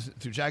driving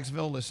through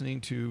Jacksonville,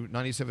 listening to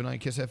 97.9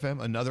 KISS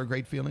FM, another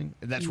great feeling.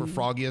 And that's where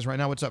Froggy is right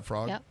now. What's up,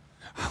 Frog? Yep.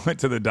 I went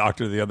to the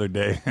doctor the other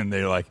day, and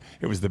it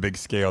was the big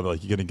scale. They're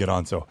like, you're going to get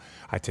on. So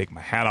I take my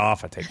hat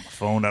off. I take my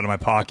phone out of my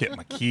pocket,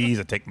 my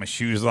keys. I take my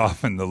shoes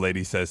off. And the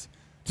lady says,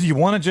 do you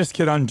want to just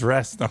get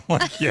undressed? I'm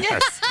like,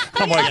 yes.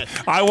 I'm like,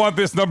 I want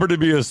this number to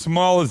be as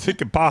small as it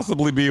could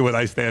possibly be when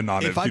I stand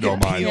on it, if you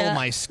don't mind. If I could peel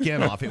my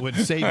skin off, it would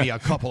save me a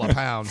couple of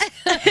pounds.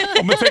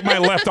 I'm going to take my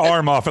left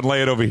arm off and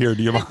lay it over here.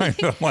 Do you mind?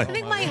 I'm like, I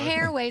think my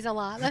hair weighs a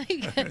lot.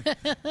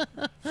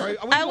 I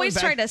always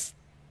try to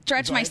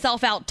stretch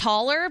myself out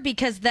taller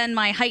because then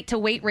my height to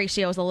weight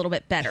ratio is a little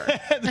bit better.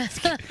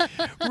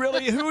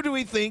 Really? Who do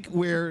we think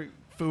we're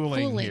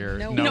fooling here?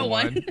 No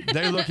one.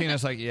 They're looking at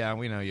us like, yeah,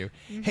 we know you.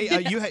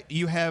 Hey,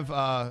 you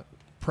have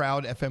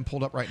Proud FM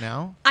pulled up right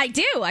now? I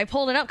do. I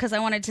pulled it up because I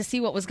wanted to see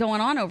what was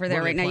going on over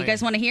there right now. You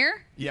guys want to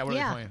hear? Yeah, what are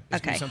they playing?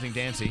 It's something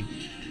dancey.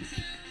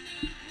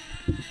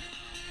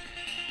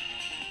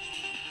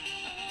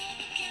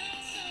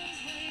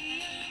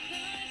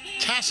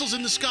 Castles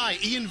in the Sky,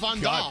 Ian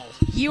Von Dahl.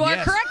 You are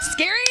correct.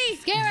 Scary.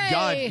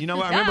 God, I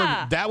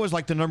remember that was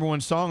like the number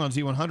one song on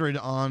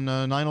Z100 on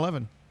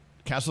 9/11.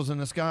 Castles in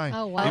the Sky.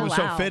 Oh, wow. It was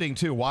so fitting,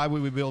 too. Why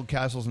would we build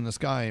castles in the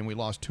sky? And we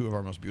lost two of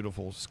our most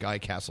beautiful sky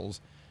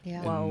castles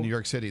in New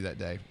York City that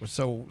day. It was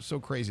so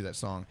crazy, that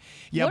song.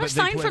 Yeah, what a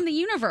sign from the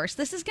universe.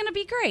 This is going to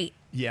be great.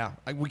 Yeah,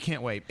 we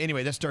can't wait.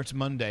 Anyway, that starts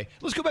Monday.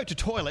 Let's go back to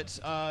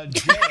toilets.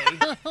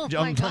 Jay,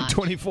 I'm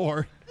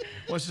 24.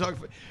 Wants to talk.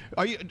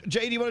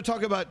 Jay, do you want to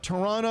talk about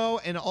Toronto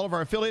and all of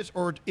our affiliates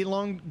or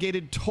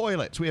elongated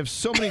toilets? We have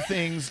so many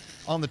things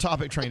on the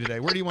topic train today.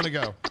 Where do you want to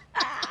go?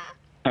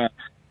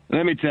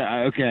 Let me tell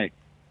you, okay.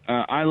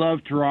 I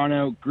love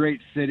Toronto,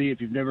 great city.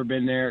 If you've never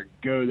been there,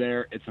 go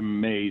there. It's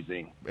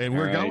amazing. And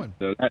we're going.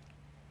 So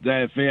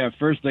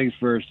first things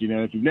first,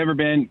 if you've never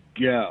been,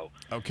 go.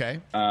 Okay.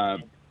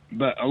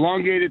 But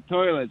elongated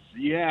toilets,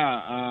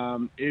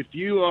 if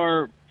you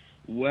are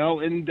well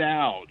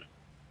endowed,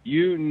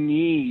 you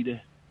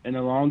need an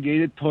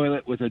elongated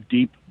toilet with a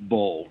deep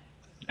bowl.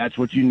 That's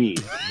what you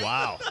need.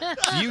 Wow.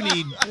 You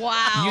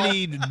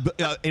need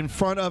in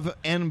front of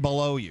and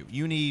below you.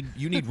 You need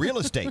real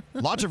estate.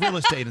 Lots of real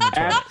estate in the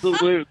toilet.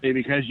 Absolutely,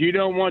 because you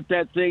don't want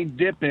that thing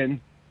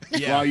dipping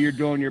while you're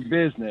doing your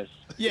business.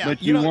 Yeah,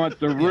 but you want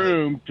the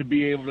room to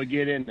be able to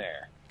get in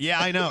there.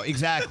 Yeah, I know,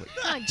 exactly.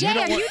 Jay,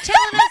 are you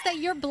telling us that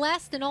you're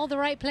blessed in all the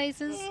right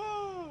places?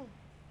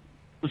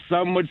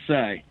 Some would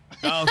say.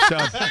 Oh, so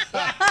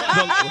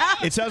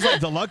it sounds like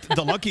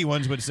the lucky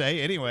ones would say.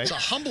 Anyway, it's a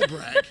humble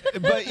brag.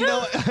 But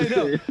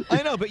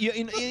I know. But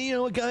you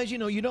know, guys,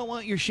 you don't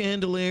want your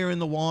chandelier in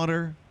the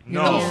water.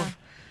 No.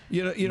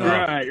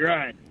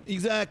 Right.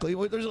 Exactly.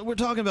 We're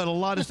talking about a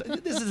lot of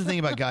stuff. This is the thing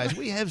about guys.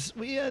 We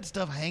had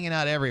stuff hanging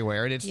out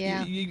everywhere, and it's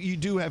you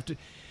do have to.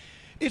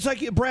 It's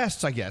like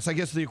breasts, I guess. I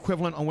guess the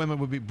equivalent on women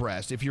would be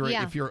breast. If you're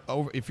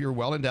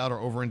well endowed or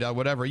over endowed,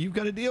 whatever, you've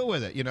got to deal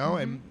with it.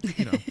 And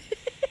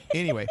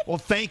Anyway, well,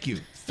 thank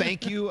you,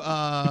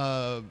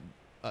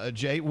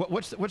 Jay.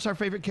 What's our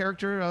favorite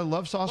character?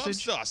 Love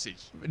Sausage. Love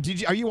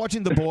Sausage. Are you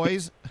watching The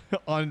Boys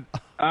on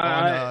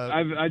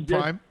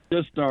Prime?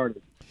 Just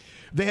started.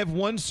 They have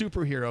one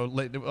superhero.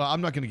 I'm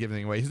not going to give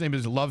anything away. His name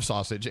is Love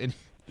Sausage, and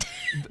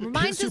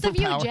reminds us of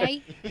you,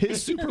 Jay.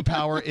 His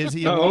superpower is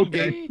he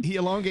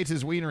elongates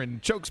his wiener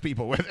and chokes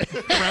people with it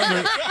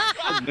around.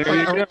 He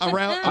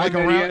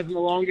has an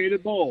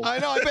elongated bowl. I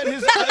know. I bet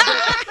his.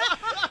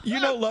 You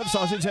know, Love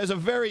Sausage has a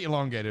very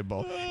elongated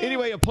bowl.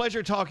 Anyway, a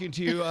pleasure talking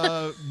to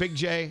you, Big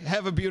J.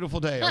 Have a beautiful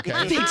day,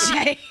 okay? Big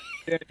J.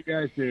 Yeah, you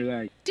guys do.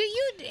 Thanks.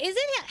 Is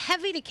it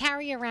heavy to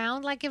carry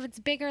around? Like if it's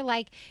bigger,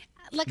 like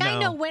No. I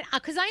know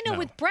because I know No.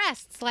 with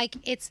breasts, like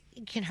it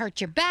can hurt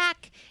your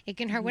back, it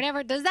can hurt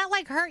whatever. Does that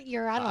like hurt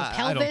your pelvis?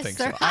 I don't think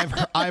so.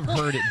 or- I've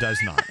heard it does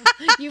not.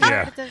 You've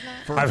heard it does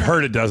not. I've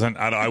heard it doesn't.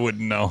 I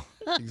wouldn't know.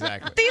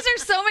 Exactly. These are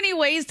so many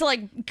ways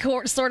to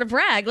sort of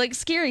brag. Like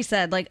Scary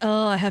said, like,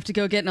 oh, I have to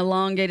go get an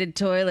elongated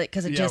toilet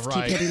because it just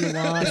keeps hitting the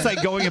wall. It's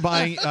like going and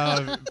buying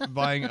those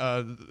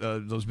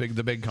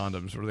the big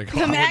condoms. What are they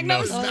called? The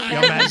Magnums?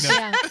 Yeah,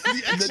 Magnum.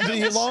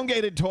 The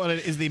elongated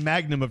toilet is the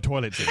Magnum of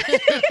toiletry.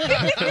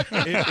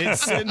 it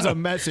sends a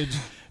message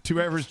to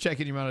whoever's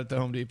checking you out at the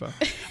Home Depot.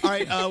 All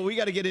right, we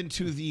got to get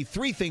into the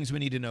 3 things we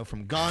need to know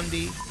from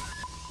Gandhi.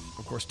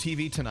 Of course,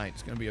 TV tonight.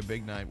 It's going to be a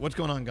big night. What's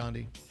going on,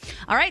 Gandhi?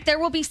 All right, there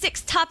will be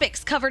 6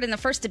 topics covered in the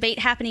first debate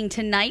happening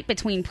tonight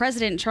between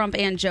President Trump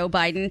and Joe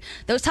Biden.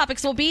 Those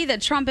topics will be the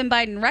Trump and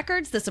Biden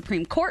records, the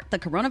Supreme Court, the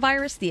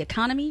coronavirus, the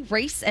economy,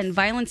 race and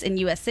violence in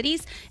U.S.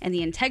 cities, and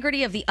the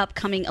integrity of the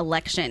upcoming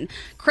election.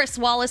 Chris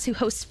Wallace, who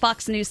hosts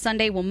Fox News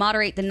Sunday, will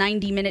moderate the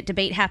 90-minute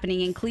debate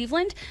happening in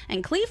Cleveland.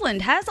 And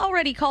Cleveland has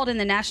already called in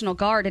the National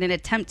Guard in an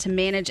attempt to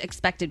manage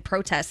expected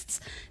protests.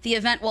 The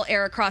event will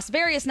air across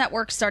various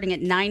networks starting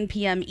at 9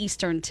 p.m.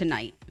 Eastern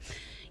tonight.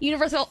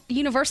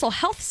 Universal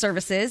Health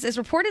Services is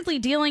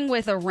reportedly dealing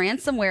with a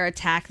ransomware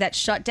attack that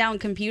shut down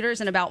computers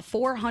in about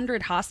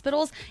 400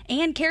 hospitals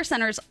and care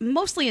centers,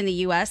 mostly in the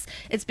U.S.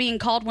 It's being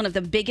called one of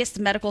the biggest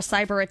medical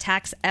cyber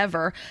attacks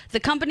ever. The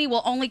company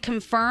will only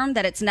confirm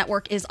that its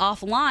network is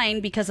offline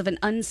because of an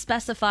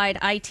unspecified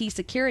IT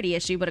security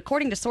issue, but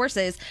according to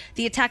sources,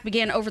 the attack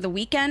began over the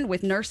weekend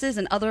with nurses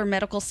and other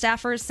medical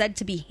staffers said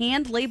to be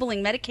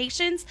hand-labeling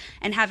medications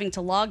and having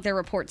to log their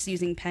reports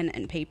using pen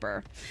and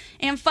paper.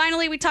 And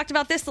finally, we talked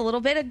about this a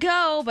little bit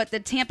ago, but the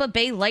Tampa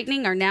Bay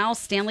Lightning are now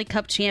Stanley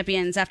Cup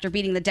champions after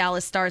beating the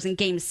Dallas Stars in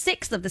Game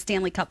 6 of the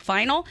Stanley Cup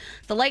Final.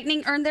 The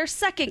Lightning earned their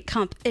 2nd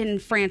cup in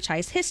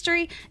franchise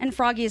history, and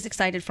Froggy is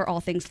excited for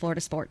all things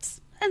Florida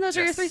sports. And those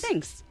are your 3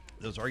 things.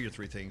 Those are your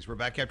 3 things. We're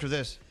back after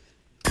this.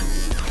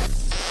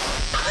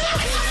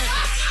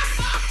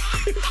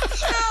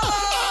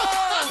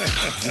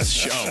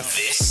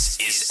 This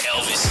is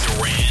Elvis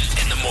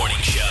Duran in the Morning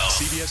Show.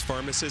 CVS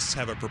pharmacists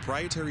have a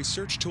proprietary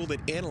search tool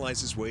that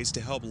analyzes ways to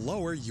help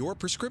lower your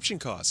prescription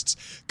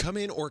costs. Come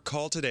in or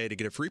call today to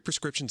get a free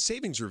prescription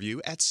savings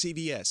review at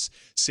CVS.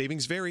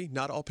 Savings vary,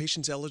 not all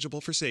patients eligible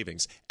for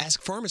savings.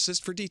 Ask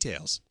pharmacist for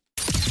details.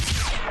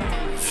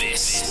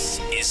 This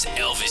is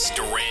Elvis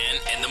Duran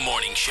in the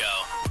Morning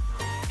Show.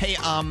 Hey,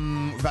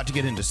 we're about to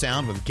get into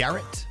sound with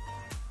Garrett.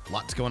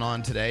 Lots going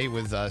on today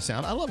with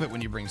sound. I love it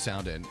when you bring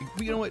sound in.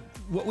 You know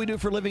what we do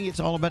for a living? It's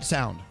all about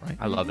sound, right?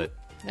 I love it.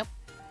 Yep.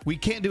 We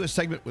can't do a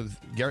segment with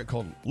Garrett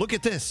called Look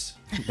at This.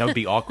 That would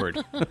be awkward.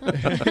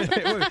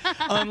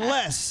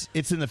 Unless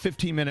it's in the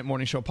 15-minute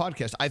morning show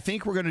podcast. I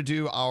think we're going to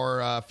do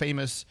our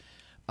famous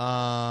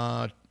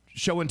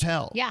show and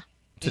tell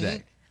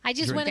today. I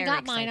just went and Very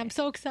got mine. I'm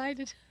so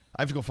excited.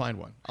 I have to go find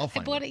one. I'll I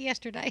find bought one. it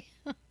yesterday.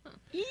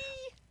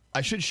 I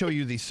should show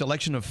you the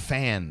selection of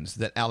fans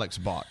that Alex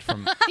bought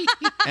from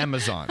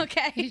Amazon.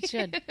 Okay. You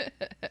should.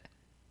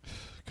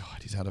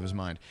 God, he's out of his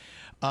mind.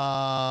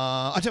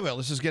 I'll tell you what,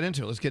 let's just get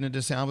into it. Let's get into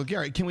sound with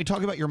Gary. Can we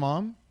talk about your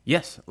mom?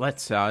 Yes,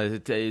 let's.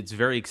 It's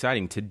very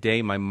exciting.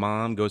 Today, my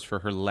mom goes for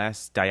her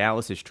last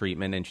dialysis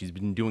treatment, and she's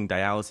been doing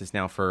dialysis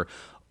now for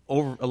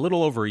a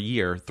little over a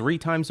year, 3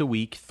 times a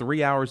week,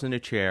 3 hours in a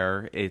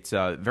chair. It's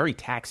very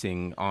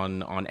taxing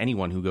on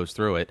anyone who goes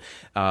through it.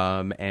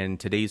 And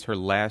today's her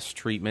last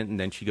treatment, and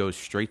then she goes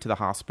straight to the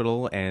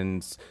hospital.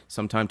 And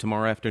sometime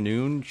tomorrow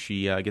afternoon,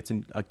 she gets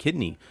a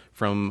kidney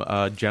from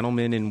a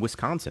gentleman in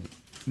Wisconsin.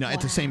 Now,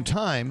 at the same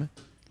time,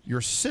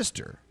 your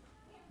sister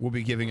will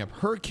be giving up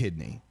her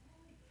kidney,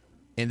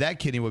 and that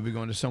kidney will be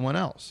going to someone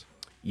else.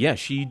 Yeah,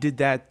 she did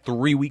that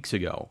 3 weeks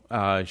ago.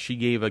 She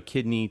gave a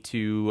kidney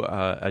to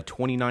a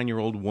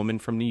 29-year-old woman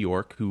from New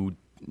York who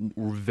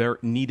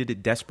needed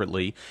it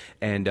desperately,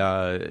 and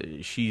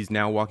she's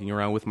now walking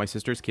around with my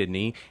sister's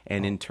kidney.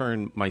 And in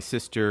turn, my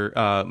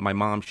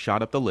mom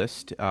shot up the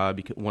list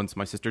because once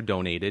my sister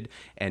donated,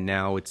 and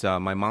now it's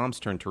my mom's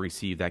turn to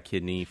receive that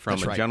kidney from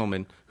That's a right.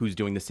 gentleman who's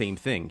doing the same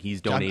thing.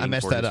 He's donating I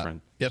messed for that his up.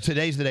 friend. Yeah,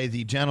 today's the day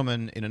the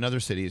gentleman in another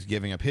city is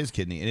giving up his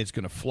kidney, and it's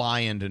going to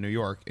fly into New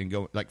York and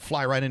go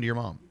fly right into your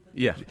mom.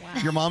 Yeah.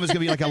 Your mom is going to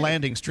be like a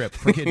landing strip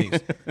for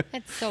kidneys.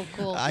 That's so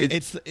cool.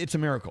 It's a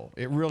miracle.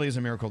 It really is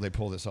a miracle they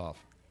pull this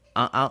off.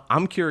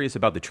 I'm curious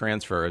about the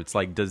transfer. It's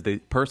like, does the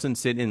person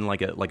sit in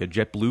like a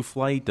JetBlue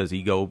flight? Does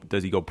he go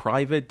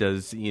private?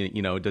 Does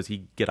does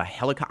he get a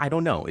helicopter? I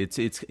don't know. It's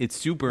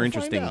super We'll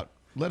interesting. Find out.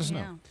 Let us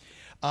know.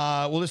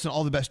 Well, listen,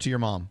 all the best to your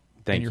mom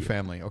Thank and your you.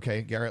 family.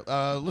 Okay, Garrett.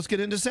 Let's get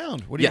into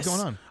sound. What do you have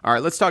going on? All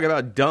right, let's talk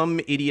about dumb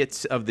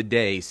idiots of the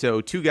day.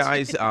 So 2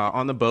 guys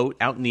on the boat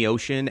out in the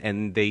ocean,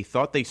 and they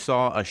thought they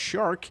saw a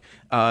shark.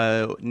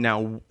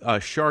 Now, a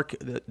shark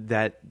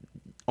that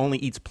only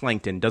eats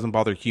plankton, doesn't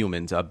bother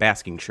humans, a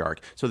basking shark.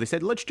 So they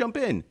said, let's jump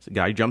in. So the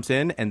guy jumps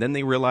in, and then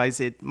they realize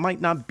it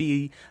might not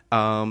be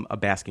a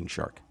basking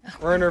shark.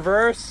 We're in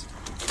reverse.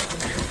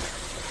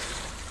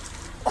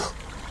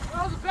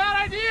 That was a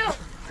bad idea.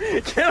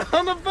 Get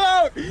on the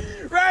boat!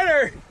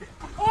 Ryder!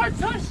 Oh, I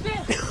touched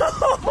it.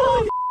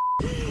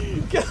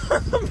 Get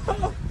on the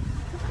boat!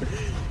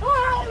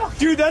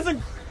 Dude,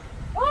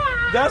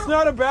 that's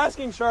not a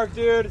basking shark,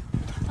 dude.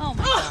 Oh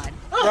my God.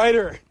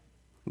 Ryder.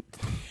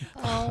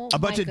 Oh, A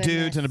bunch of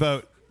dudes in a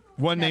boat.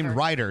 One named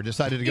Ryder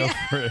decided to go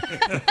for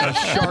a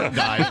shark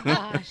dive.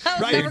 That was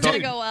Right, never going to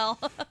dude. go well.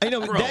 I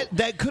know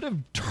that could have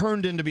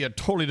turned into be a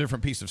totally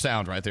different piece of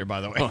sound right there.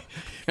 By the way,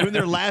 when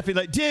they're laughing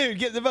like, "Dude,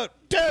 get in the boat,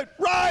 dude,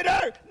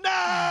 Ryder,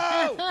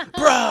 no,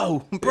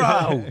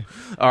 bro."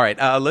 All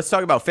right, let's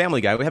talk about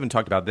Family Guy. We haven't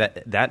talked about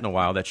that in a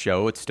while. That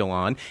show, it's still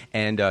on.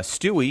 And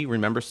Stewie,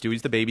 remember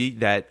Stewie's the baby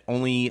that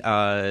only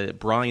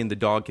Brian the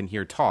dog can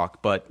hear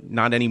talk, but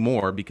not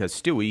anymore because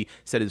Stewie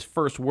said his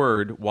first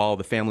word while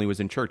the family was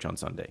in church on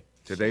Sunday.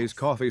 Today's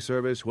coffee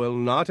service will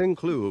not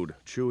include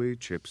Chewy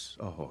Chips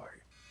Ahoy.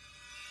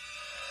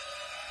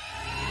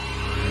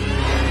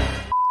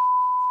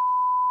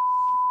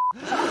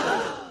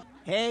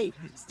 Hey,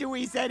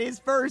 Stewie said his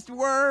first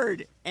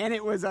word, and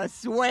it was a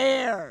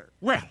swear.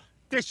 Well,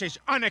 this is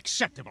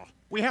unacceptable.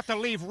 We have to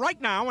leave right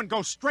now and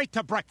go straight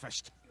to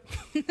breakfast.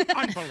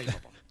 Unbelievable.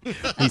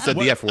 He said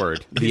the F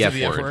word. The F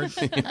word.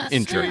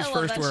 In church. Stewie's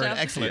first word.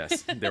 Excellent.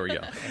 Yes, there we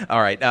go.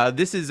 All right.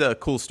 This is a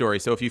cool story.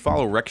 So if you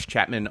follow Rex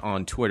Chapman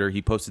on Twitter,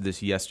 he posted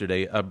this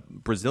yesterday. A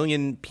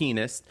Brazilian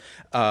pianist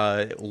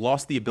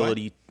lost the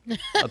ability.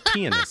 A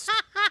pianist.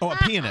 Oh, a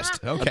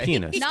pianist. Okay. A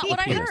pianist. Not what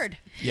I Pianist. heard.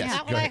 Yes,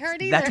 Not go what I ahead.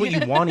 heard either. That's what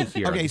you want to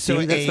hear. Okay, so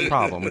See, that's the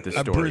problem with this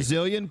story. A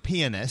Brazilian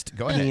pianist.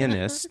 Go ahead.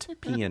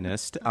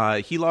 Pianist.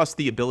 He lost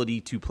the ability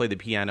to play the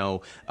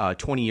piano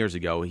 20 years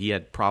ago. He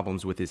had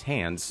problems with his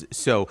hands.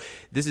 So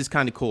this is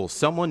kind of cool.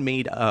 Someone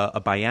made a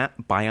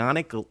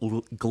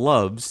bionic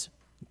gloves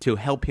to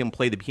help him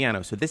play the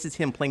piano. So this is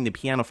him playing the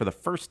piano for the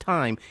first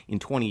time in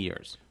 20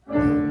 years.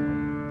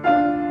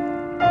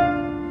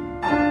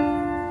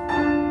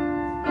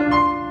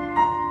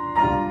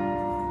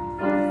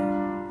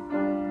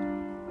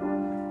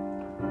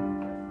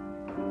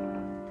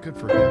 Good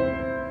for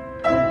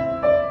him.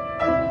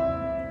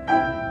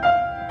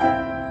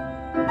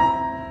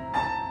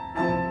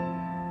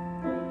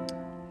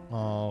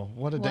 Oh,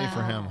 what a day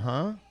for him,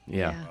 huh?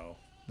 Yeah.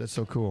 That's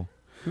so cool.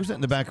 Who's that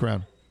in the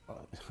background?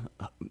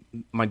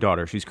 My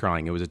daughter, she's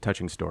crying. It was a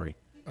touching story.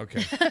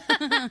 Okay.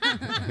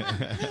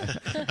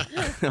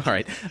 All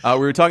right. We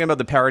were talking about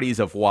the parodies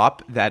of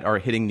WAP that are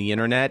hitting the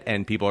internet,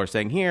 and people are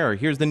saying,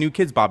 here's the new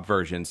Kids Bop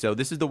version. So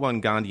this is the one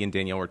Gandhi and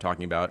Danielle were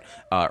talking about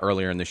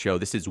earlier in the show.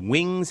 This is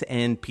Wings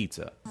and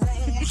Pizza.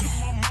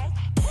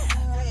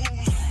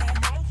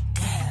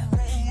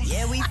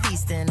 Yeah, we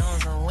feasting on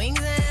some wings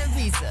and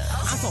pizza.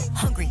 I'm so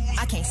hungry,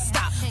 I can't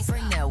stop.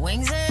 Bring that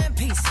wings and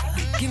pizza.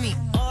 Give me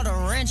all the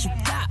ranch you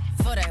got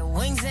for that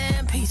wings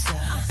and pizza.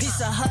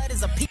 Pizza Hut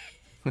is a pizza.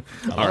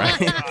 All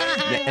right.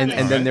 and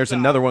then there's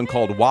another one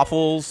called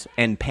Waffles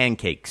and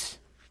Pancakes.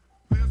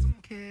 I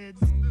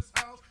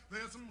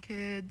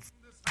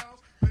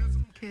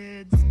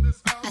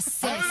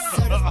said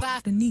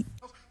certified The neat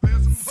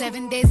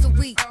 7 days a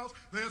week.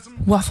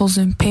 waffles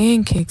and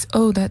pancakes.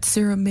 Oh, that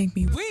syrup make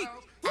me weak.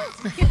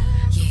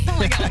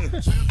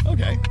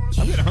 Okay.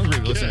 I'm getting hungry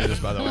listening to this,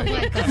 by the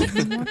way.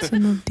 I want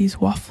some of these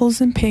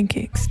waffles and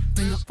pancakes.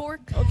 Bring a fork.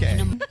 Okay.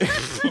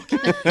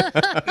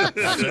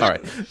 All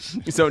right.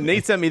 So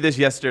Nate sent me this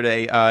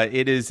yesterday.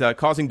 It is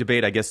causing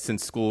debate, I guess,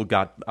 since school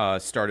got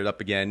started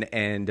up again.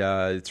 And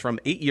it's from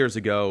 8 years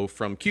ago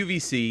from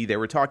QVC. They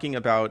were talking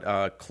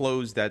about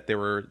clothes that they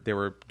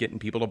were getting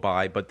people to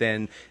buy. But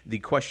then the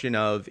question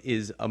of,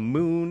 is a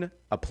moon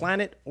a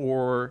planet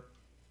or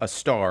a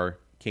star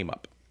came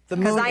up. The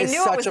moon I is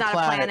knew such it was a not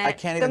planet. a planet. I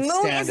can't the even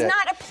moon stand is it.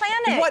 not a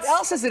planet. What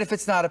else is it if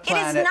it's not a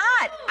planet? It is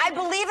not. I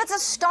believe it's a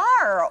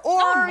star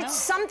or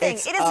something.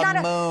 It's it is not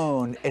a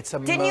moon. It's a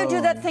moon. Didn't you do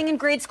that thing in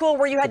grade school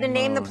where you had to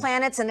name the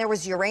planets, and there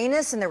was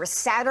Uranus and there was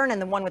Saturn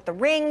and the one with the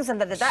rings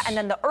and and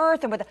then the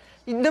Earth and with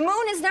the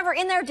moon is never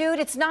in there, dude.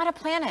 It's not a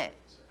planet.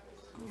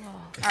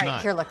 All right,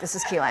 not. Here, look. This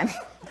is key lime.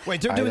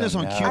 Wait, they're doing this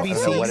on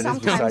QVC? What it is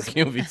besides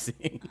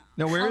QVC.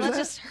 No, where is that that?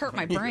 just hurt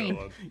my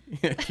brain.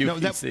 No,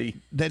 that's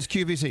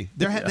QVC.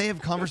 They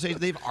have conversations.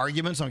 They have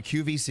arguments on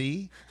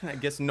QVC. I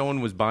guess no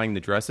one was buying the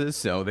dresses,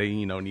 so they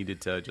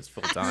needed to just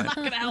fill time. Not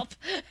gonna help.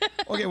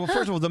 Okay, well,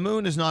 first of all, the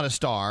moon is not a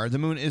star. The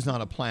moon is not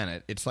a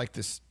planet. It's like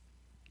this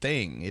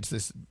thing. It's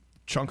this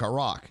chunk of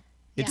rock.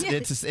 It's Yeah.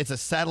 it's a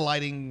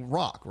satelliting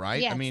rock,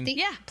 right? Yeah, I mean, it's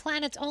the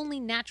planet's only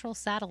natural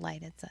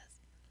satellite, it says.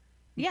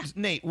 Yeah.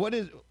 Nate, what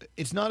is?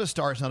 It's not a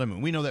star. It's not a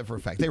moon. We know that for a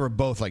fact. They were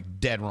both like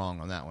dead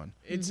wrong on that one.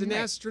 It's an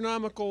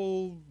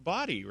astronomical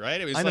body, right?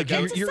 I mean, I know,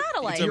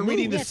 like you're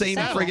reading the same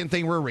friggin'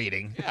 thing we're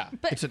reading. Yeah,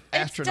 but it's an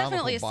astronomical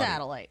definitely a body.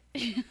 satellite.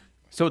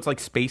 So it's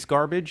like space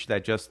garbage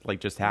that just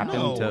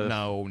happened to.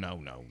 No.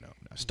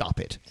 Stop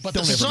it. But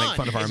Don't the ever sun make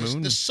fun of our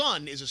moon. The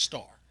sun is a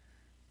star.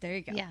 There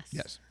you go. Yes.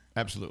 Yes,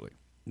 absolutely.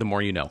 The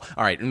more you know.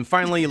 All right, and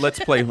finally, let's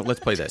play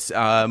this.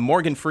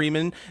 Morgan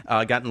Freeman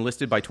got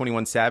enlisted by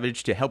 21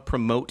 Savage to help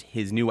promote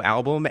his new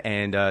album,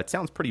 and it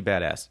sounds pretty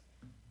badass.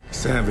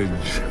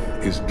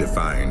 Savage is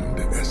defined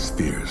as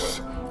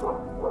fierce,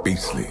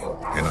 beastly,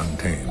 and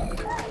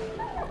untamed.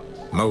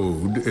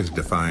 Mode is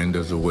defined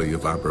as a way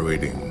of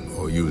operating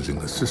or using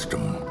a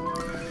system.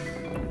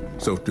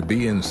 So to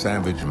be in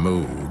savage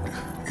mode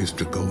is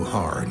to go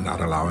hard, not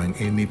allowing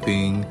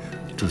anything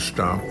to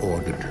stop or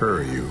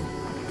deter you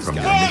from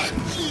your mission.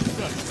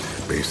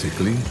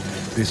 Basically,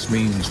 this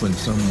means when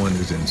someone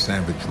is in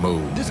savage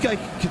mode, This guy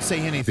could say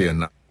anything. they're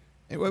not.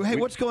 Hey,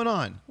 what's going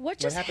on? What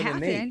just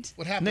happened?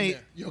 What happened Nate,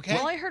 there? You okay?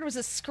 All I heard was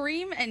a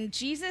scream and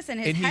Jesus and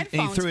his And he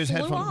headphones threw his flew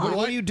headphones. off.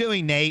 What are you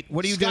doing, Nate?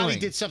 What are you Scotty doing?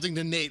 did something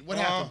to Nate. What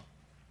happened?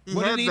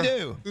 What did he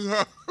do?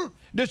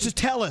 Just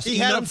tell us. He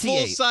had a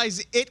Enunciate.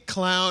 full-size It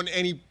clown,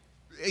 and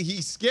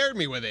he scared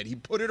me with it. He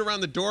put it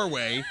around the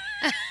doorway.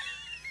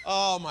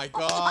 Oh, my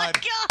God. Oh, my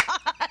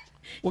God.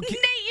 Well, Nate,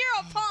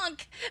 you're a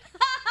punk.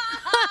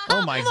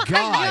 Oh, my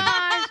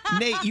God.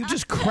 Nate, you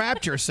just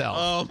crapped yourself.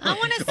 Oh, I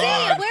want to see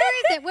it. Where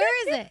is it?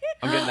 Where is it?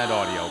 I'm getting that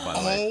audio, by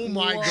the way. Oh,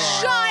 my God.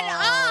 Shut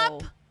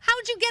up.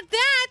 How'd you get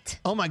that?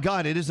 Oh, my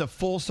God. It is a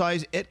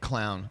full-size It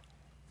clown.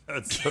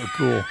 That's so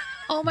cool.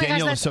 Oh, my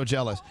Danielle gosh. is so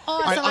jealous. Awesome.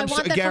 All right, I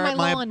want that Garrett, for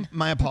my lawn.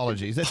 my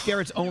apologies. That's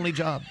Garrett's only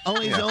job.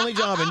 His only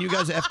job, and you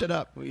guys effed it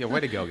up. Yeah, way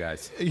to go,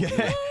 guys. Yeah.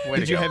 Way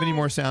Did to you go. have any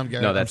more sound,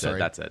 Garrett? No, I'm that's it. sorry.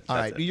 That's it. All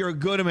That's right. it. You're a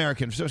good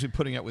American, especially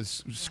putting up with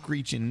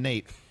screeching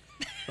Nate.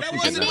 That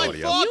wasn't my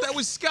fault. That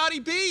was Scotty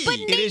B. But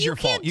Nate, is you your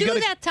fault. can't You do gotta-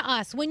 that to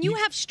us. When you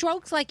have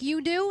strokes like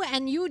you do,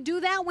 and you do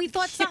that, we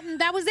thought something.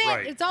 That was it.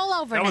 Right. It's all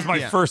over. That was now. my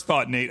first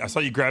thought, Nate. I saw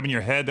you grabbing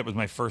your head. That was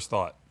my first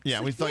thought.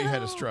 Yeah, we thought you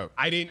had a stroke.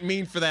 I didn't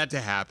mean for that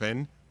to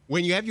happen.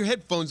 When you have your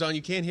headphones on,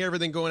 you can't hear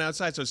everything going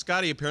outside. So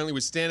Scotty apparently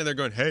was standing there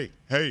going, hey,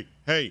 hey,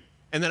 hey.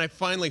 And then I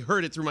finally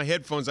heard it through my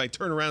headphones. I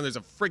turn around, there's a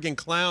friggin'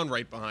 clown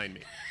right behind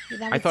me.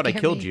 That I would thought I scare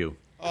killed me. you.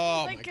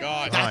 Oh, my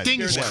God. That thing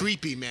is Well,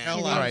 creepy, man.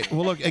 All right.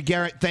 Well, look,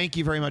 Garrett, thank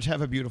you very much.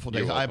 Have a beautiful day.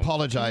 You're I welcome.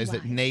 apologize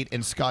that Nate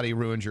and Scotty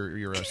ruined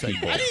your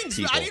segment. I didn't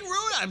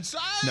ruin it. I'm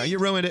sorry. No, you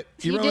ruined it.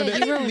 You You ruined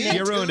did. it. You ruined it.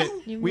 You ruined it.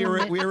 You We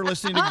ruined were it.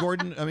 listening to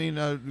Gordon. I mean,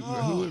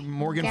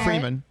 Morgan Garrett.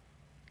 Freeman.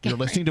 You're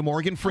listening to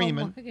Morgan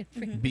Freeman. Morgan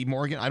Freeman. B.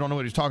 Morgan. I don't know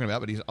what he's talking about,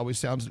 but he always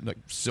sounds like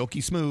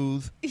silky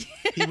smooth.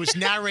 He was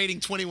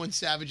narrating 21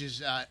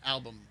 Savage's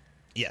album.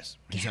 Yes,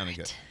 he sounded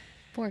good.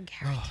 Poor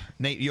Garrett.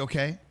 Nate, you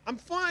okay? I'm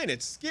fine.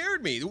 It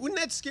scared me. Wouldn't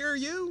that scare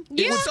you?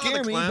 Yeah. It would Saw the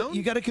scare me, but clown?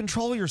 you got to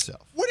control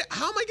yourself.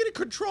 How am I going to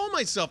control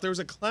myself? There was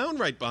a clown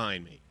right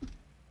behind me.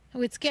 It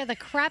would scare the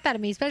crap out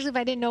of me, especially if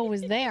I didn't know it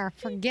was there.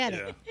 Forget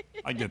it.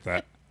 I get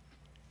that.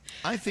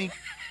 I think.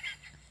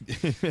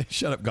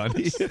 Shut up,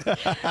 Gandhi. I don't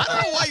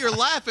know why you're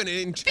laughing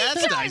and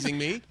chastising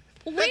me.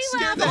 We That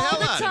scared laugh the all hell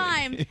the out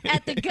of me. time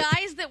at the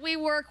guys that we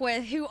work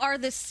with who are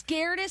the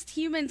scaredest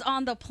humans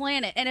on the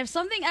planet. And if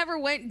something ever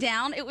went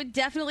down, it would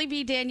definitely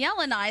be Danielle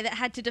and I that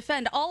had to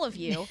defend all of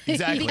you.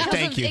 Exactly. Because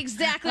Thank of you.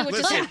 exactly what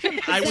Listen, just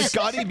happened. I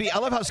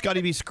love how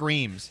Scotty B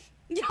screams.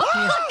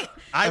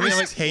 I mean, was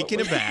like,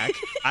 taken aback.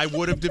 I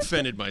would have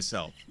defended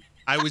myself.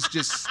 I was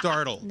just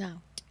startled. No.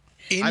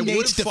 In I would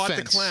Nate's have fought the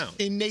defense, clown.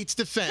 In Nate's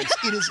defense,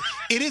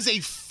 it is a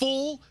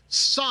full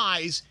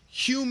size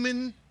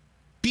human.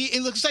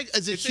 It looks like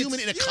as a human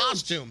in a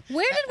costume.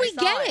 Where did we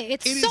get it?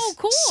 It's It so is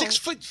cool. 6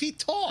 feet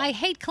tall. I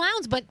hate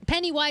clowns, but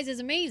Pennywise is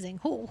amazing.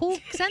 Who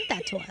sent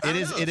that to us?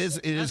 It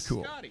is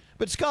cool.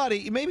 But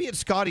Scotty, maybe it's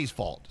Scotty's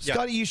fault. Yeah.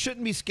 Scotty, you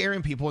shouldn't be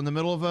scaring people in the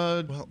middle of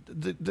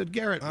the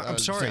Garrett. I'm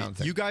sorry. sound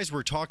thing. You guys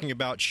were talking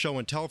about show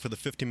and tell for the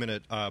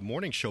 50-minute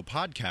morning show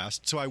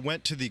podcast, so I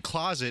went to the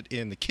closet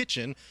in the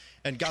kitchen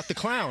and got the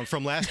clown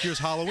from last year's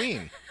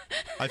Halloween.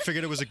 I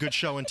figured it was a good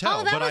show and tell.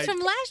 Oh, that but was from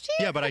last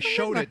year? Yeah, but I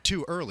showed remember. it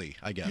too early,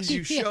 I guess.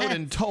 You showed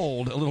and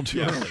told a little too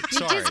early. You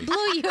Sorry. just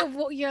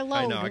blew your load.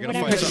 I know. I got to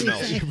whatever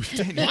find you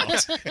something say.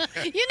 else. You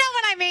know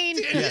what I mean?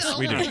 Yes,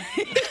 we do.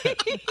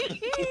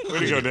 Way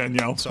to go,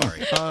 Danielle.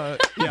 Sorry.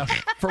 Yeah.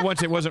 For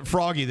once, it wasn't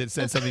Froggy that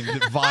said something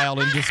vile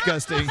and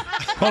disgusting.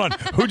 Hold on.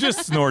 Who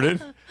just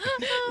snorted?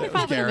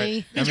 Probably Garrett.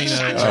 me. I mean,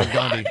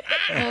 Gandhi.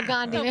 Oh,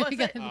 Gandhi. Maybe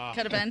Could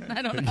have been.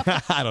 I don't know.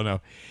 I don't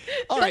know.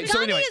 All But right. So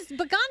Gandhi anyway,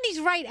 but Gandhi's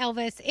right,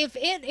 Elvis.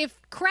 If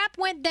crap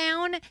went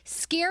down,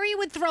 Scary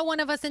would throw one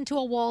of us into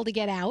a wall to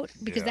get out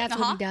because that's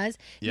what he does.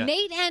 Yeah.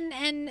 Nate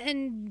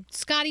and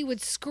Scotty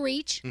would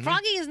screech. Mm-hmm.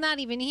 Froggy is not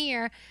even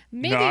here.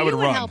 Maybe I you would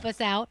would run. help us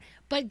out.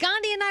 But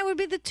Gandhi and I would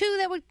be the two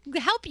that would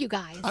help you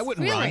guys. I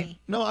wouldn't really. run.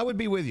 No, I would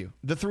be with you.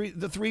 The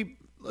three.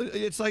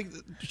 It's like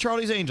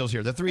Charlie's Angels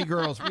here. The three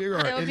girls. We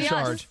are That would in be us.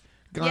 charge.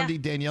 Gandhi, Yeah.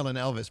 Danielle, and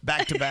Elvis,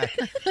 back to back.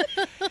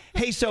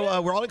 Hey, so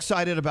we're all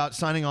excited about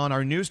signing on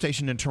our new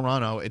station in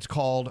Toronto. It's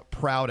called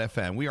Proud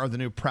FM. We are the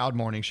new Proud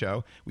Morning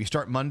Show. We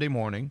start Monday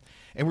morning,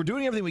 and we're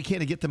doing everything we can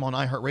to get them on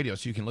iHeartRadio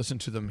so you can listen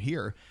to them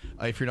here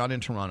if you're not in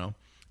Toronto.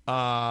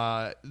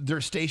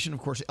 Their station, of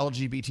course,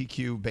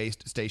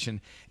 LGBTQ-based station,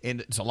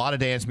 and it's a lot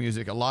of dance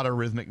music, a lot of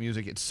rhythmic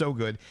music. It's so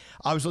good.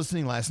 I was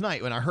listening last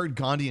night when I heard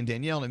Gandhi and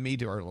Danielle and me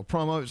do our little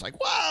promo. It was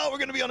like, wow, we're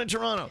going to be on in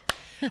Toronto.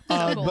 Cool.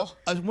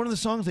 But one of the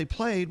songs they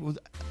played was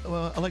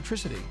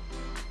Electricity.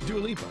 Dua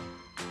Lipa.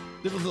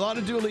 There's a lot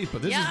of Dua Lipa.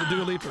 This is the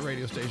Dua Lipa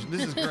radio station.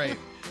 This is great.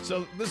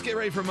 So let's get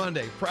ready for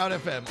Monday. Proud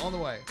FM on the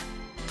way.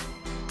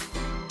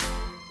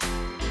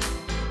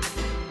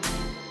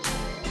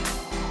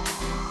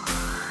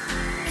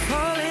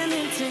 Falling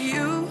into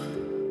you,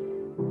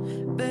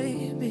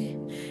 baby.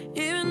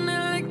 Even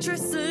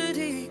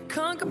electricity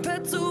can't compare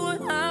to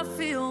what I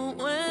feel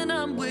when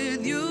I'm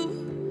with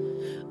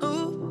you.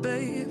 Oh,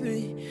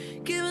 baby.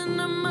 Giving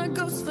up my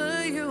ghost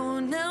for you.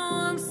 Now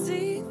I'm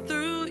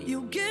see-through.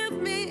 You give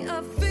me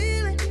a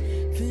feeling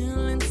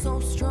so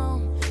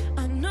strong.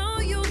 I know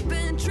you've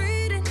been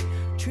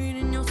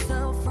treating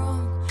yourself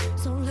wrong.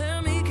 So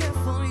let me care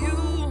for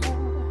you.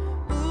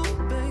 Ooh,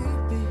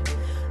 baby.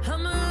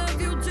 I'ma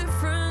love you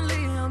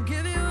differently. I'll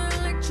give you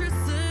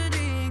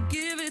electricity,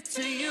 give it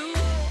to you.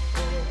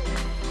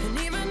 And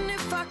even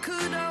if I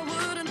could, I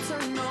wouldn't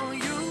turn on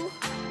you.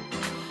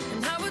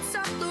 And I would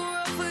stop the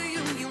world for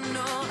you. You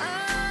know I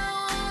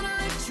wanna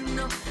let you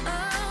know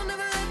I'll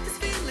never let this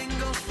feeling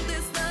go.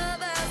 This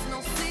love has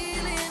no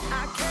ceiling.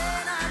 I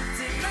cannot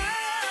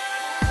deny.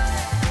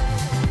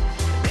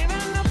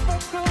 Even if I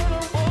could,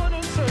 I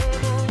wouldn't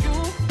turn on you.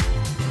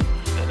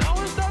 And I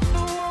would stop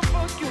the world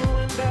for you.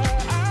 And I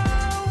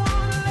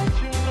wanna let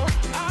you know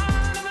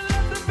I'll never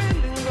let the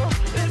feeling go.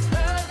 This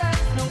love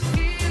has no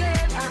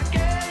ceiling. I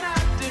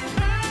cannot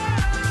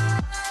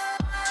deny.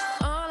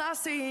 All I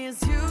see is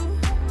you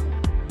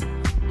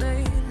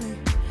lately.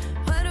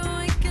 Wide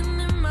awake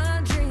and in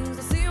my dreams,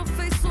 I see your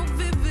face so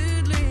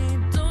vividly.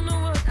 Don't know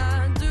what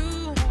I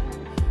do.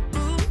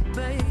 Ooh,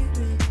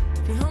 baby.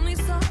 If you only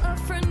saw a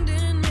friend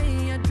in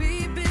me, I'd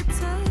be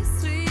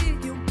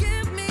bittersweet. You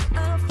give me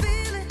a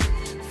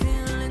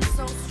feeling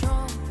so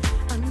strong.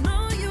 I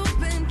know you've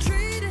been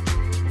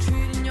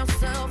treating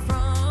yourself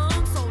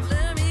wrong. So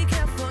let me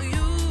care for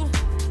you.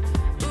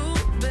 Ooh,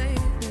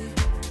 baby.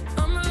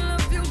 I'ma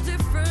love you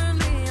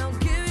differently. I'll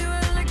give you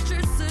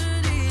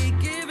electricity,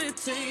 give it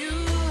to you.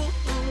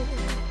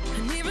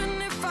 And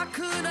even if I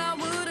could, I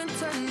wouldn't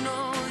turn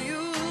on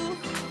you.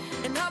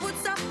 And I would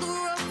stop the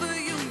world for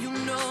you. You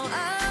know I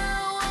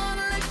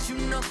wanna let you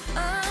know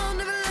I'll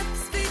never let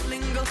this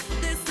feeling go.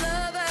 This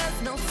love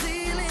has no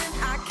ceiling.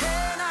 I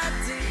cannot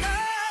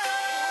deny.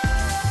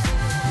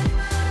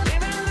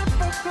 Even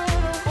if I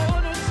could, I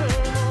wouldn't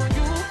turn on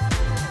you.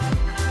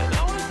 And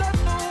I would stop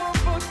the world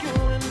for you. And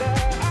I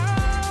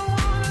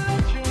wanna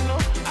let you know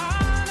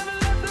I'll never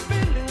let the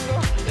feeling go.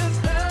 This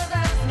love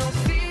has no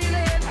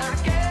ceiling. I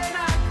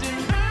cannot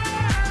deny.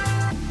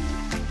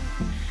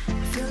 I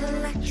feel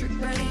electric,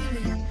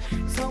 baby.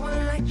 So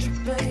electric,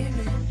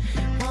 baby.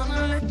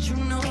 Wanna let you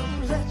know,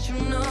 let you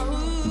know.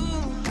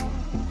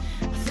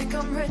 I think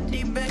I'm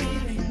ready,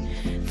 baby.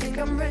 Think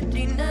I'm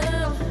ready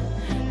now.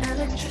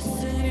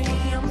 Electricity,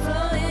 I'm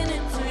flying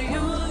into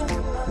you.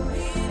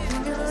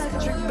 Think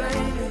electric,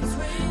 baby.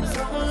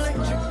 So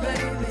electric,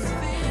 baby.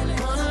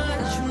 Wanna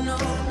let you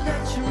know,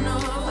 let you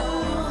know.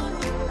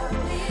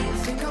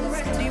 Think I'm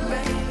ready,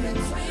 baby.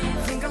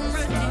 Think I'm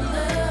ready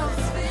now.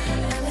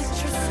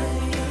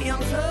 Electricity,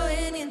 I'm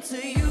flying into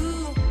you.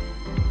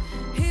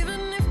 Even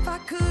if I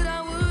could,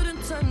 I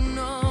wouldn't turn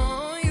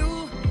on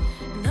you.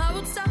 And I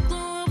would stop the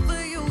world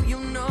for you. You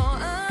know I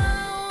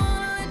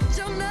wanna let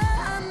you know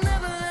I'll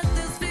never let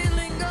this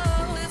feeling go.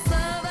 This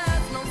love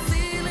has no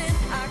ceiling.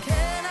 I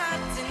cannot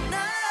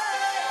deny.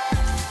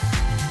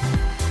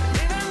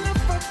 Even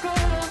if I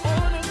could, I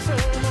wouldn't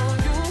turn on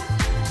you.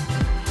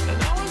 And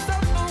I would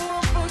stop the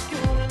world for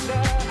you. And I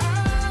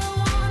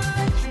wanna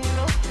let you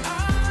know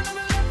I'll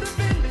never let the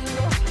feeling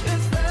go.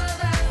 This love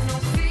has no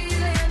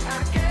ceiling. I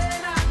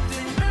cannot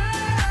deny.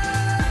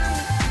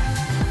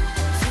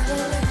 So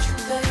electric,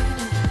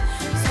 baby.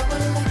 So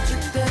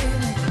electric,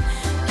 baby.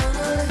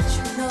 Gonna let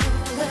you know,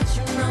 let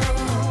you know.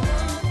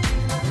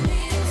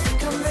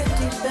 Think I'm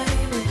ready,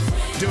 baby.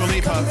 Dua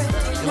Lipa,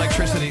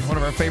 Electricity, one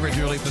of our favorite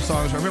Dua Lipa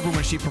songs. I remember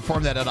when she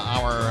performed that at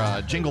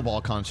our Jingle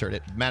Ball concert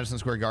at Madison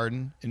Square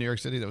Garden in New York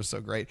City. That was so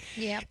great.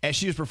 Yep. As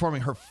she was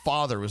performing, her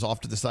father was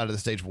off to the side of the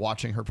stage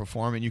watching her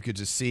perform, and you could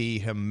just see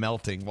him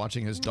melting,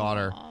 watching his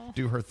daughter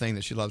do her thing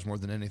that she loves more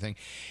than anything.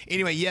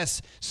 Anyway,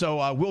 yes,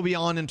 so we'll be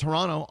on in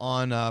Toronto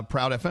on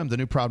Proud FM, the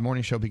new Proud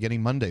Morning Show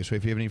beginning Monday. So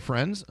if you have any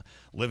friends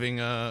living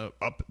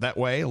up that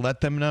way,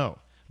 let them know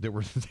that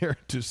we're there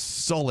to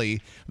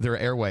sully their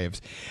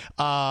airwaves.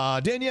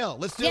 Danielle,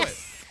 let's do it.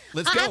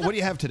 Let's go. What do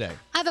you have today?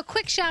 I have a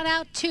quick shout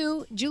out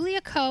to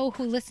Julia Coe,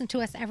 who listened to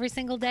us every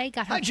single day.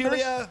 Hi,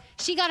 Julia.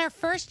 She got her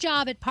first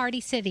job at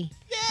Party City.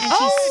 And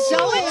she's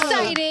so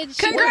excited.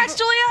 Congrats,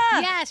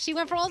 Julia. Yes, she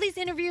went for all these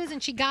interviews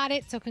and she got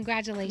it. So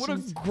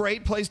congratulations. What a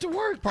great place to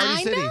work,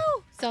 Party City. I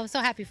know. So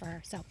happy for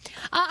her. So,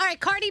 all right,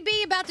 Cardi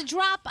B about to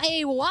drop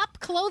a WAP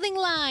clothing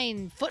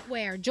line,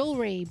 footwear,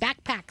 jewelry,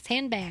 backpacks,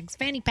 handbags,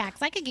 fanny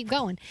packs. I could keep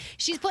going.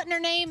 She's putting her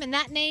name and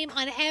that name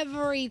on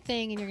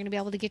everything, and you're going to be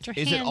able to get your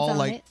hands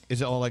on it.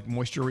 Is it all like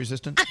moisture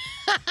resistant?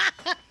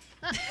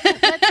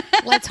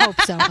 Let's hope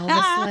so,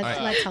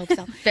 Elvis. Let's hope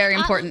so. Very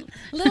important.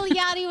 Lil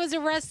Yachty was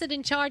arrested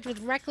and charged with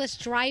reckless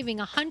driving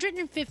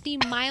 150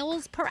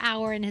 miles per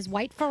hour in his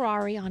white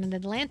Ferrari on an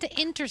Atlanta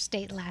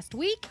interstate last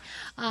week.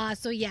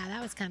 So, yeah,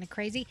 that was kind of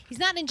crazy. He's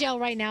not in jail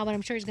right now, but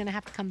I'm sure he's going to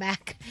have to come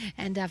back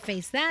and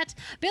face that.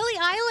 Billie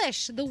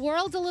Eilish, The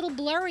World's a Little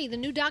Blurry. The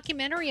new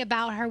documentary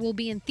about her will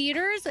be in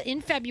theaters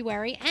in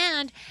February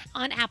and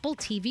on Apple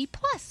TV+.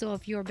 So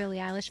if you're a Billie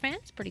Eilish fan,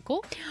 it's pretty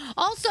cool.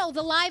 Also,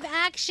 the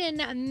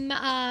live-action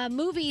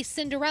movie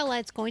Cinderella,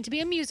 it's going to be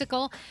a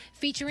musical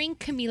featuring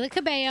Camila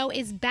Cabello,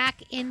 is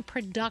back in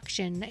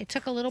production. It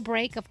took a little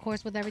break, of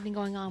course, with everything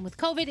going on with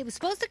COVID. It was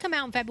supposed to come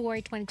out in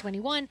February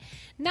 2021.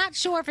 Not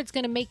sure if it's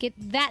going to make it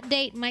that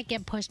date. Might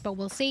get pushed, but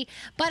we'll see.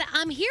 But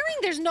I'm hearing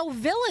there's no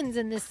villains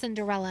in this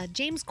Cinderella.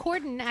 James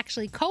Corden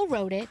actually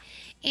co-wrote it.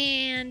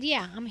 And,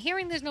 yeah, I'm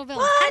hearing there's no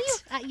villains.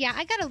 What? Yeah,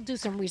 I got to do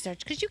some research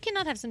because you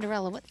cannot have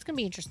Cinderella. It's going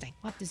to be interesting.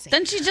 We'll have to see.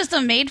 Then she's just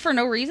a maid for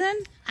no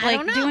reason? I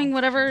don't know. Doing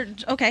whatever.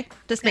 Okay,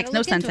 this makes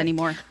no sense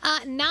anymore.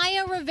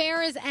 Naya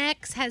Rivera's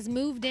ex has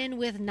moved in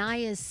with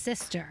Naya's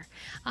sister.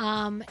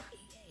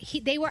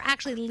 They were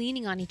actually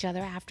leaning on each other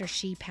after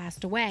she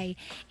passed away,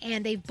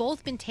 and they've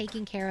both been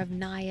taking care of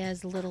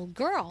Naya's little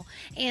girl,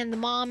 and the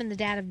mom and the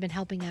dad have been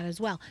helping out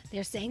as well.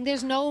 They're saying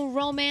there's no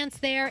romance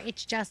there.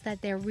 It's just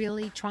that they're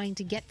really trying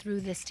to get through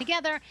this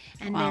together,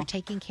 and they're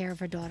taking care of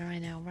her daughter. I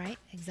know, right?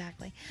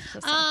 Exactly.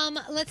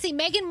 Let's see.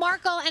 Meghan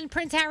Markle and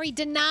Prince Harry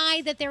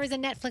deny that there is a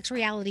Netflix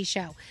reality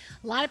show.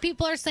 A lot of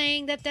people are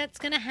saying that that's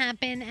going to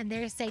happen, and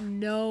they're saying,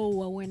 no,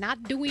 we're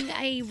not doing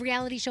a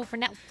reality show for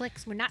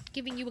Netflix. We're not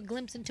giving you a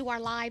glimpse into our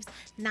lives.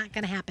 Not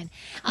going to happen.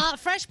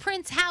 Fresh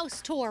Prince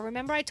house tour.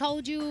 Remember I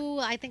told you,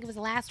 I think it was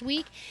last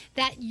week,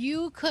 that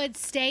you could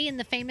stay in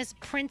the famous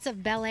Prince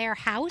of Bel-Air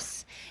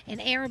house, an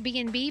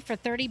Airbnb for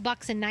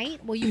 $30 a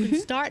night. Well, you can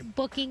start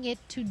booking it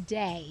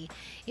today.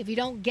 If you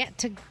don't get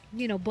to,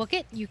 book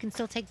it, you can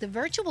still take the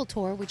virtual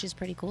tour, which is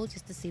pretty cool,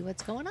 just to see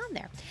what's going on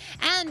there.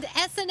 And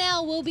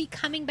SNL will be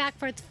coming back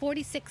for its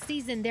 46th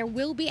season. There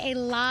will be a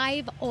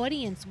live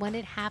audience when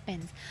it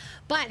happens.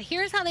 But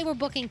here's how they were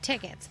booking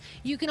tickets.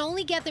 You can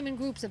only get them in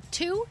groups of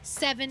 2,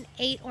 7,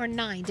 8, or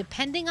 9,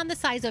 depending on the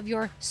size of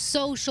your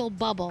social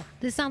bubble.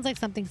 This sounds like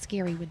something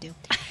Scary would do.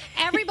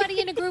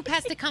 Everybody in a group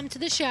has to come to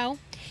the show,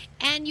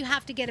 and you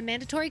have to get a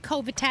mandatory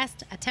COVID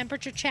test, a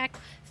temperature check.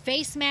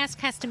 Face mask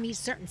has to meet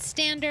certain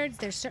standards.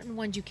 There's certain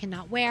ones you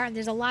cannot wear, and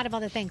there's a lot of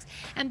other things.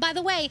 And by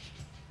the way,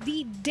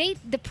 the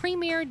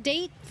premiere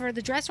date for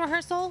the dress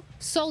rehearsal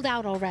sold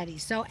out already.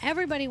 So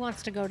everybody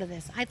wants to go to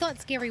this. I thought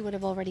Scary would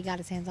have already got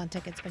his hands on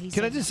tickets, but he's.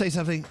 Can I just say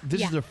something?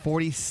 This is the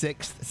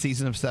 46th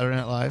season of Saturday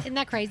Night Live. Isn't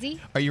that crazy?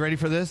 Are you ready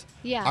for this?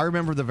 Yeah. I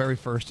remember the very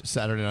first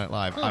Saturday Night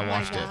Live. Oh I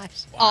watched my gosh.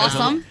 it.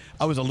 Awesome.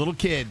 I was a little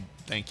kid.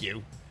 Thank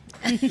you.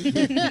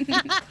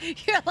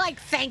 You're like,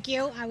 thank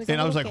you. I was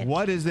like, kid.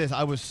 what is this?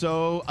 I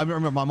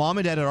remember my mom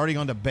and dad had already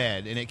gone to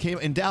bed, and it came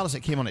in Dallas.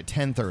 It came on at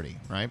 10:30,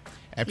 right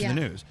after the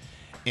news,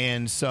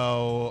 and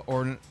so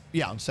on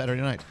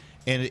Saturday night,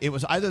 and it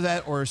was either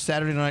that or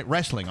Saturday Night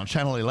Wrestling on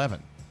Channel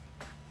 11.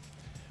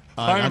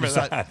 I remember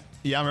that.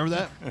 Yeah, I remember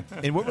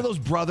that. And what were those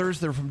brothers?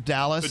 They're from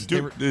Dallas.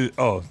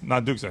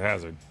 Not Dukes of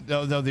Hazzard.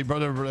 No, the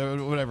brother,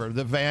 whatever,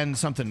 the Van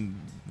something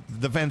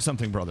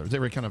brothers. They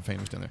were kind of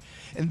famous down there.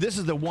 And this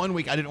is the one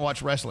week I didn't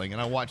watch wrestling,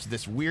 and I watched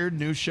this weird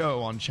new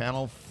show on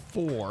Channel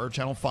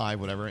 5,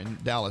 whatever, in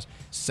Dallas,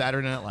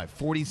 Saturday Night Live,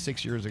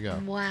 46 years ago.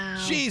 Wow.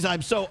 Jeez,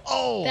 I'm so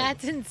old.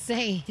 That's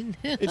insane.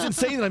 It's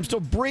insane that I'm still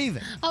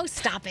breathing. Oh,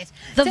 stop it.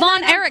 The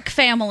Von Erich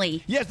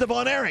family. Yes, the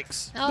Von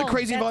Erichs. The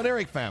crazy Von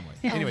Erich family.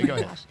 Anyway, go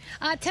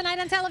ahead. Tonight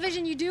on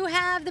television, you do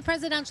have the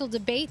presidential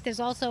debate. There's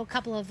also a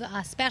couple of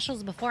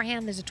specials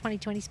beforehand. There's a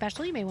 2020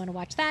 special. You may want to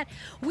watch that.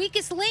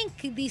 Weakest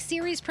Link, the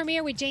series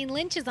premiere with Jane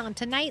Lynch, is on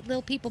tonight.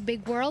 Little People,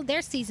 Big World,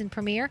 their season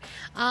premiere.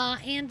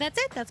 And that's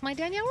it. That's my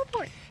Danielle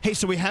report. Hey,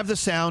 so we have the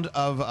sound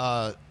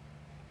of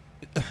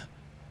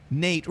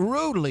Nate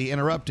rudely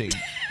interrupting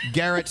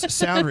Garrett's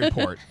sound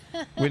report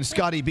when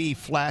Scotty B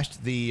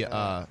flashed the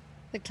clown.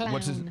 The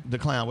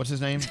clown. What's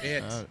his name?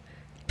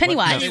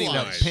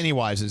 Pennywise.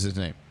 Pennywise is his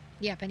name.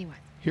 Yeah, Pennywise.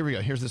 Here we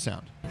go. Here's the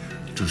sound.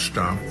 To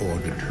stop or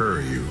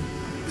deter you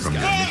from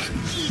your mission.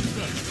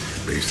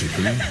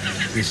 Basically,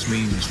 this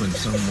means when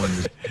someone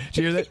is...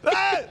 Did you hear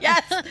that?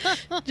 Yes.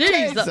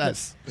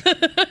 Jesus.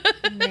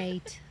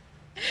 Nate.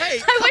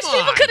 Hey, I wish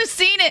people could have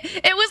seen it.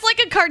 It was like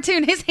a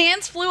cartoon. His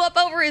hands flew up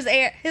over his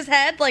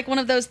head, like one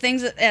of those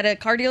things at a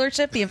car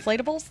dealership, the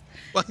inflatables.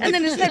 And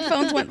then his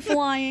headphones went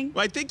flying.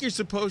 Well, I think you're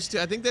supposed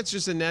to. I think that's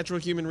just a natural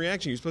human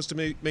reaction. You're supposed to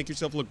make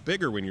yourself look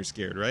bigger when you're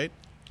scared, right?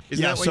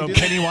 Isn't that what so you do?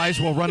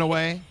 Pennywise will run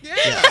away.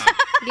 Yeah.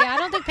 Yeah, I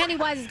don't think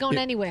Pennywise is going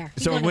anywhere.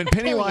 He's So gonna when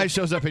kill Pennywise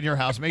you. shows up in your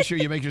house, make sure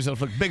you make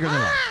yourself look bigger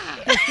than life.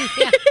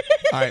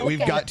 All right, we've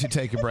got to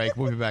take a break.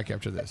 We'll be back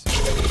after this.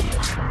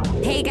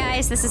 Hey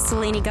guys, this is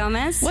Selene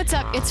Gomez. What's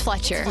up? It's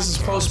Fletcher. This is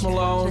Post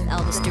Malone. With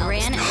Elvis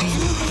Duran.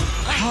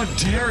 How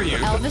dare you?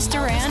 Elvis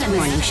Duran and the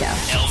Morning Show.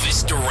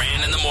 Elvis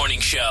Duran and the Morning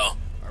Show.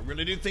 I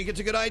really do think it's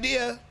a good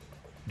idea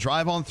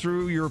Drive on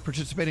through your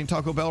participating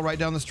Taco Bell right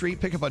down the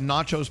street, pick up a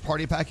nachos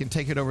party pack, and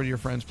take it over to your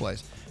friend's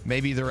place.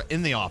 Maybe they're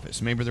in the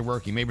office. Maybe they're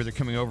working. Maybe they're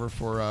coming over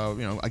for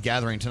a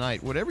gathering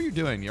tonight. Whatever you're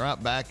doing, you're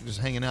out back just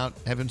hanging out,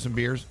 having some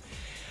beers.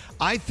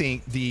 I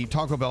think the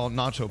Taco Bell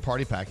Nacho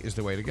Party Pack is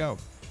the way to go.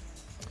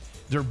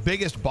 Their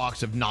biggest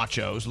box of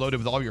nachos, loaded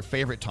with all your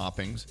favorite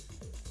toppings,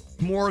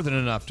 more than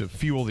enough to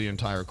fuel the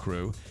entire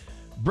crew.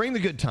 Bring the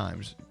good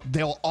times.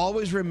 They'll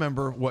always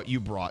remember what you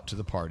brought to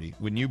the party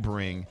when you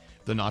bring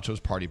the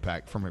Nachos Party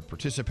Pack from a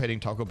participating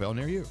Taco Bell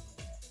near you.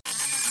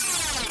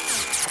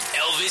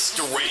 Elvis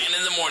Duran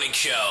in the Morning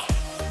Show.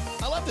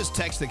 I love this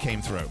text that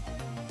came through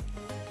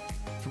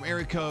from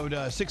area code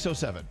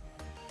 607.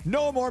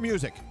 No more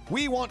music.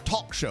 We want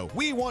talk show.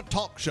 We want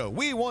talk show.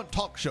 We want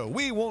talk show.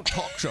 We want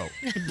talk show.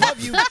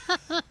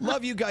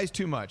 Love you guys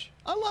too much.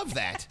 I love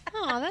that.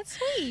 Oh, that's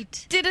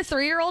sweet. Did a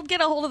 3-year-old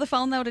get a hold of the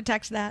phone, though, to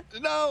text that?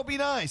 No, be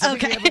nice.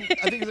 Okay.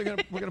 I think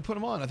we're gonna put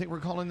them on. I think we're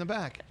calling them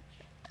back.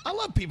 I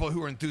love people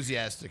who are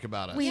enthusiastic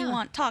about us. We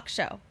want talk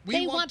show.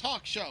 We want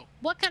talk show.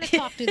 What kind of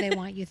talk do they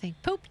want, you think?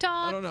 Poop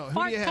talk? I don't know. Who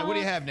Fart do you have? talk? What do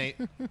you have, Nate?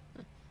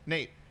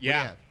 Nate. Yeah.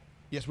 What do you have?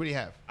 Yes, what do you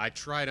have? I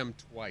tried them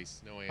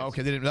twice. No answer.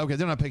 Okay, they're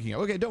not picking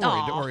up. Okay, don't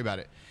worry. Don't worry about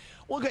it.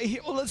 Well, okay,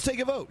 well, let's take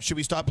a vote. Should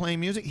we stop playing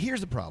music? Here's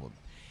the problem.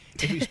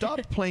 If we stop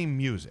playing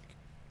music,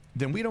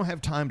 then we don't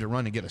have time to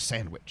run and get a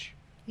sandwich.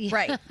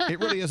 Right. It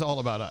really is all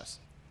about us.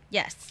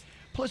 Yes.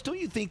 Plus, don't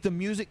you think the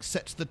music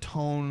sets the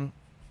tone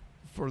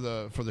for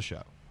the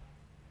show?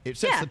 It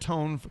sets the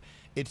tone.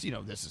 It's,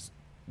 this is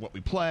what we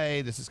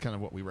play. This is kind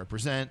of what we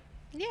represent.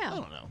 Yeah. I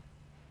don't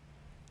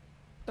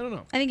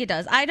know. I think it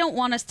does. I don't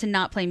want us to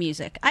not play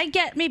music. I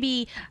get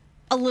maybe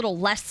a little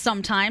less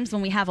sometimes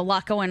when we have a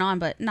lot going on,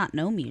 but not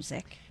no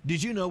music.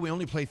 Did you know we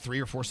only play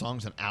 3 or 4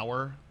 songs an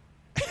hour?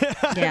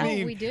 Yeah.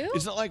 Oh, we do?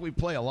 It's not like we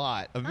play a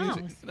lot of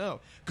music. No.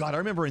 God, I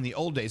remember in the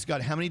old days,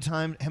 God, how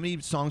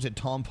many songs did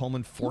Tom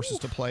Pullman force us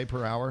to play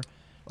per hour?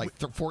 Like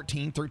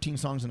 14, 13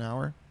 songs an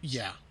hour?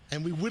 Yeah.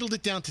 And we whittled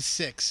it down to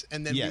 6,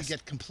 and then Yes. we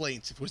get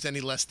complaints if it was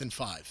any less than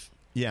 5.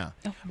 Yeah.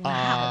 Oh,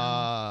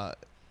 wow.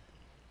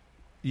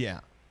 Yeah.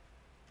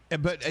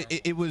 But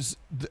it was,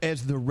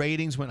 as the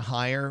ratings went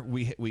higher,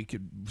 we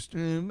could,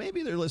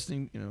 maybe they're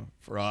listening,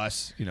 for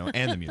us,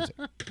 and the music.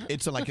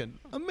 It's like a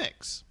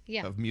mix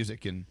of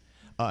music and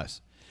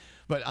us.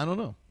 But I don't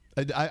know.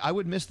 I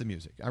would miss the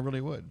music. I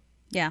really would.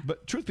 Yeah.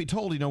 But truth be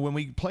told, when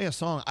we play a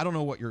song, I don't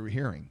know what you're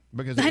hearing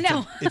because I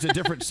know. it's a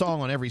different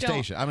song on every Don't.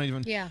 station. I don't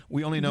even. Yeah.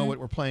 We only know what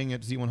we're playing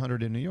at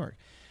Z100 in New York.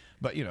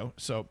 But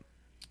so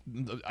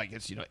I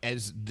guess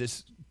as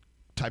this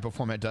type of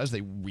format does,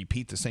 they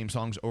repeat the same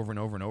songs over and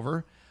over and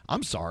over.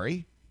 I'm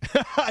sorry,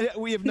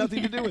 we have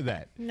nothing to do with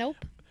that. Nope.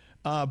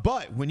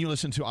 But when you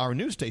listen to our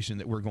news station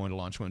that we're going to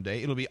launch one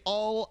day, it'll be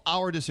all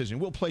our decision.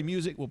 We'll play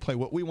music. We'll play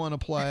what we want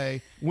to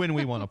play when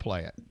we want to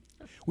play it.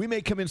 We may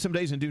come in some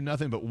days and do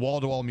nothing but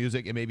wall-to-wall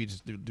music and maybe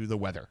just do the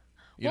weather.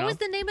 What was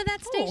the name of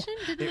that station?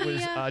 It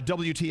was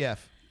WTF.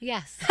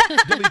 Yes.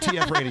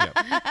 WTF Radio.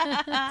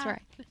 That's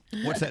right.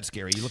 What's that,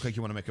 Scary? You look like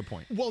you want to make a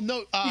point. Well,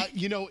 no,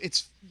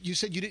 you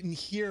said you didn't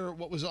hear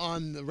what was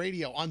on the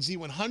radio. On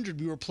Z100,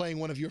 we were playing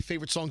one of your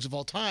favorite songs of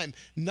all time,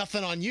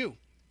 Nothing on You,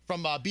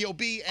 from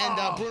B.O.B.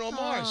 and Bruno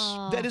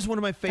Mars. That is one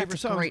of my favorite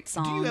That's a songs. great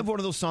song. Do you have one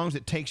of those songs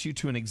that takes you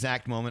to an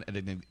exact moment at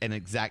an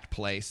exact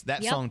place?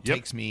 That song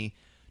takes me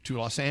to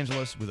Los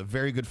Angeles with a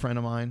very good friend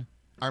of mine.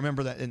 I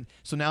remember that. And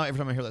so now every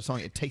time I hear that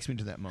song, it takes me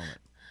to that moment.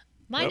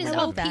 Mine is I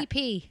love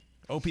OPP.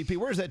 OPP,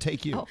 where does that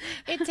take you?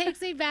 It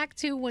takes me back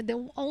to when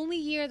the only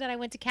year that I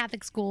went to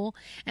Catholic school,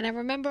 and I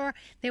remember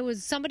there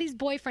was somebody's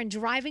boyfriend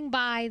driving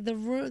by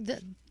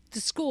the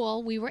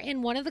school. We were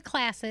in one of the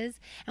classes,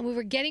 and we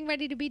were getting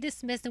ready to be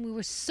dismissed, and we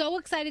were so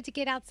excited to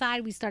get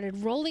outside. We started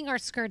rolling our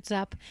skirts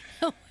up.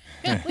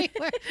 we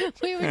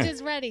were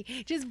just ready.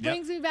 Just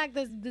brings me back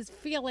this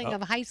feeling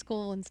of high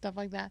school and stuff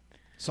like that.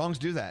 Songs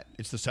do that.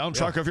 It's the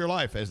soundtrack of your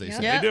life, as they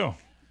say. They do.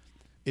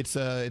 It's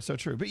so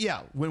true. But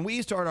yeah, when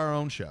we start our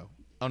own show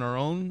on our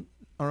own,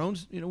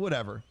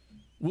 whatever,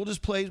 we'll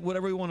just play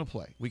whatever we want to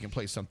play. We can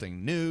play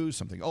something new,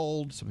 something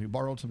old, something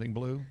borrowed, something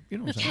blue. You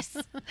know what I'm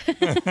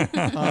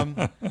saying?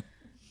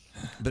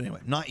 But anyway,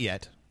 not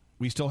yet.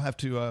 We still have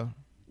to.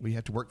 We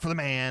have to work for the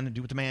man and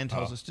do what the man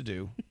tells us to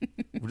do.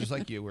 We're just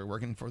like you. We're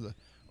working for the.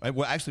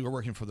 Well, actually, we're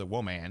working for the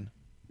woman,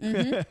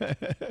 and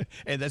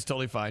that's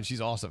totally fine.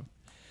 She's awesome.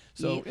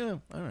 So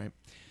all right.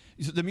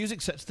 So the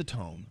music sets the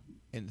tone.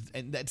 And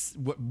that's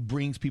what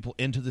brings people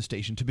into the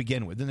station to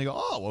begin with. Then they go,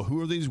 oh, well,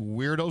 who are these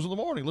weirdos in the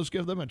morning? Let's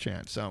give them a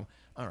chance. So,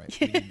 all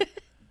right.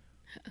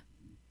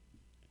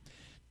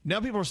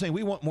 Now people are saying,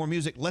 we want more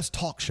music. Let's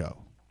talk show.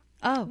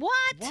 Oh.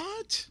 What?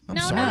 What? I'm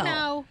No, sorry.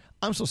 no.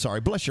 I'm so sorry.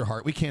 Bless your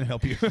heart. We can't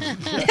help you.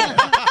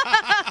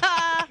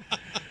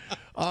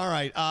 All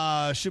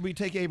right. Should we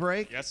take a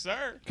break? Yes,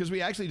 sir. Because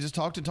we actually just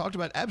talked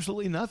about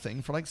absolutely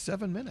nothing for like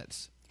 7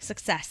 minutes.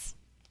 Success.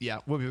 Yeah.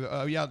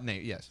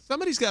 Nate, yes.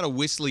 Somebody's got a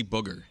whistly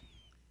booger.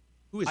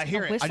 Who is I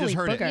hear A it. I just whistly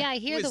heard booger. it. Yeah, I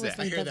hear Who the is that?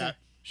 whistling I hear booger. that.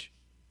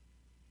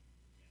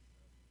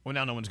 Well,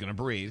 now no one's going to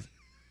breathe.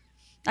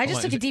 I Hold just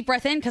on, took is a it- deep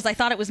breath in because I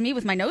thought it was me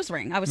with my nose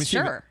ring. I was Let me see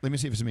if sure. let me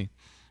see if it's me.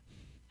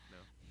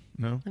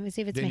 No. Let me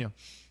see if it's Danielle. me.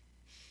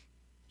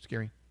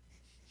 Scary.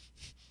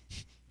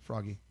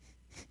 Froggy.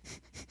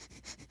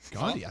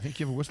 Gandhi, I think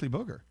you have a whistly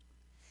booger.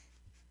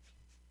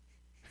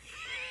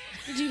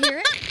 Did you hear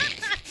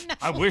it?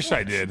 I wish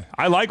I did.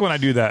 I like when I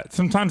do that.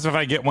 Sometimes if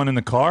I get one in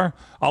the car,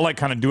 I'll like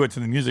kind of do it to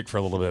the music for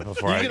a little bit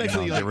before I can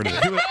actually get rid of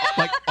it. do it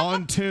like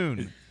on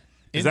tune.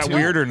 Is In that tune.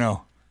 weird or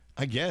no?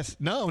 I guess.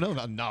 No,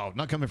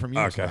 not coming from you.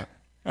 Okay. Scott.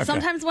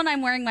 Sometimes when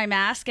I'm wearing my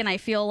mask and I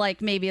feel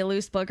like maybe a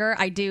loose booger,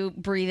 I do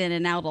breathe in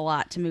and out a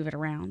lot to move it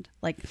around.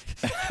 Like,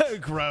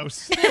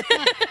 gross.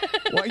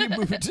 Why are you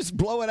moving? Just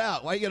blow it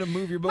out. Why are you going to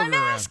move your booger my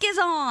mask is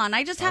on.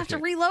 I just have to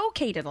Okay.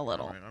 relocate it a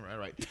little. All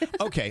right.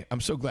 Okay,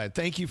 I'm so glad.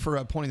 Thank you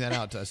for pointing that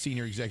out to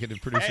senior executive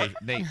producer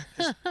Nate.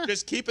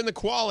 Just keeping the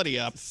quality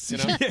up. You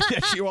know?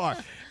 Yes, you are.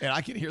 And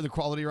I can hear the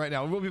quality right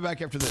now. We'll be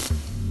back after this.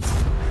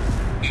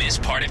 Miss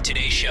part of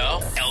today's show?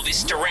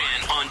 Elvis Duran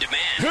on demand.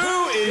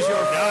 Who is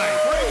your guy?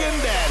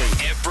 Friggin'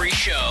 daddy. Every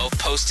show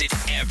posted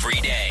every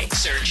day.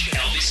 Search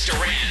Elvis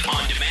Duran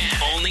on demand.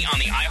 Only on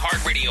the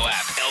iHeartRadio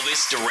app.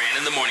 Elvis Duran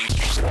in the morning.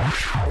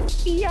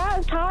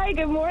 Yes. Hi.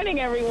 Good morning,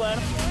 everyone.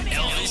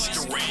 Elvis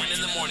Duran in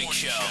the morning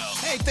show.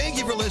 Hey, thank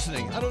you for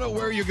listening. I don't know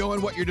where you're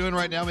going, what you're doing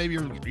right now. Maybe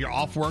you're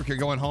off work, you're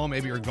going home.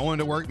 Maybe you're going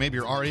to work. Maybe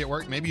you're already at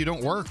work. Maybe you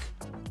don't work.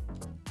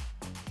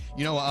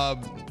 You know,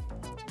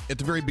 at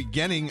the very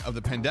beginning of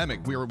the pandemic,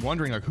 we were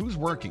wondering, like, who's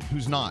working,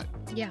 who's not?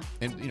 Yeah.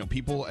 And, you know,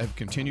 people have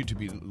continued to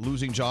be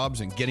losing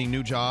jobs and getting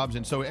new jobs.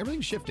 And so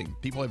everything's shifting.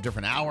 People have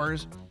different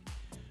hours.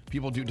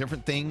 People do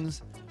different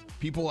things.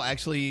 People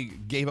actually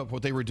gave up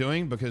what they were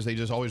doing because they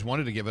just always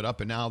wanted to give it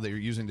up. And now they're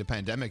using the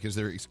pandemic as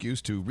their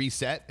excuse to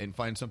reset and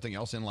find something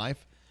else in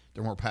life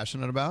they're more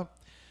passionate about.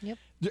 Yep.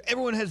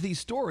 Everyone has these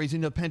stories,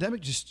 and the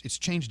pandemic it's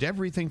changed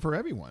everything for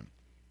everyone.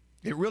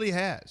 It really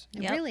has.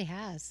 It really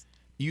has.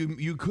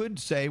 You could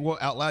say, well,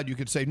 out loud, you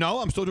could say, no,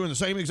 I'm still doing the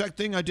same exact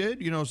thing I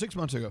did, 6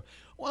 months ago.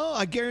 Well,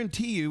 I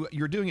guarantee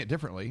you're doing it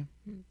differently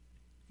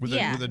with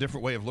a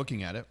different way of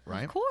looking at it,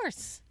 right? Of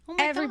course. Oh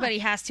Everybody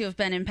has to have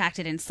been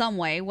impacted in some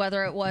way,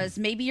 whether it was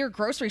maybe you're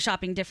grocery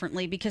shopping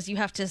differently because you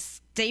have to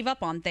save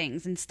up on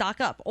things and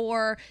stock up,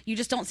 or you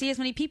just don't see as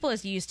many people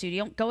as you used to. You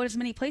don't go as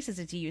many places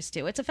as you used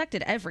to. It's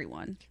affected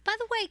everyone. By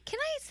the way, can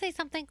I say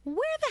something? Where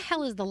the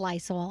hell is the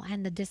Lysol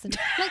and the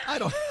disinfectant? Like, I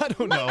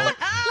don't know.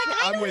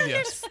 I don't with you.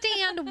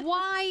 understand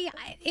why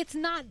it's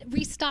not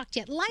restocked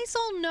yet.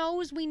 Lysol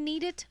knows we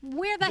need it.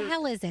 Where the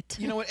hell is it?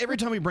 You know what? Every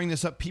time we bring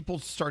this up, people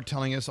start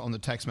telling us on the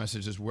text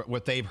messages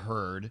what they've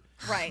heard,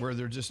 Right. where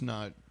they're just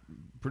not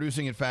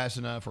producing it fast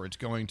enough, or it's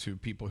going to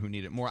people who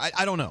need it more.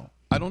 I don't know.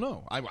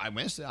 I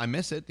miss it. I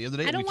miss it. The other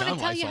day I don't we want to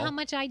found tell you Lysol. how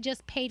much I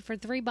just paid for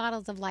 3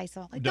 bottles of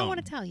Lysol. I don't Don't.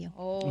 want to tell you.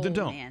 Oh, Then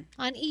don't. man.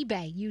 On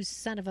eBay, you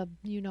son of a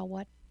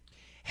you-know-what.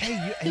 Hey,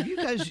 have you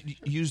guys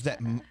used that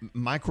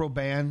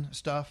Microban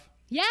stuff?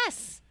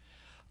 Yes.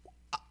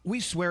 We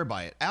swear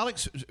by it.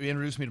 Alex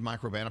introduced me to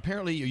Microban.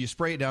 Apparently, you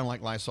spray it down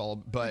like Lysol,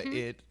 but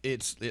it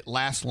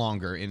lasts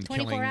longer in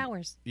 24 killing.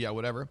 hours. Yeah,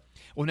 whatever.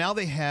 Well, now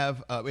they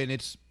have, and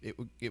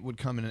it would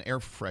come in an air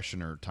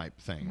freshener type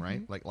thing,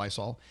 right? Like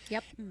Lysol.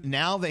 Yep.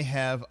 Now they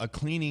have a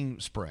cleaning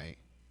spray.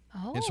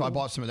 Oh. And so I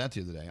bought some of that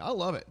the other day. I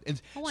love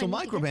it. Oh, So I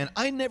need to get Microban,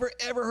 I never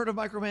ever heard of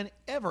Microban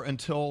ever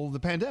until the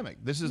pandemic.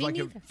 This is Me like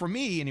neither. for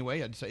me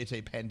anyway. I'd say it's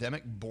a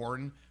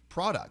pandemic-born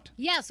product.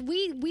 Yes,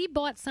 we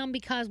bought some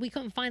because we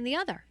couldn't find the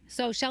other.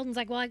 So Sheldon's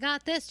like, well, I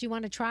got this. Do you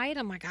want to try it?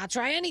 I'm like, I'll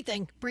try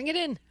anything. Bring it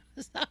in.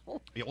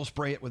 So, Yeah, we'll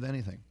spray it with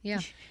anything. yeah.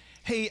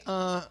 Hey,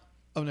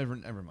 never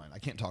mind. I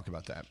can't talk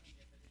about that.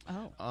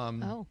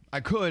 Oh. I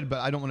could,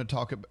 but I don't want to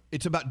talk about.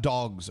 It's about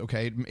dogs.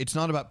 Okay, it's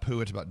not about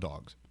poo. It's about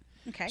dogs.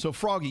 Okay. So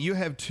Froggy, you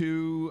have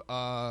 2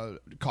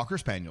 Cocker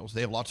Spaniels.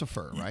 They have lots of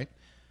fur, right?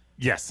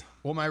 Yes.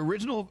 Well, my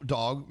original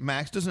dog,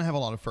 Max, doesn't have a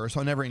lot of fur,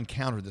 so I never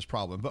encountered this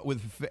problem. But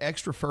with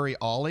extra furry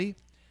Ollie,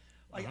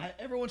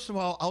 every once in a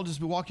while, I'll just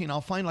be walking and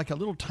I'll find like a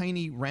little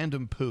tiny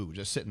random poo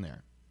just sitting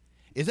there.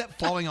 Is that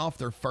falling off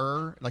their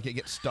fur? Like it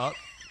gets stuck?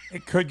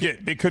 It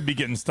could be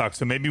getting stuck.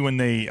 So maybe when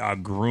they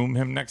groom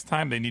him next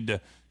time, they need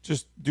to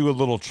just do a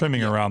little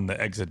trimming around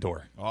the exit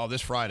door. Oh,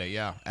 this Friday,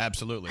 yeah,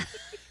 absolutely.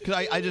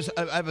 Because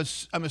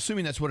I'm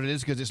assuming that's what it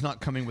is because it's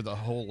not coming with a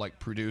whole like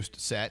produced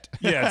set.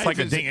 Yeah, it's like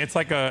it's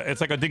like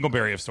a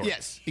dingleberry of sorts.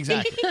 Yes,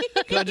 exactly.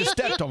 Because I just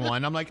stepped on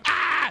one. I'm like,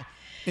 ah!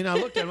 And I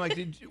looked at him like,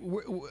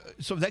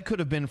 so that could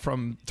have been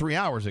from 3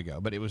 hours ago,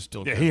 but it was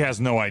still. Yeah, he has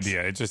no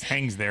idea. It just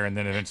hangs there, and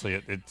then eventually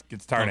it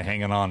gets tired of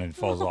hanging on and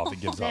falls off. It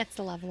gives up. That's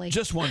lovely.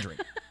 Just wondering.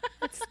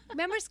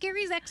 Remember,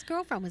 Scary's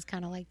ex-girlfriend was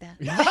kind of like that.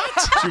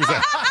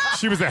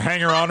 She was a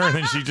hanger on her, and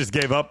then she just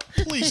gave up.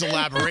 Please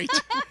elaborate.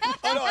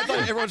 Oh no, I thought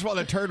every once in a while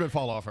the turd would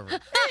fall off of her.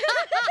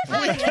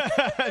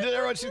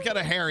 Everyone's just kind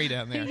of hairy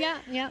down there.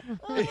 Yeah.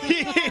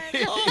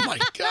 Oh my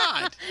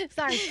God.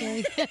 Sorry,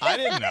 Scary. I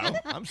didn't know.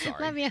 I'm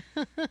sorry. Love you.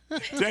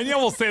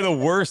 Danielle will say the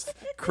worst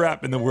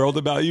crap in the world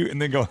about you,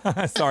 and then go,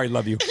 "Sorry,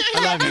 love you.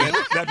 I love you."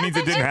 That means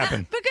it didn't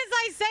happen. Because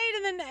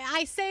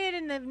I say it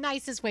in the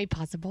nicest way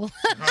possible.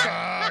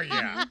 Oh,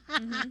 yeah.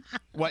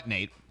 What,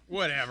 Nate?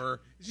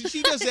 Whatever.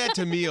 She does that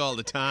to me all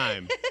the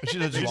time. She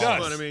does Makes a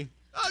lot. fun of me.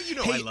 Oh, you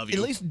know Hey, I love you.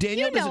 At least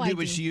Danielle You know doesn't I do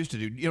what do. she used to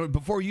do. You know,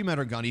 before you met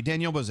her, Gandhi,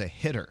 Danielle was a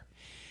hitter.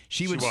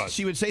 She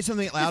would say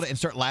something loud and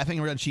start laughing,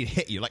 and she'd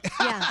hit you like.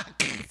 Yeah,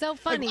 so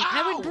funny.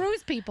 I would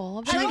bruise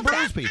people. She would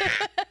bruise people.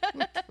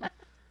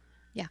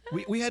 Yeah.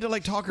 We had to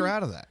like talk her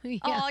out of that.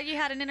 Oh, you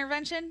had an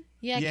intervention?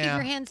 Yeah, keep Yeah.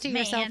 your hands to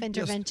yourself Man.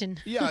 intervention.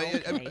 Yeah,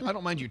 I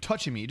don't mind you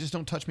touching me. You just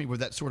don't touch me with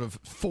that sort of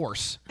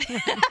force.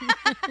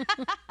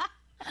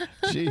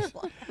 Jeez.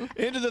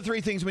 Into the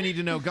three things we need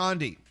to know.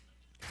 Gandhi,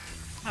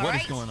 All what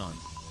is right. going on?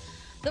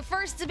 The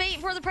first debate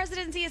for the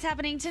presidency is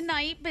happening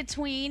tonight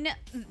between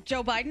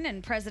Joe Biden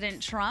and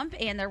President Trump,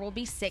 and there will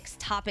be 6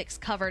 topics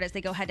covered as they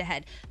go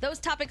head-to-head. Those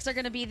topics are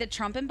going to be the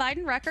Trump and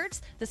Biden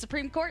records, the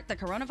Supreme Court, the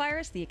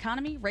coronavirus, the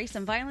economy, race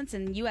and violence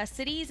in U.S.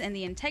 cities, and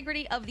the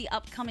integrity of the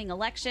upcoming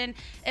election.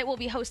 It will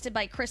be hosted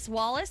by Chris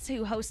Wallace,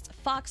 who hosts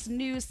Fox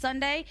News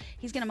Sunday.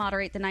 He's going to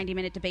moderate the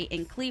 90-minute debate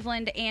in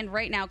Cleveland, and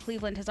right now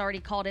Cleveland has already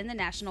called in the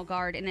National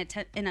Guard in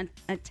an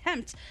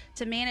attempt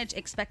to manage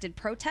expected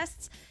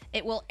protests.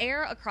 It will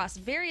air across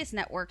various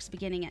networks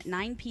beginning at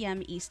 9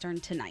 p.m. Eastern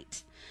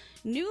tonight.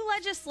 New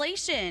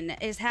legislation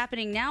is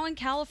happening now in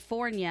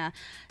California.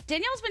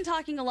 Danielle's been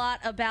talking a lot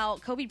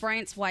about Kobe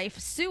Bryant's wife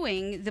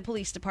suing the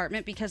police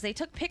department because they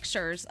took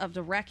pictures of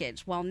the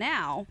wreckage. Well,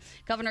 now,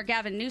 Governor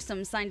Gavin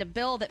Newsom signed a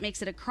bill that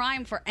makes it a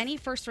crime for any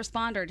first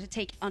responder to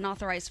take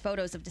unauthorized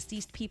photos of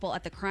deceased people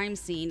at the crime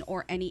scene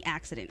or any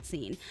accident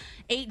scene.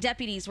 8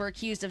 deputies were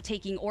accused of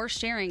taking or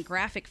sharing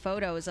graphic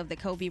photos of the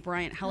Kobe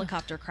Bryant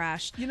helicopter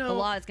crash. The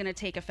law is going to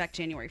take effect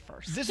January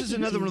 1st. This is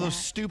another one of those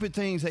stupid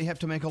things they have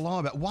to make a law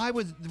about. Why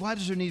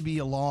does there need to be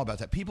a law about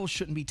that? People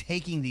shouldn't be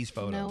taking these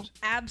photos. No,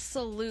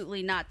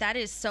 absolutely not. That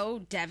is so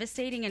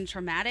devastating and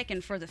traumatic,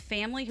 and for the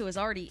family who is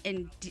already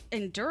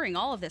enduring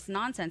all of this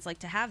nonsense, like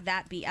to have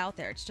that be out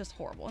there, it's just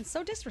horrible and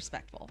so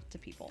disrespectful to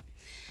people.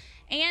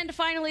 And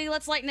finally,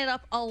 let's lighten it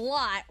up a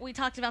lot. We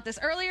talked about this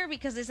earlier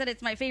because they said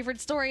it's my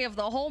favorite story of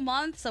the whole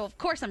month, so of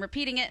course I'm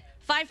repeating it.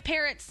 5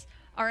 parrots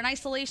are in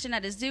isolation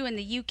at a zoo in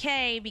the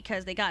UK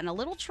because they got in a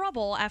little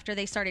trouble after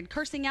they started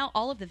cursing out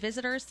all of the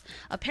visitors.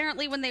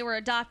 Apparently, when they were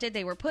adopted,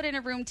 they were put in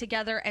a room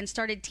together and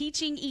started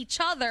teaching each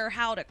other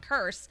how to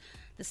curse.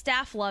 The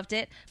staff loved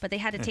it, but they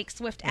had to take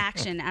swift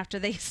action after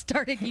they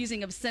started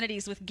using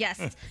obscenities with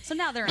guests. So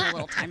now they're in a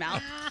little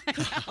timeout.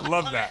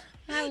 Love that.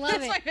 I love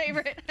That's it. my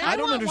favorite. I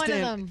don't want one of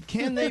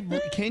understand.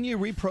 them. Can you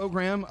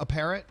reprogram a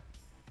parrot?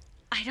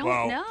 I don't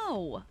Well,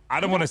 know. I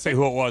don't want to say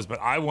who it was, but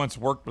I once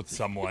worked with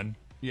someone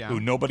Yeah. who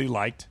nobody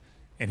liked,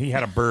 and he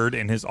had a bird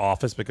in his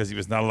office because he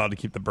was not allowed to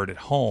keep the bird at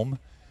home.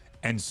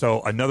 And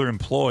so another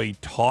employee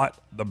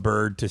taught the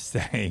bird to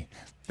say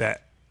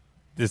that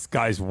this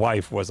guy's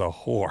wife was a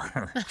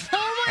whore.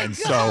 And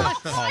so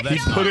he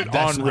put it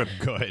on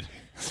good.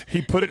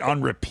 He put it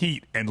on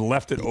repeat and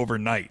left it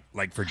overnight,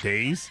 like for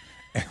days.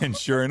 And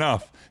sure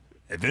enough,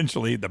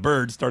 eventually the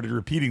bird started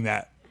repeating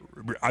that.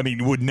 I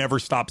mean, would never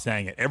stop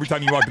saying it. Every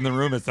time you walk in the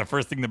room, it's the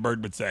first thing the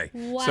bird would say.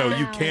 So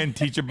you Wow. can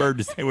teach a bird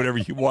to say whatever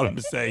you want him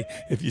to say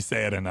if you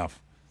say it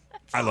enough.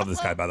 I love this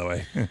guy, by the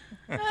way.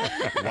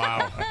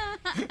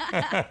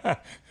 Wow.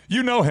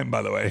 You know him,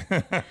 by the way.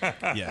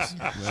 Yes.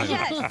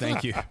 Yes.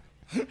 Thank you.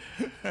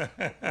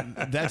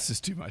 That's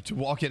just too much. To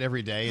walk it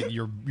every day and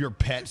your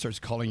pet starts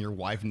calling your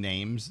wife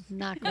names.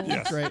 Not cool.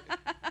 That's right.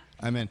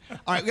 I'm in. All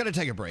right, we got to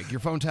take a break.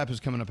 Your phone tap is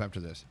coming up after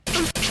this.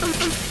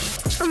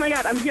 Oh my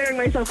God, I'm hearing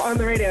myself on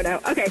the radio now.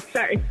 Okay,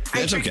 sorry. I'm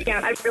That's okay. freaking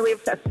out. I'm really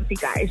obsessed with you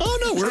guys. Oh,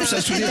 no, we're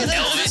obsessed with you.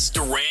 Elvis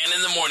Duran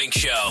in the Morning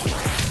Show.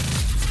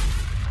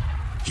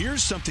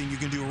 Here's something you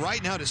can do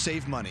right now to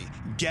save money.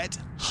 Get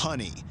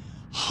Honey.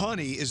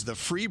 Honey is the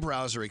free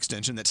browser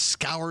extension that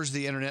scours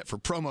the internet for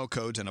promo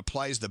codes and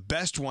applies the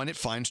best one it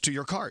finds to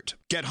your cart.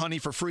 Get Honey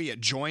for free at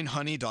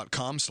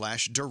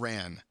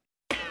joinhoney.com/Duran.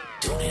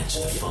 Don't answer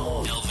the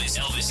phone.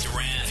 Elvis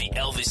Duran, the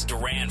Elvis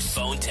Duran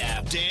phone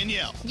tap.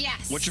 Danielle.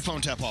 Yes. What's your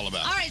phone tap all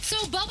about? All right,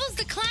 so Bubbles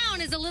the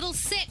Clown is a little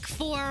sick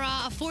for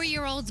a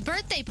 4-year-old's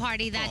birthday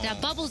party that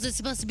Bubbles is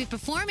supposed to be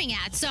performing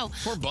at. So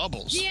Poor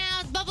Bubbles.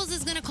 yeah, Bubbles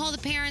is going to call the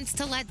parents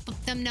to let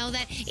them know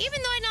that even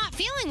though I'm not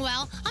feeling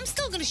well, I'm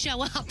still going to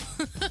show up.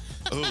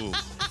 Ooh,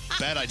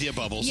 bad idea,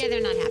 Bubbles. Yeah,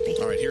 they're not happy.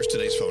 All right, here's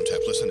today's phone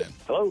tap. Listen in.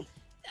 Hello.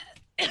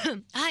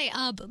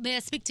 Hi, may I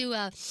speak to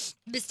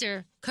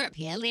Mr. Kurt?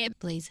 Yeah,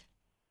 please.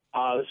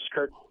 This is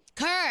Kurt.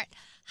 Kurt,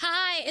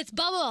 hi, it's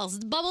Bubbles.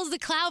 Bubbles the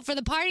Clown for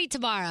the party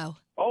tomorrow.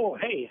 Oh,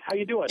 hey, how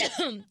you doing?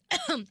 I'm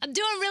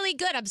doing really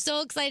good. I'm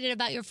so excited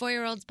about your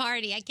 4-year-old's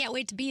party. I can't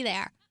wait to be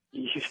there.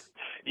 you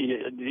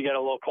got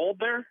a little cold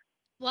there?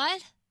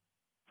 What?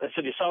 I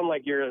said you sound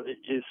like you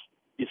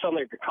sound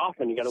like you're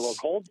coughing. You got a little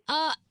cold?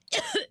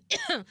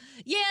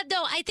 Yeah,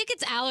 no, I think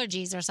it's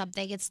allergies or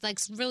something. It's like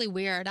really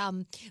weird.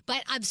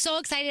 But I'm so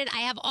excited. I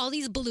have all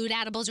these balloon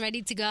animals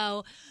ready to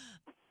go.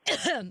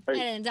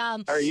 And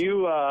Are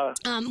you? we're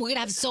gonna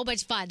have so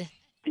much fun.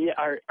 Yeah.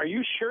 Are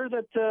you sure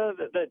that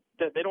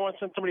they don't want to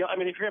send somebody else? I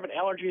mean, if you're having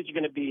allergies, you're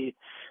going to be.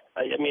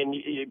 I mean,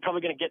 you're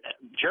probably going to get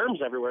germs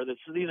everywhere.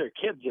 These are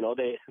kids, you know.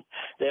 They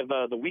have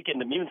the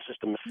weakened immune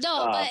system.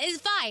 No, but it's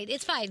fine.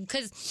 It's fine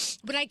because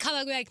when I come,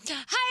 I'm like,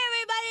 "Hi,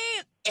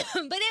 everybody! but it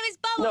was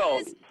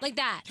bubbles like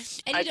that.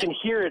 And I can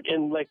hear it,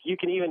 and like you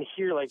can even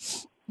hear like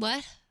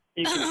what?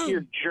 You can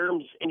hear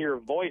germs in your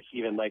voice,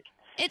 even like.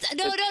 It's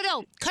no.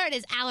 Kurt,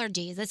 it's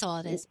allergies. That's all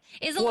it is.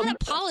 It's a lot of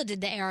pollen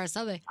in the air or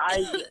something.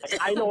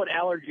 I know what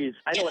allergies.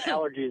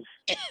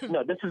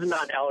 No, this is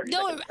not allergies.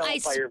 No, I can tell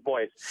it by your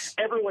voice.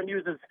 Everyone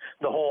uses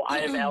the whole "I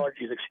have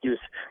allergies" excuse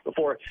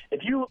before.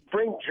 If you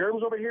bring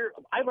germs over here,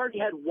 I've already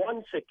had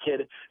one sick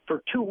kid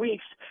for 2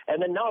 weeks,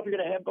 and then now if you're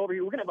going to have over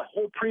here, we're going to have a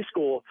whole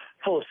preschool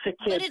full of sick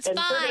kids. But it's and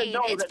fine. They're gonna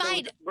know It's that there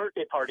fine. was a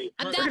birthday party.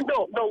 I'm They're not-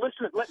 gonna- No,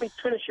 listen. Let me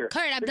finish here.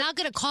 Kurt, I'm not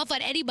going to cough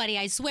on anybody,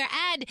 I swear.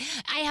 And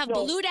I have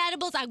balloon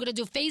animals. I'm going to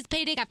do face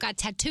painting. I've got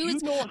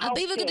tattoos. You know how I'm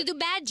even going to sick do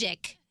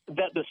magic.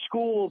 that the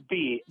school will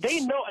be. They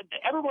know,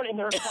 everyone in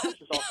their class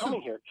is all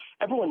coming here.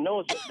 Everyone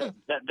knows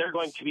that they're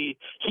going to be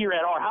here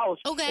at our house.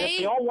 Okay. And if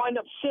they all wind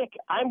up sick,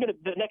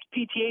 the next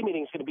PTA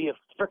meeting is going to be a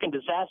freaking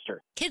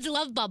disaster. Kids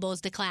love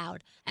Bubbles the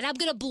Cloud. And I'm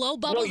going to blow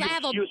bubbles. No, I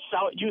have a... you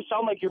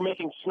sound like you're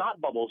making snot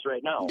bubbles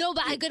right now. No,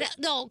 but I'm going to...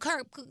 No,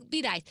 Kurt,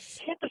 be nice.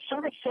 Can't the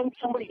service send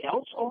somebody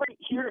else over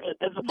here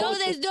as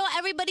opposed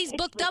everybody's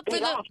booked up for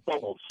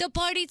the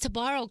party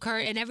tomorrow,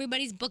 Kurt, and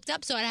everybody's booked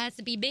up, so it has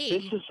to be me.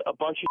 This is a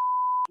bunch of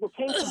We're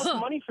paying so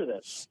much money for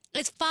this.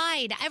 It's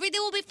fine.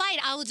 Everything will be fine.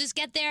 I'll just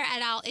get there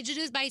and I'll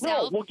introduce No,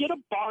 myself. we'll get a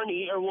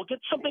Barney or we'll get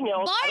something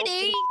else.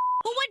 Barney?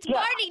 Who wants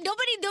Barney?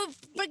 Nobody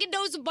freaking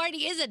knows who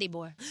Barney is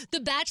anymore. The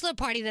bachelor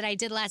party that I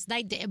did last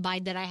night didn't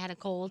mind that I had a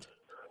cold.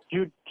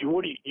 You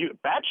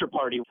bachelor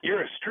party?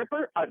 You're a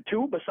stripper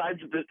too, besides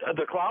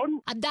the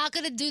clown? I'm not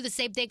going to do the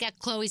same thing at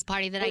Chloe's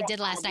party that I did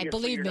last night.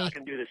 Believe You're me. not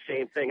going to do the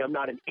same thing. I'm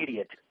not an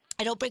idiot.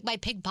 I don't bring my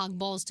ping pong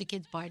balls to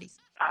kids' parties.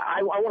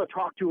 I want to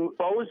talk to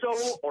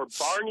Bozo or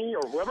Barney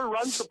or whoever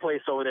runs the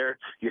place over there.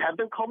 You have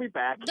them call me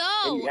back. No,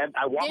 I want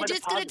they're my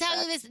just going to deposit tell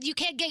back. you this. You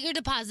can't get your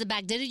deposit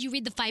back. Didn't you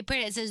read the fine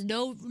print? It says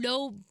no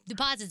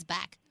deposits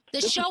back. The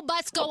This show is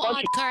must go a bunch on,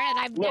 of- Kurt, and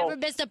I've No, never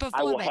missed a I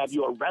will performance. have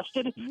you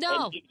arrested.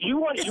 No. And you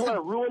want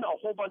to ruin a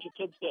whole bunch of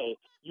kids' day.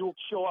 You will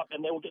show up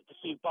and they will get to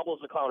see Bubbles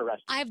the Clown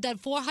arrested. I've done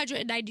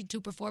 492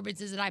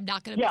 performances, and I'm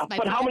not going to Yeah, miss my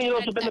but how many of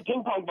those have been the 492.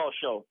 ping pong ball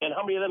show? And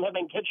how many of them have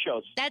been kid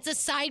shows? That's a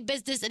side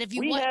business, and if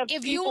you We have want,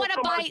 if you people want to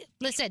from our- buy,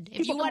 listen, if People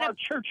you from want our to,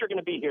 church are going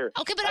to be here.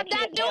 Okay, but I I'm not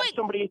can't have doing-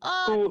 somebody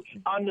who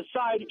on the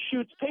side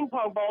shoots ping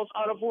pong balls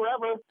out of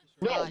wherever.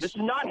 No, this is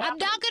not happening. I'm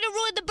not going to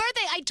ruin the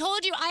birthday. I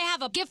told you I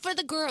have a gift for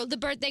the girl, the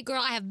birthday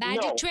girl. I have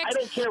magic No, tricks. I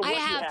don't care what I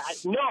have, you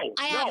have. No,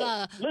 I no.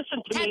 have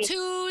Listen to me.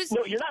 tattoos.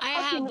 No, you're not I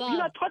touching. have, You're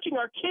not touching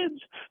our kids.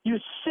 You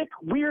sick,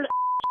 weird.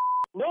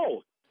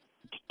 No.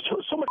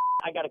 So much.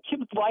 I got a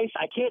kid with lice.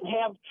 I can't.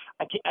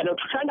 And I'm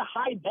trying to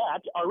hide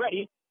that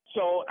already.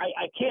 So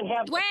I can't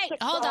have a Wait, sick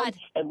hold dog on.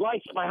 and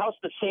lice at my house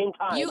at the same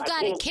time. You I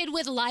got a can't- kid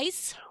with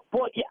lice?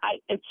 Well, yeah,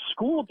 it's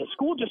school. The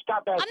school just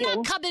got back in. I'm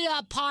not coming to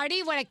a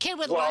party with a kid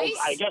with Well, lice.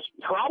 I guess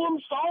problem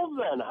solved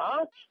then,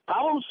 huh?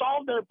 Problem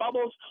solved there,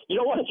 Bubbles. You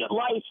don't want to get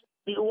lice.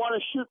 You want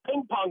to shoot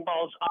ping pong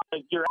balls out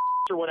of your ass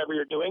or whatever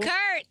you're doing.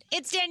 Kurt,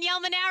 it's Danielle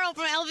Monaro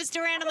from Elvis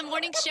Duran on the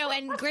Morning Show,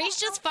 and Grace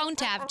just phone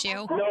tapped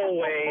you. No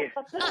way.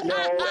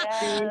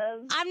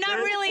 No. I'm not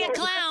really a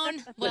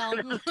clown. Well,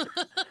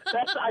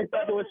 I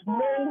thought there was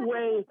no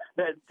way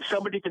that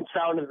somebody can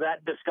sound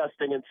that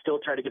disgusting and still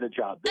try to get a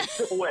job.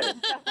 There's no way.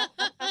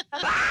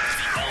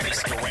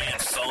 Elvis Duran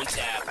phone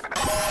tap.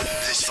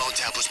 This phone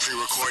tap was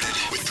pre-recorded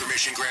with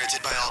permission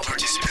granted by all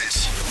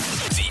participants.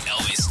 The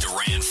Elvis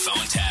Duran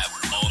phone tap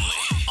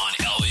only on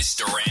Elvis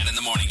Duran in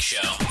the Morning Show.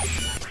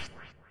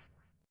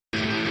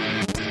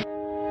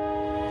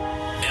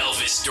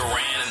 Elvis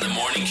Duran in the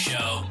Morning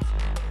Show.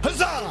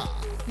 Huzzah!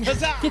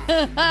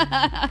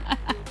 Huzzah!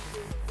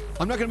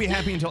 I'm not going to be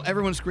happy until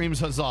everyone screams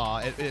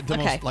huzzah at the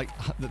Okay. most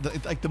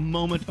like the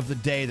moment of the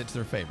day that's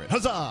their favorite.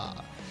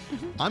 Huzzah!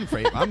 I'm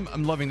afraid.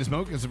 I'm loving this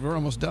moment because we're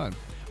almost done.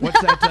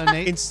 What's that,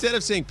 Nate? Instead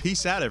of saying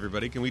peace out,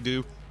 everybody, can we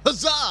do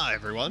huzzah,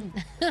 everyone?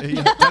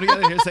 Yeah, come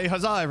together here. Say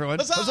huzzah, everyone.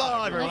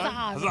 Huzzah, everyone.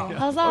 Huzzah, everyone.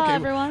 Huzzah, Okay,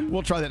 everyone.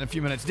 We'll try that in a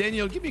few minutes.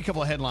 Daniel, give me a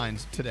couple of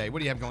headlines today. What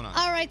do you have going on?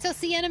 All right, so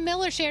Sienna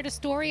Miller shared a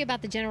story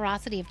about the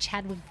generosity of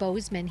Chadwick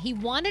Boseman. He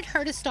wanted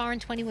her to star in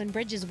 21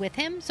 Bridges with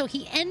him, so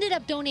he ended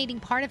up donating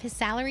part of his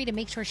salary to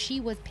make sure she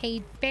was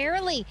paid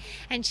fairly.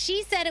 And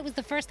she said it was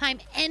the first time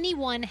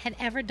anyone had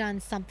ever done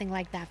something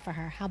like that for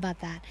her. How about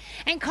that?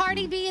 And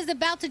Cardi B is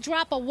about to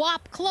drop a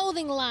WAP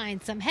clothing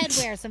line. Some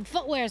headwear, some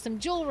footwear, some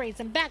jewelry,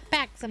 some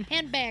backpacks, some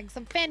handbags,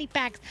 some fanny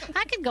packs.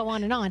 I could go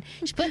on and on.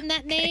 She's putting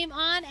that name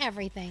on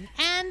everything.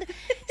 And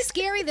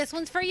scary, this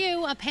one's for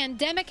you. A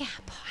pandemic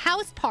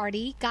house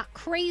party got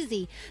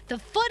crazy. The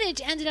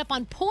footage ended up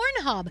on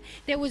Pornhub.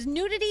 There was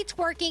nudity,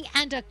 twerking,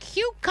 and a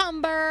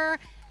cucumber.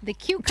 The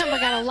cucumber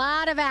got a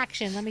lot of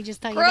action. Let me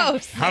just tell you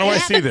Gross. that. How do I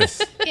see this?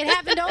 It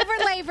happened over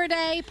Labor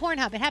Day.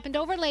 Pornhub. It happened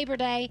over Labor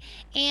Day.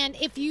 And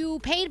if you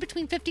paid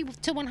between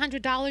 $50 to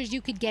 $100, you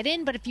could get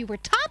in. But if you were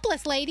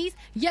topless, ladies,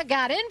 you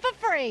got in for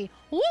free.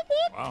 Whoop,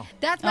 whoop. Wow.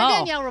 That's my Oh.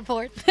 Danielle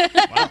report.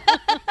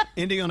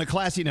 Ending on a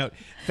classy note.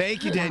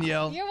 Thank you,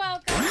 Danielle. You're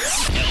welcome.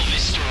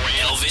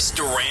 Elvis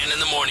Duran in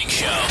the Morning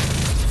Show.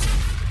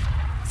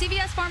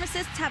 CVS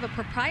pharmacists have a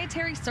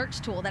proprietary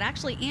search tool that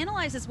actually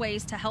analyzes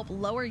ways to help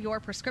lower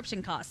your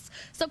prescription costs.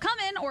 So come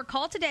in or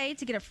call today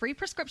to get a free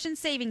prescription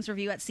savings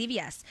review at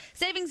CVS.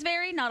 Savings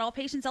vary. Not all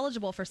patients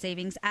eligible for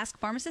savings. Ask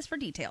pharmacists for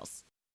details.